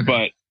 okay.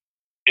 But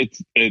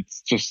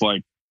it's just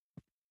like,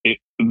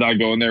 I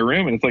go in their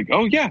room and it's like,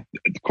 oh yeah,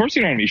 of course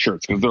you don't have any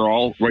shirts because they're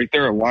all right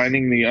there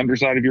lining the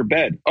underside of your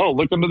bed. Oh,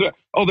 look under there.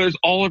 Oh, there's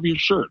all of your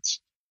shirts.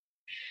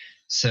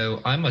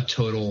 So I'm a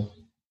total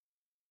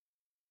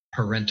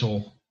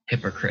parental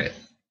hypocrite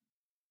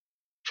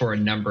for a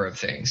number of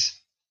things.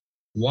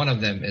 One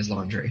of them is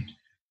laundry.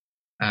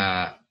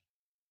 I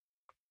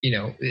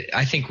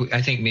think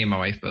me and my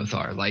wife both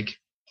are. Like,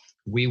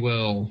 we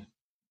will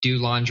do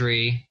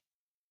laundry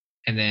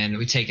and then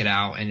we take it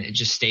out and it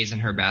just stays in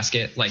her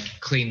basket, like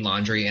clean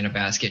laundry in a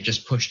basket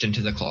just pushed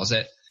into the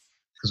closet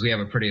because we have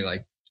a pretty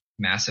like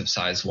massive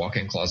size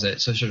walk-in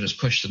closet. So she'll just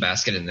push the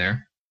basket in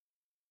there.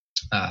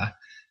 But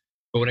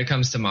when it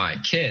comes to my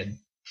kid,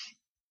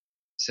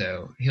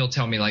 so he'll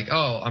tell me like,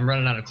 oh, I'm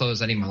running out of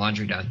clothes. I need my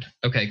laundry done.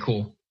 Okay,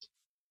 cool.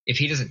 If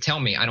he doesn't tell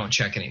me, I don't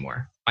check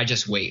anymore. I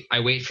just wait. I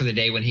wait for the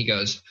day when he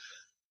goes,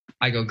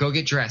 I go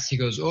get dressed. He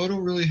goes, oh, I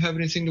don't really have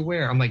anything to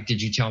wear. I'm like,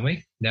 did you tell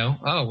me? No.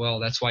 Oh, well,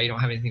 that's why you don't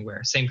have anything to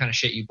wear. Same kind of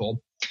shit you pulled.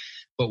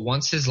 But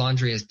once his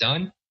laundry is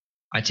done,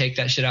 I take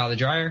that shit out of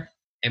the dryer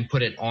and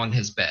put it on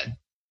his bed.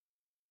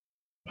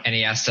 And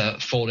he has to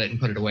fold it and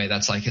put it away.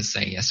 That's like his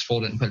thing. He has to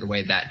fold it and put it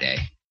away that day.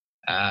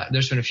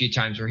 There's been a few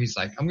times where he's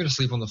like, I'm going to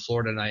sleep on the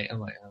floor tonight. I'm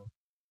like,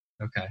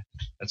 oh, okay.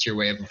 That's your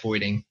way of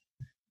avoiding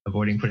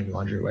putting the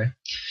laundry away.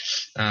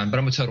 But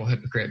I'm a total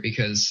hypocrite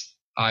because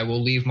I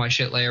will leave my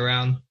shit lay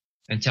around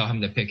and tell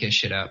him to pick his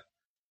shit up.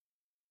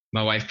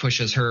 My wife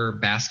pushes her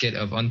basket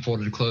of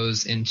unfolded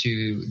clothes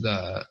into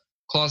the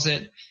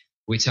closet.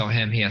 We tell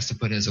him he has to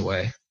put his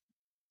away.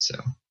 So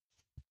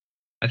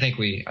I think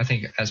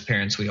as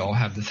parents, we all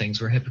have the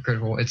things we're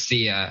hypocritical. It's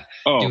the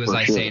do as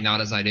I say,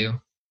 not as I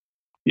do.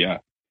 Yeah.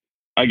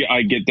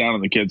 I get down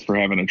on the kids for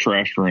having a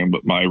trashed room,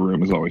 but my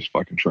room is always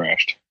fucking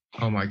trashed.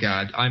 Oh my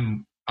God.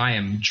 I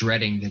am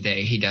dreading the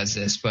day he does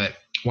this, but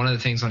one of the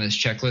things on his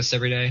checklist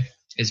every day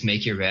is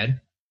make your bed.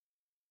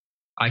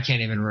 I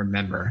can't even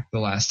remember the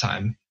last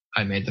time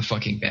I made the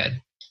fucking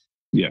bed.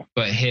 Yeah.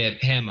 But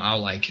him,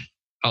 I'll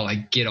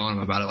get on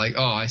him about it. Like,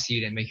 oh, I see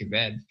you didn't make your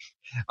bed.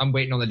 I'm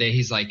waiting on the day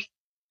he's like,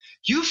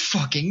 you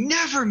fucking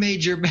never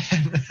made your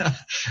bed.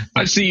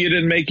 I see you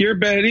didn't make your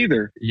bed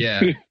either.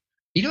 Yeah.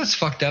 You know what's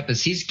fucked up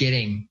is he's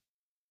getting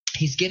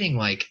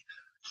like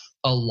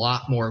a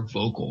lot more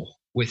vocal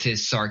with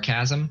his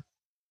sarcasm.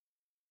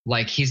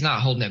 Like he's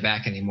not holding it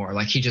back anymore.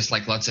 Like he just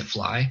like lets it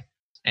fly.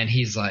 And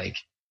he's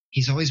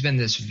always been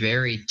this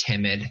very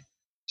timid,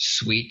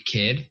 sweet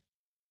kid.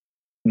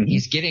 Mm-hmm.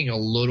 He's getting a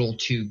little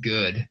too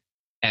good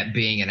at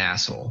being an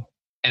asshole.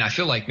 And I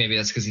feel like maybe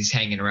that's because he's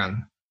hanging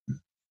around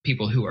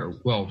people who are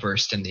well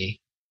versed in the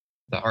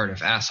art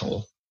of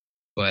asshole.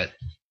 But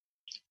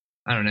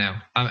I don't know.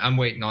 I'm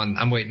waiting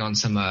on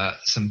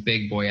some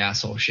big boy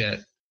asshole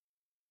shit.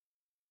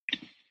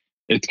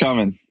 It's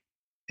coming.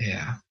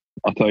 Yeah.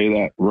 I'll tell you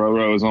that.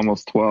 Roro is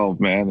almost 12,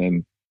 man,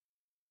 and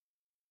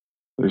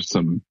there's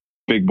some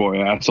big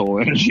boy asshole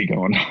energy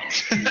going on.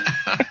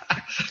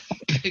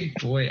 Big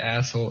boy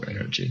asshole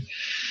energy.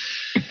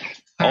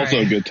 Also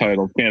right. Good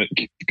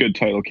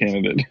title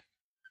candidate.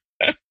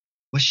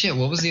 Well, shit,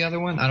 what was the other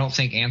one? I don't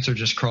think ants are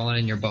just crawling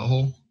in your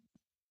butthole.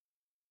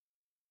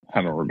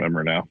 I don't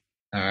remember now.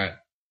 All right.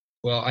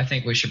 Well, I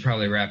think we should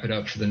probably wrap it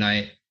up for the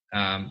night.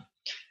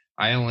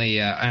 I only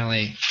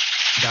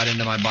got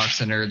into my box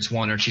of nerds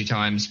one or two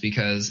times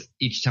because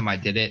each time I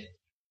did it,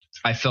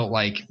 I felt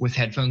like with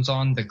headphones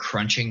on, the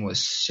crunching was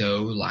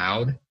so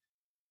loud.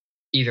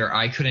 Either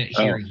I couldn't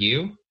hear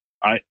you.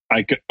 I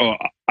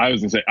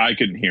was gonna say I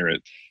couldn't hear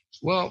it.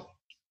 Well,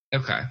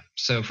 okay.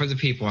 So for the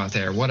people out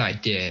there, what I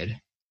did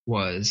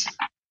was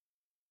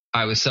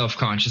I was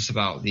self-conscious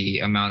about the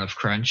amount of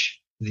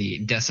crunch,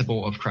 the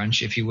decibel of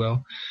crunch, if you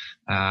will.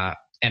 And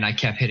I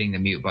kept hitting the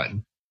mute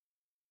button.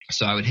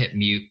 So I would hit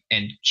mute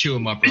and chew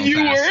them up real fast.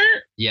 You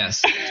were?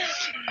 Yes.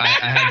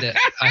 I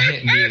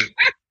hit mute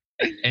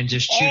and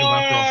just chewed them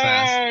up real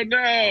fast. Oh,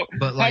 no.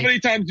 But how many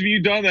times have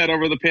you done that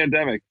over the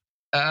pandemic?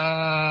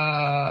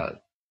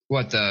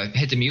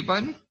 Hit the mute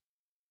button?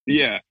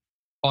 Yeah.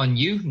 On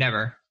you?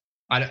 Never.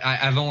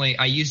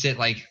 I used it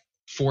like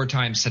 4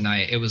 times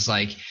tonight. It was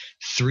like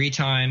 3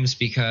 times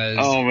because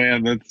oh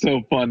man, that's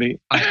so funny.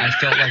 I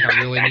felt like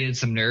I really needed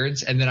some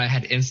nerds, and then I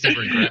had instant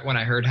regret when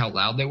I heard how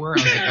loud they were.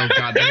 I was like, oh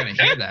God, they're gonna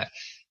hear that.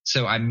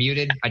 So I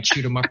muted, I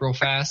chewed them up real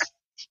fast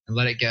and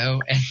let it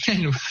go.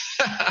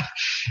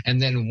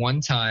 And then one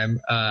time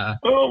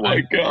oh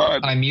my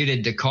God, I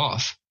muted to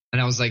cough.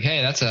 And I was like,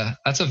 hey, that's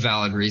a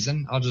valid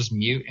reason. I'll just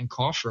mute and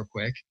cough real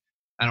quick.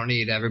 I don't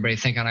need everybody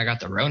thinking I got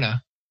the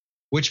Rona.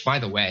 Which by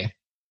the way,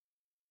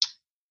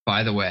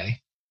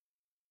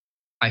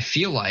 I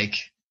feel like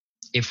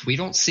if we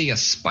don't see a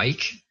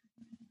spike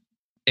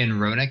in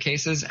Rona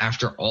cases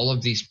after all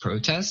of these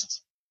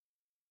protests,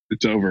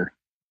 it's over.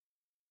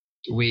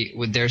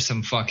 There's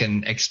some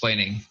fucking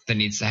explaining that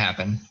needs to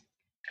happen.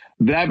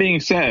 That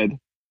being said,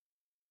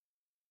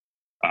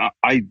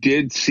 I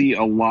did see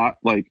a lot,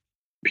 like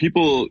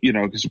people,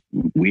 because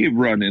we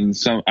run in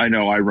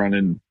I run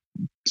in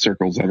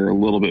circles that are a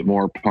little bit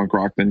more punk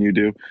rock than you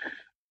do.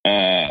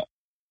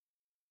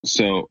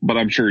 But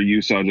I'm sure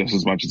you saw just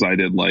as much as I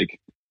did, like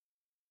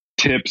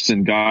tips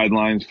and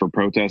guidelines for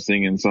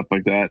protesting and stuff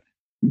like that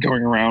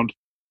going around.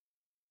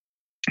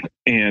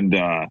 And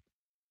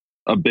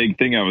a big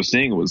thing I was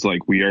seeing was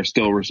like, we are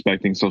still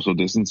respecting social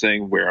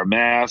distancing, wear a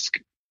mask,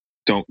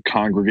 don't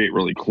congregate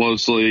really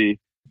closely,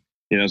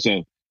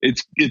 so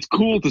it's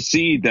cool to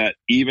see that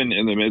even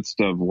in the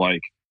midst of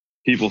like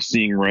people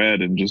seeing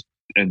red and just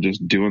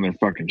doing their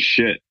fucking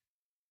shit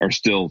are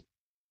still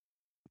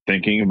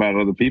thinking about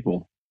other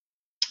people.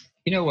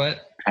 You know what?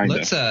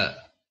 Kinda.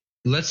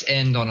 Let's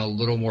end on a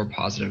little more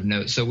positive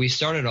note. So we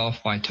started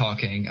off by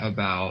talking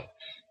about,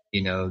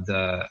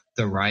 the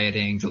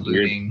rioting, the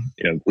looting.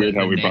 Weird. Yeah, weird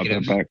how we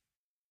negative. Brought that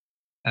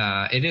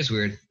back. It is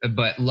weird,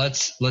 but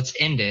let's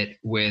end it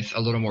with a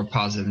little more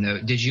positive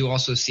note. Did you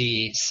also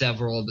see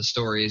several of the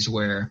stories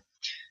where,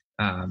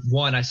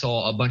 one, I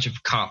saw a bunch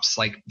of cops,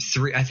 like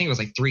 3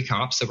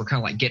 cops that were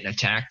kind of like getting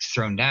attacked,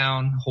 thrown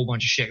down, a whole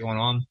bunch of shit going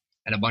on,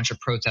 and a bunch of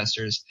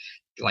protesters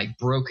like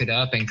broke it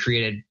up and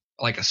created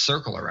like a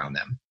circle around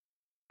them.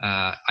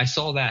 I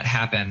saw that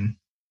happen,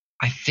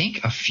 I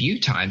think, a few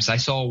times. I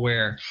saw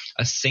where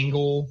a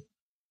single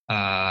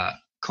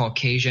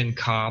Caucasian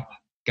cop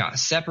got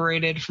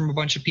separated from a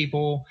bunch of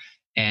people,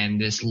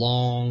 and this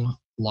long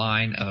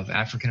line of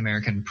African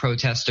American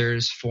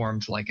protesters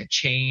formed like a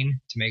chain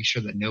to make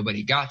sure that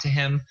nobody got to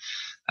him.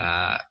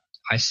 I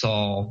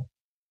saw,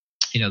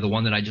 the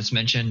one that I just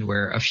mentioned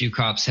where a few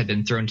cops had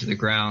been thrown to the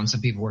ground.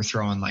 Some people were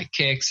throwing like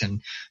kicks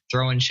and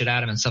throwing shit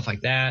at him and stuff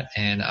like that.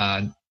 And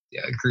a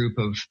group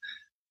of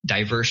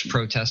diverse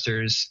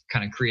protesters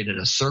kind of created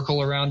a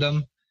circle around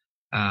him.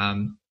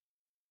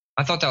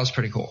 I thought that was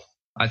pretty cool.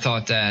 I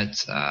thought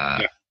that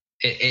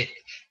it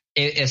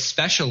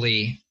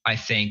especially, I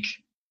think,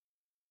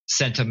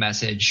 sent a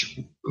message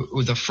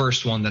with the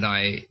first one that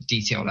I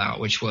detailed out,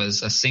 which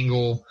was a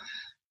single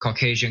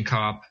Caucasian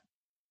cop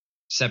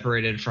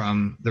separated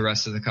from the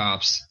rest of the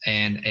cops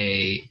and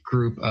a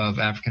group of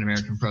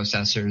African-American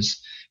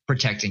protesters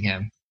protecting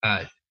him.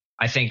 I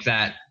think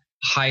that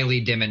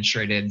highly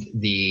demonstrated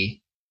the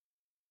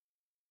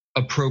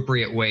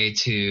appropriate way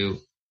to,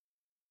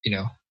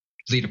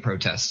 lead a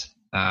protest.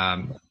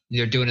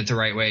 They're doing it the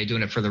right way,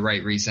 doing it for the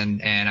right reason.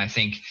 And I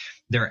think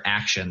their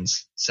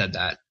actions said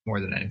that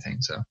more than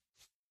anything. So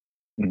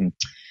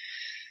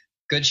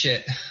Good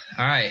shit.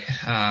 All right.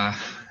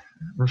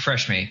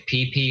 Refresh me.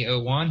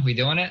 PP01. We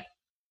doing it?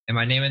 Am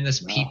I naming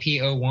this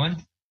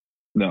PP01?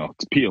 No,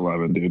 it's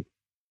P11, dude.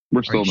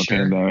 We're still in the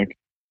pandemic.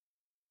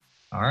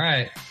 All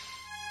right,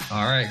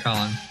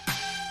 Colin.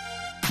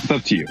 It's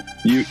up to you.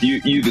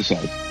 You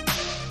decide.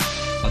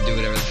 I'll do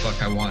whatever the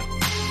fuck I want.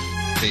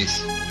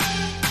 Peace.